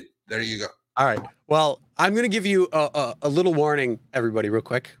need it. There you go. All right. Well, I'm going to give you a little warning, everybody, real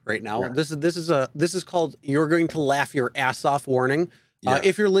quick, right now. Yeah. This is called "You're Going to Laugh Your Ass Off" warning. Yeah.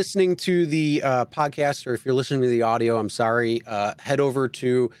 If you're listening to the podcast or if you're listening to the audio, I'm sorry. Head over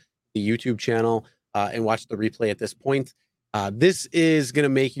to the YouTube channel and watch the replay at this point. This is going to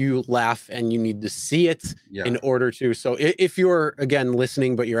make you laugh, and you need to see it in order to. So, if you're again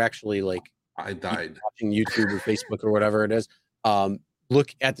listening, but you're actually like I died watching YouTube or Facebook or whatever it is,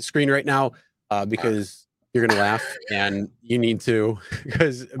 look at the screen right now because you're gonna laugh and you need to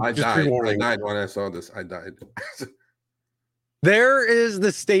because I died when I saw this. I died. There is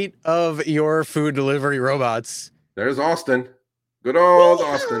the state of your food delivery robots. There's Austin. Good old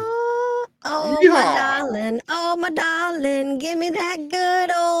Austin. Oh, my darling, give me that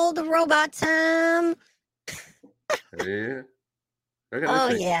good old robot time. Yeah.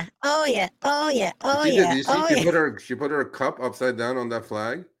 Oh yeah. She put her cup upside down on that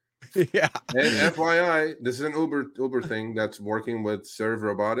flag. Yeah. And FYI, this is an Uber thing that's working with Serve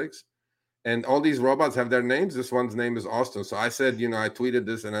Robotics, and all these robots have their names. This one's name is Austin. So I said, I tweeted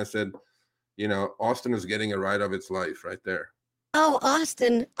this and I said, Austin is getting a ride of its life right there. Oh,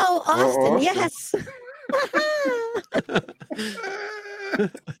 Austin. Oh, Austin. Yes.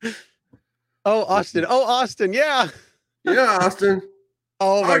 Oh, Austin. Oh, Austin. Yeah. Yeah, Austin.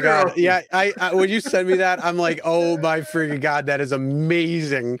 Oh my God. Yeah. I when you send me that, I'm like, oh my freaking God, that is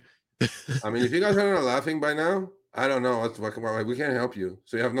amazing. I mean, if you guys are not laughing by now, I don't know what's we can't help you.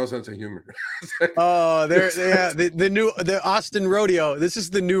 So you have no sense of humor. Oh, the Austin rodeo. This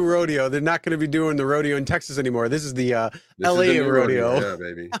is the new rodeo. They're not going to be doing the rodeo in Texas anymore. This is the LA rodeo. Yeah,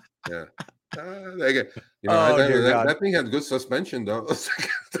 baby. Yeah. That thing had good suspension though.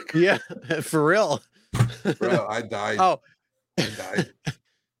 Yeah, for real. Bro, I died. Oh. I died.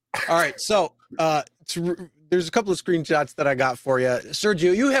 All right, so there's a couple of screenshots that I got for you,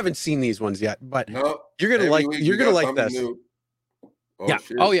 Sergio. You haven't seen these ones yet, but you're gonna like this. New. Oh, yeah.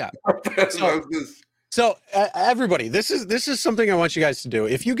 shit. Oh yeah. So everybody, this is something I want you guys to do.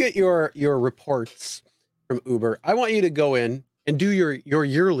 If you get your reports from Uber, I want you to go in and do your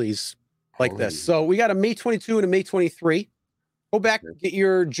yearlies like this. So we got a May 22 and a May 23. Go back, get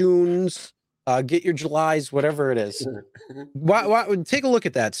your Junes. Get your Julys, whatever it is. Take a look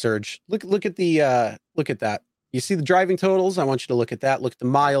at that, Serge. Look at that. You see the driving totals? I want you to look at that. Look at the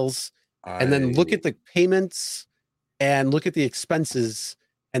miles, and then look at the payments, and look at the expenses,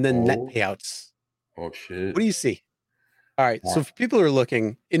 and then net payouts. Oh shit! What do you see? All right. So if people are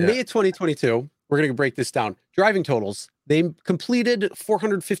looking in May of 2022, we're going to break this down. Driving totals. They completed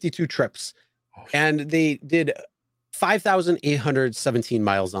 452 trips, and they did 5,817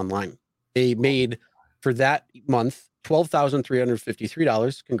 miles online. They made for that month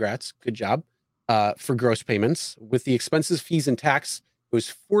 $12,353. Congrats, good job. For gross payments, with the expenses, fees, and tax, it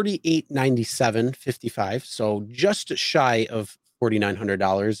was $4,897.55. So just shy of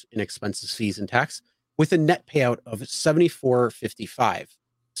 $4,900 in expenses, fees, and tax, with a net payout of $74.55.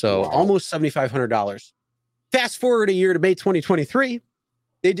 So almost $7,500. Fast forward a year to May 2023,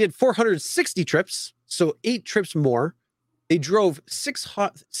 they did 460 trips, so 8 trips more. They drove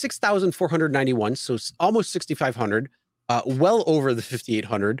 6,491, so almost 6,500, well over the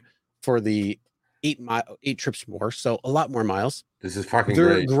 5,800 for the 8 trips more, so a lot more miles. This is fucking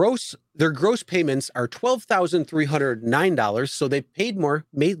great. Their gross payments are $12,309, so they paid more,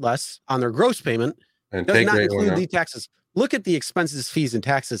 made less on their gross payment. And does not include the taxes. Look at the expenses, fees, and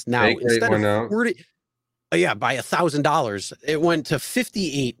taxes now. Instead of 40, by $1,000, it went to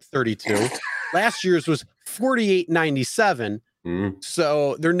 $58.32. Last year's was $48.97.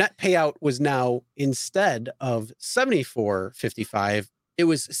 So their net payout was now, instead of $74.55, it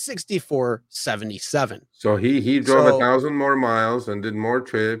was $64.77. So he drove 1,000 more miles and did more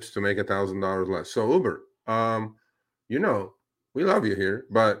trips to make $1,000 less. So Uber, we love you here,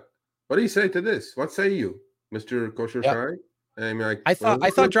 but what do you say to this? What say you, Mr. Kosher Shy? I mean, I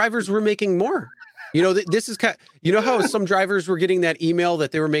thought drivers were making more. This is kind of, how some drivers were getting that email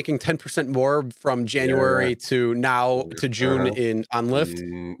that they were making 10% more from January to now to June on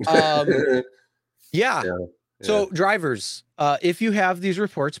Lyft. So drivers, if you have these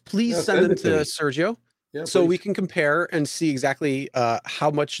reports, please send them to Sergio so we can compare and see exactly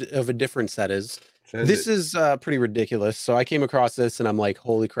how much of a difference that is. This is pretty ridiculous. So I came across this and I'm like,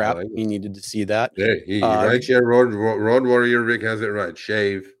 holy crap, we needed to see that. He right here, Road Warrior Rick has it right.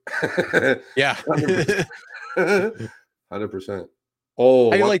 Shave. Yeah. 100%.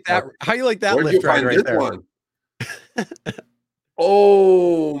 Oh, how you like that? How you like that Lyft ride right there? One?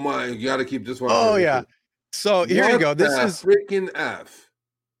 Oh my, you got to keep this one. Oh yeah. So here you go. This is freaking F.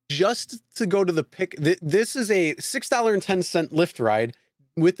 Just to go to the pick. This is a $6.10 Lyft ride.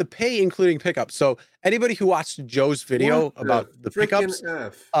 with the pay including pickup. So anybody who watched Joe's video What the about the pickups,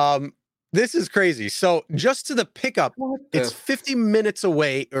 F? this is crazy. So just to the pickup, What the it's 50 minutes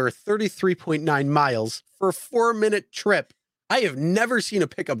away or 33.9 miles for a 4-minute trip. I have never seen a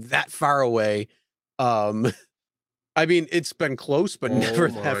pickup that far away. I mean, it's been close, but never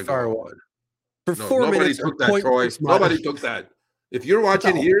that far away. For 4 minutes, nobody took that, Troy. Nobody took that. If you're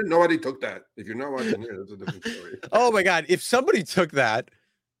watching here, nobody took that. If you're not watching here, that's a different story. Oh my God! If somebody took that,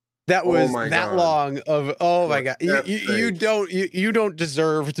 that was that long of. Oh my God! You don't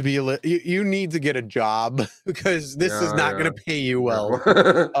deserve to be. You need to get a job because this is not going to pay you well.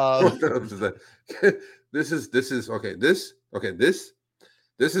 This is okay. This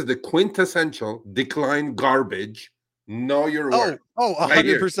is the quintessential decline garbage. Know your worth.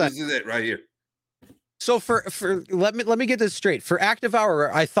 100%. This is it right here. So for let me get this straight. For active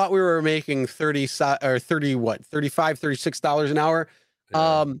hour, I thought we were making $35-$36 an hour.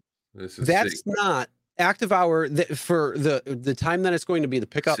 That's not active hour for the time that it's going to be the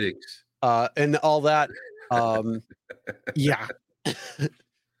pickup and all that. Yeah.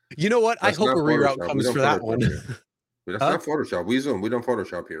 You know what? I hope a reroute comes for that one. That's not Photoshop. We Zoom. We don't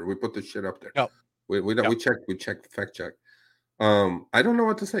Photoshop here. We put the shit up there. No. We don't. We check fact check. I don't know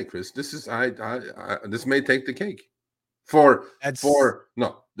what to say, Chris. This is this may take the cake. We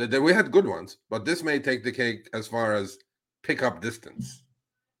had good ones, but this may take the cake as far as pickup distance.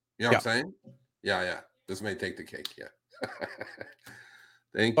 You know what I'm saying? Yeah. This may take the cake. Yeah.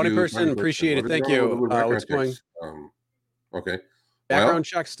 Thank you. Funny person, appreciate it. Thank you. What's going? Okay. Background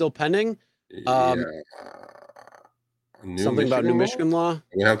check still pending. Something about New Michigan law.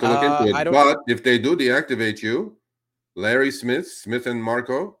 We have to look into it. But if they do deactivate you, Larry Smith and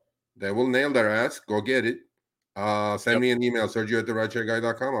Marco, they will nail their ass. Go get it. Send me an email,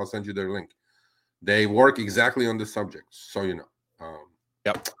 Sergio@therideshareguy.com. I'll send you their link. They work exactly on this subject, so you know.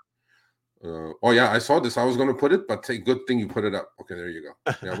 I saw this. I was going to put it, but good thing you put it up. Okay, there you go.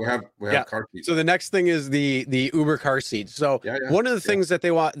 Yeah, we have car seats. So the next thing is the Uber car seat. So one of the things that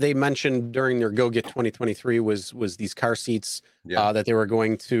they mentioned during their Go Get 2023 was these car seats that they were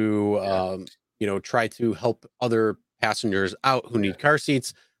going to try to help other passengers out who need car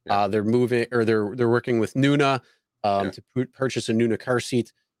seats. They're moving or they're working with Nuna to purchase a Nuna car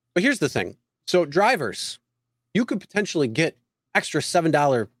seat. But here's the thing. So drivers, you could potentially get extra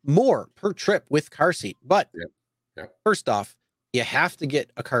 $7 more per trip with car seat. But first off, you have to get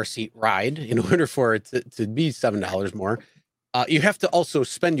a car seat ride in order for it to be $7 more. You have to also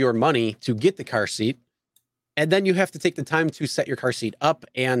spend your money to get the car seat. And then you have to take the time to set your car seat up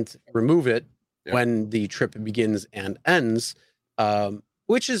and remove it when the trip begins and ends,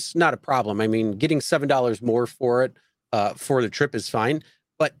 which is not a problem. I mean, getting $7 more for it for the trip is fine.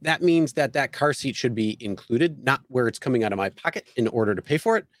 But that means that car seat should be included, not where it's coming out of my pocket in order to pay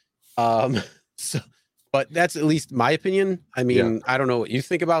for it. But that's at least my opinion. I mean, I don't know what you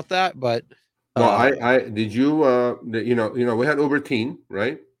think about that, but I did you we had Uber Teen,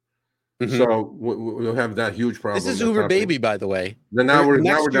 right? Mm-hmm. So we'll have that huge problem. This is Uber Baby, by the way. Then now we're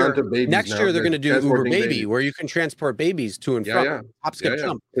down to babies. Next year they're going to do Uber Baby, where you can transport babies to and from. Hop, skip,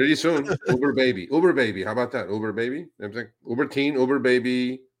 jump. Pretty soon, Uber Baby. Uber Baby. How about that? Uber Baby. I'm saying Uber Teen, Uber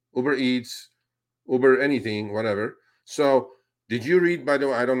Baby, Uber Eats, Uber anything, whatever. So did you read? By the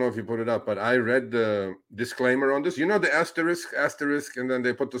way, I don't know if you put it up, but I read the disclaimer on this. You know the asterisk, and then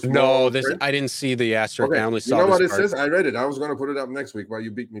they put the small. No, I didn't see the asterisk. Okay. I only saw. You know what it says? I read it. I was going to put it up next week, but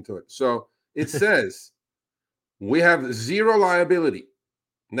you beat me to it. So it says we have zero liability.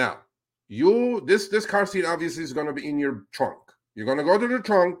 Now, this car seat obviously is going to be in your trunk. You're going to go to the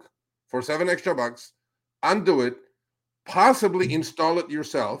trunk for $7 extra, undo it, possibly install it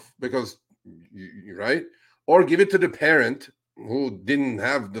yourself because right, or give it to the parent who didn't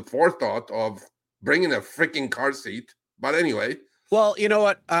have the forethought of bringing a freaking car seat. But anyway, well, you know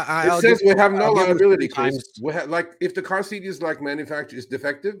what? It says we have no liability. We have, like, if the car seat is like manufactured, is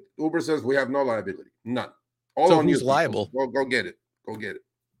defective, Uber says we have no liability, none. All on who's liable? Go get it. Go get it.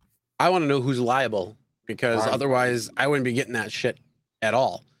 I want to know who's liable because otherwise I wouldn't be getting that shit at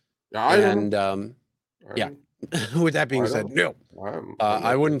all. With that being said, no,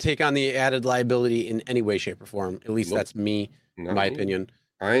 I wouldn't take on the added liability in any way, shape, or form. At least that's me. My opinion.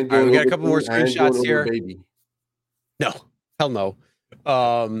 We got a couple more screenshots here. No, hell no.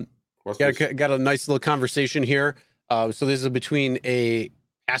 Got a nice little conversation here. So this is between a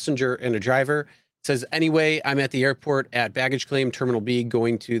passenger and a driver. It says, anyway, I'm at the airport at baggage claim Terminal B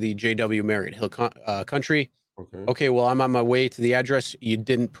going to the JW Marriott Hill Country. Okay, well, I'm on my way to the address you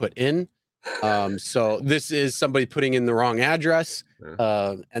didn't put in. So this is somebody putting in the wrong address.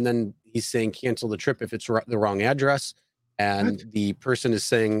 And then he's saying cancel the trip if it's the wrong address. and the person is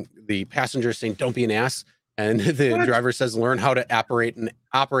saying, the passenger is saying, "Don't be an ass," and the driver says, "Learn how to operate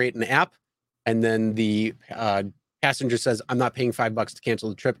an app," and then the passenger says, "I'm not paying $5 to cancel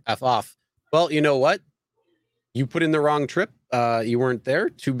the trip. F off." Well, you know what? You put in the wrong trip. You weren't there.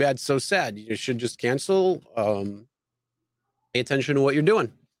 Too bad, so sad. You should just cancel. Pay attention to what you're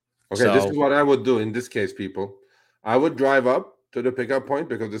doing. Okay, this is what I would do in this case, people. I would drive up to the pickup point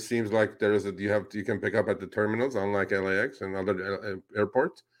because it seems like you can pick up at the terminals, unlike LAX and other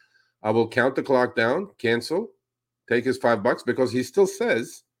airports. I will count the clock down, cancel, take his $5 because he still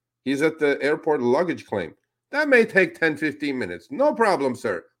says he's at the airport luggage claim. That may take 10, 15 minutes. No problem,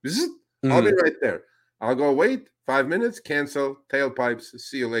 sir. I'll be right there. I'll go wait 5 minutes, cancel, tailpipes,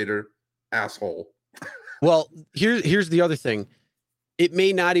 see you later, asshole. Well, here's the other thing. It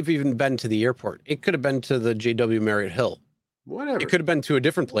may not have even been to the airport. It could have been to the JW Marriott Hill. Whatever. It could have been to a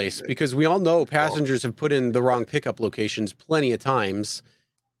different place because we all know passengers have put in the wrong pickup locations plenty of times.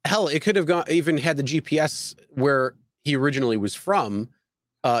 Hell, it could have even had the GPS where he originally was from.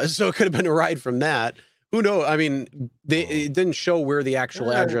 So it could have been a ride from that. Who knows? I mean, it didn't show where the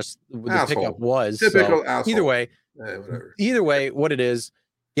actual address the pickup was. Typical asshole. Either way, what it is,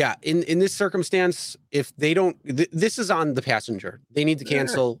 yeah, in this circumstance, if they don't, this is on the passenger. They need to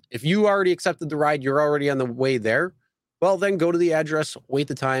cancel. If you already accepted the ride, you're already on the way there. Well, then go to the address, wait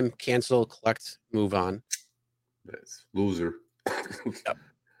the time, cancel, collect, move on. That's loser. Yep.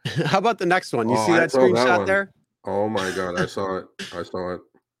 How about the next one? You see that screenshot there? Oh my God, I saw it.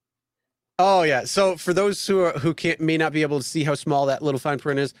 Oh yeah. So for those who may not be able to see how small that little fine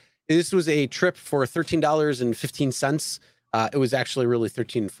print is, this was a trip for $13.15. It was actually really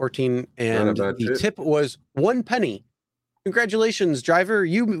 $13.14, and the tip was 1 penny. Congratulations, driver!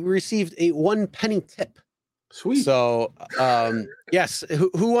 You received a 1 penny tip. Sweet. So, yes.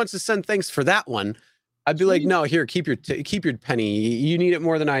 Who wants to send thanks for that one? I'd be like, no, here, keep your penny. You need it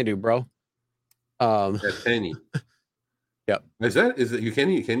more than I do, bro. That penny. Yep. Is that you can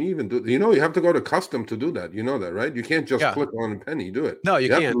even do? You have to go to custom to do that. You know that, right? You can't just click on a penny. Do it. No, you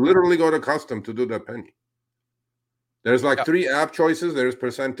can't. Have to literally go to custom to do that penny. There's like 3 app choices. There's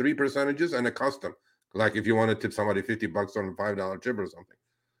 3 percentages, and a custom. Like if you want to tip somebody $50 on a $5 tip or something.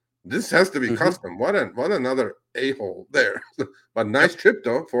 This has to be custom. What another a-hole there. But nice trip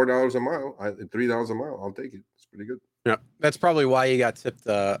though, $4 a mile, $3 a mile. I'll take it. It's pretty good. Yeah, that's probably why you got tipped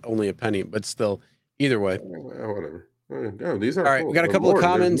only a penny, but still, either way. Whatever. No, these are all right. cool. We got a couple of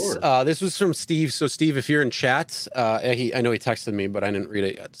comments. This was from Steve. So Steve, if you're in chat, I know he texted me, but I didn't read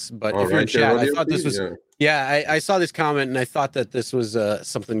it yet. But if you're in chat, I thought this was I saw this comment and I thought that this was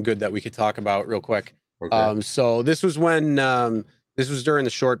something good that we could talk about real quick. Okay. So this was when this was during the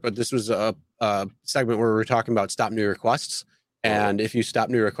short, but this was a segment where we were talking about stop new requests. And if you stop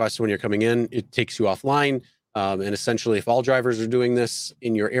new requests when you're coming in, it takes you offline. And essentially, if all drivers are doing this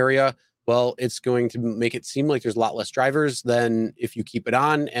in your area, well, it's going to make it seem like there's a lot less drivers than if you keep it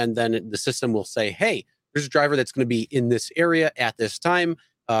on. And then the system will say, hey, there's a driver that's going to be in this area at this time.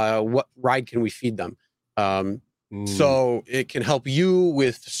 What ride can we feed them? So it can help you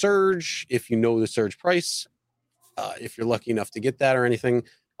with surge if you know the surge price, if you're lucky enough to get that or anything.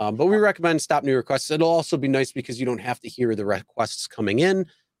 But we recommend stop new requests. It'll also be nice because you don't have to hear the requests coming in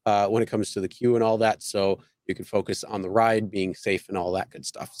when it comes to the queue and all that. So you can focus on the ride, being safe and all that good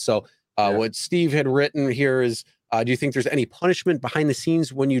stuff. So what Steve had written here is, do you think there's any punishment behind the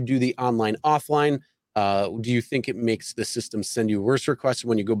scenes when you do the online offline? Do you think it makes the system send you worse requests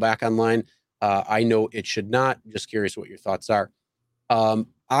when you go back online? I know it should not. Just curious what your thoughts are.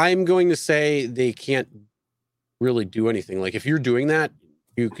 I'm going to say they can't really do anything. Like if you're doing that,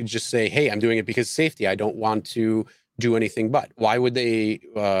 you could just say, hey, I'm doing it because of safety. I don't want to do anything but. Why would they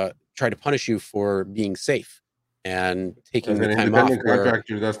try to punish you for being safe and taking the time off? As an independent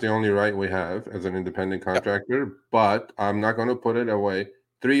contractor, that's the only right we have as an independent contractor. Yep. But I'm not going to put it away.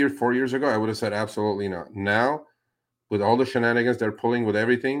 3 or 4 years ago, I would have said absolutely not. Now, with all the shenanigans they're pulling with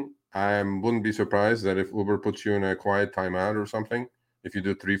everything, I wouldn't be surprised that if Uber puts you in a quiet timeout or something, if you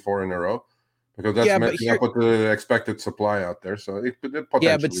do 3, 4 in a row, because that's messing up with the expected supply out there. So it potentially.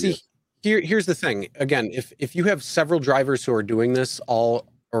 Yeah, but see, here's the thing. Again, if you have several drivers who are doing this all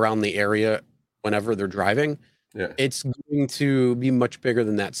around the area whenever they're driving, it's going to be much bigger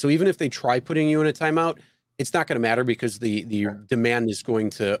than that. So even if they try putting you in a timeout, it's not going to matter because the demand is going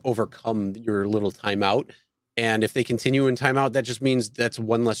to overcome your little timeout. And if they continue in timeout, that just means that's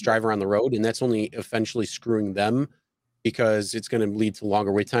one less driver on the road, and that's only eventually screwing them because it's going to lead to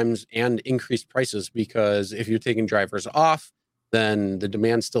longer wait times and increased prices. Because if you're taking drivers off, then the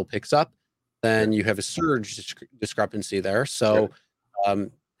demand still picks up. Then you have a surge discrepancy there. So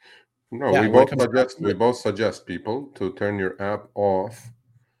No, Yeah, we when it both comes down suggest to it, people to turn your app off.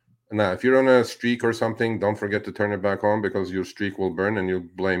 Now, if you're on a streak or something, don't forget to turn it back on because your streak will burn and you'll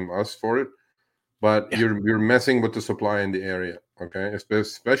blame us for it. But yeah, you're messing with the supply in the area, okay?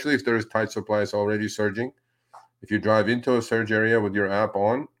 Especially if there is tight supply, it's already surging. If you drive into a surge area with your app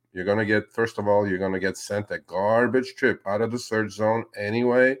on, you're gonna get, first of all, you're gonna get sent a garbage trip out of the surge zone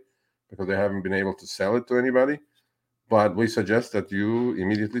anyway, because they haven't been able to sell it to anybody. But we suggest that you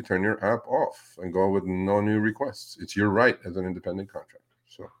immediately turn your app off and go with no new requests. It's your right as an independent contractor.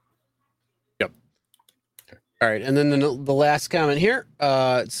 So, yep. All right, and then the last comment here.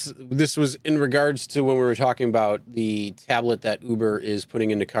 This was in regards to when we were talking about the tablet that Uber is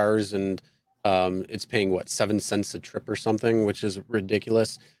putting into cars, and it's paying what, 7 cents a trip or something, which is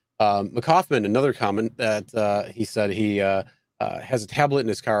ridiculous. McCoffman, another comment that he said he has a tablet in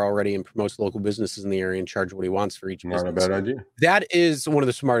his car already and promotes local businesses in the area and charge what he wants for each not a business. bad idea. That is one of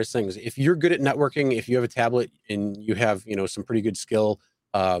the smartest things. If you're good at networking, if you have a tablet and you have, some pretty good skill,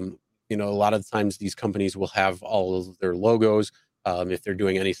 a lot of the times these companies will have all of their logos. If they're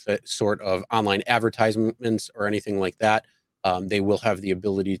doing any sort of online advertisements or anything like that, they will have the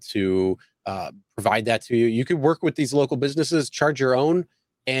ability to provide that to you. You could work with these local businesses, charge your own,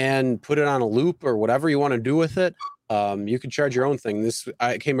 and put it on a loop or whatever you want to do with it. You could charge your own thing.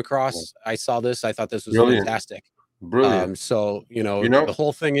 I came across, I saw this, I thought this was Brilliant. fantastic. Brilliant. So You know, the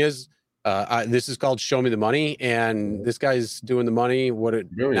whole thing is, this is called Show Me the Money, and this guy's doing the money.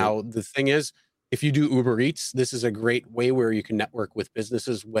 brilliant. Now the thing is, if you do Uber Eats, this is a great way where you can network with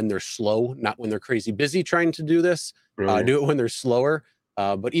businesses when they're slow, not when they're crazy busy trying to do this. Brilliant. Do it when they're slower.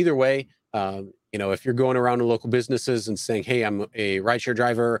 But either way, if you're going around to local businesses and saying, "Hey, I'm a rideshare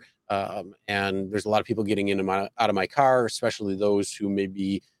driver, and there's a lot of people getting in and out of my car, especially those who may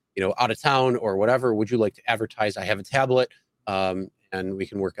be, out of town or whatever. Would you like to advertise? I have a tablet, and we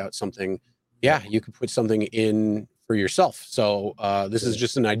can work out something." Yeah, you could put something in for yourself. So this is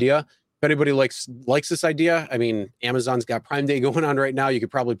just an idea. If anybody likes this idea, I mean, Amazon's got Prime Day going on right now. You could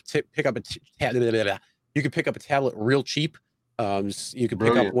probably pick up a tablet real cheap. You could pick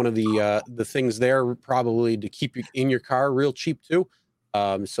up Brilliant. one of the things there probably to keep you in your car real cheap too.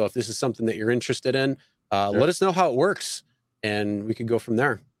 So if this is something that you're interested in, let us know how it works, and we could go from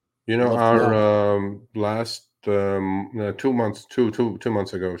there. Our last 2 months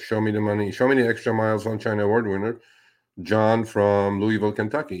ago, Show Me the Extra Miles Sunshine Award winner, John from Louisville,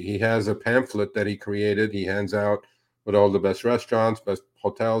 Kentucky. He has a pamphlet that he created. He hands out with all the best restaurants, best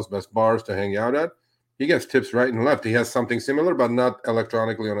hotels, best bars to hang out at. He gets tips right and left. He has something similar, but not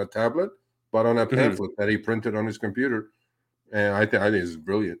electronically on a tablet, but on a pamphlet that he printed on his computer. And I think it's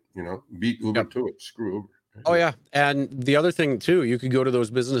brilliant. Beat Uber to it. Screw Uber. Oh yeah, and the other thing too, you could go to those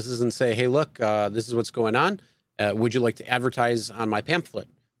businesses and say, "Hey, look, this is what's going on. Would you like to advertise on my pamphlet?"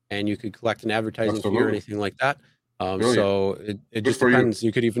 And you could collect an advertising fee or anything like that. So it just depends.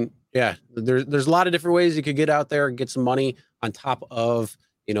 You could even, there's a lot of different ways you could get out there and get some money on top of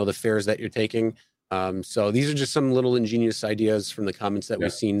the fares that you're taking. So these are just some little ingenious ideas from the comments that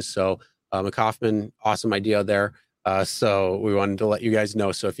we've seen. So McCoffman, awesome idea there. So we wanted to let you guys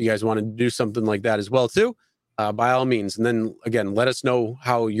know. So if you guys want to do something like that as well too, by all means. And then again, let us know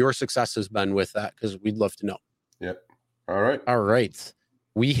how your success has been with that, because we'd love to know. Yep. All right.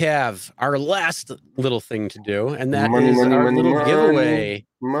 We have our last little thing to do, and that is our little giveaway.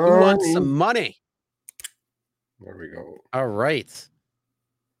 Who wants some money? There we go. All right.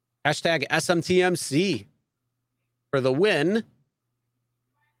 Hashtag SMTMC for the win.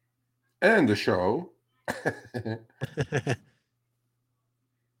 And the show.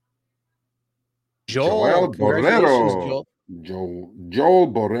 Joel Borrero. Joel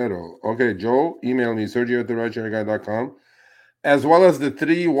Borrero. Okay, Joel, email me, Sergio@therideshareguy.com, as well as the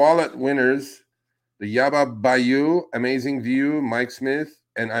 3 wallet winners, the Yaba Bayou, Amazing View, Mike Smith,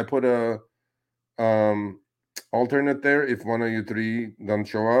 and I put a alternate there if one of you 3 don't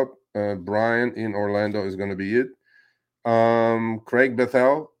show up. Brian in Orlando is going to be it. Craig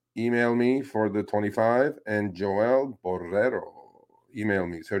Bethel, email me for the 25, and Joel Borrero, email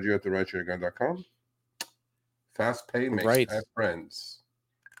me, Sergio@therideshareguy.com. Fast pay makes fast friends.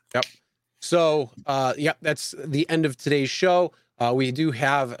 Yep. So, that's the end of today's show. We do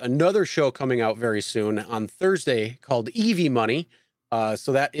have another show coming out very soon on Thursday called EV Money.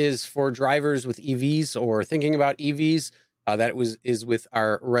 So that is for drivers with EVs or thinking about EVs. That is with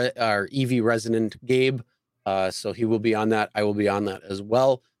our EV resident Gabe. So he will be on that. I will be on that as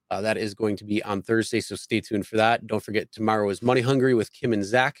well. That is going to be on Thursday, so stay tuned for that. Don't forget, tomorrow is Money Hungry with Kim and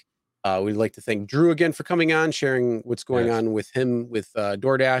Zach. We'd like to thank Drew again for coming on, sharing what's going on with him with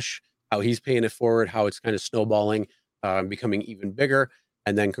DoorDash, how he's paying it forward, how it's kind of snowballing, becoming even bigger.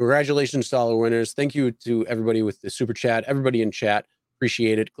 And then congratulations to all the winners. Thank you to everybody with the super chat, everybody in chat.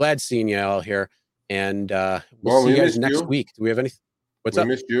 Appreciate it. Glad seeing you all here. And we'll see you guys next week. Do we have anything? What's up? We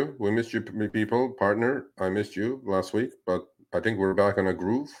missed you. We missed you, people. Partner, I missed you last week, but I think we're back on a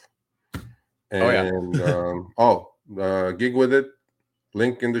groove. And Gig With It.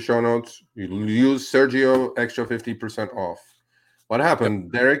 Link in the show notes. You use Sergio, extra 50% off. What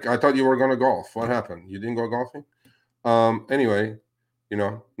happened, Derek? I thought you were going to golf. What happened? You didn't go golfing? Anyway,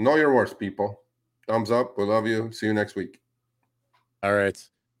 know your worth, people. Thumbs up. We love you. See you next week. All right.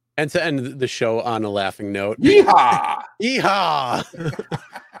 And to end the show on a laughing note. Yeehaw! Yeehaw!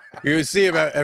 You see about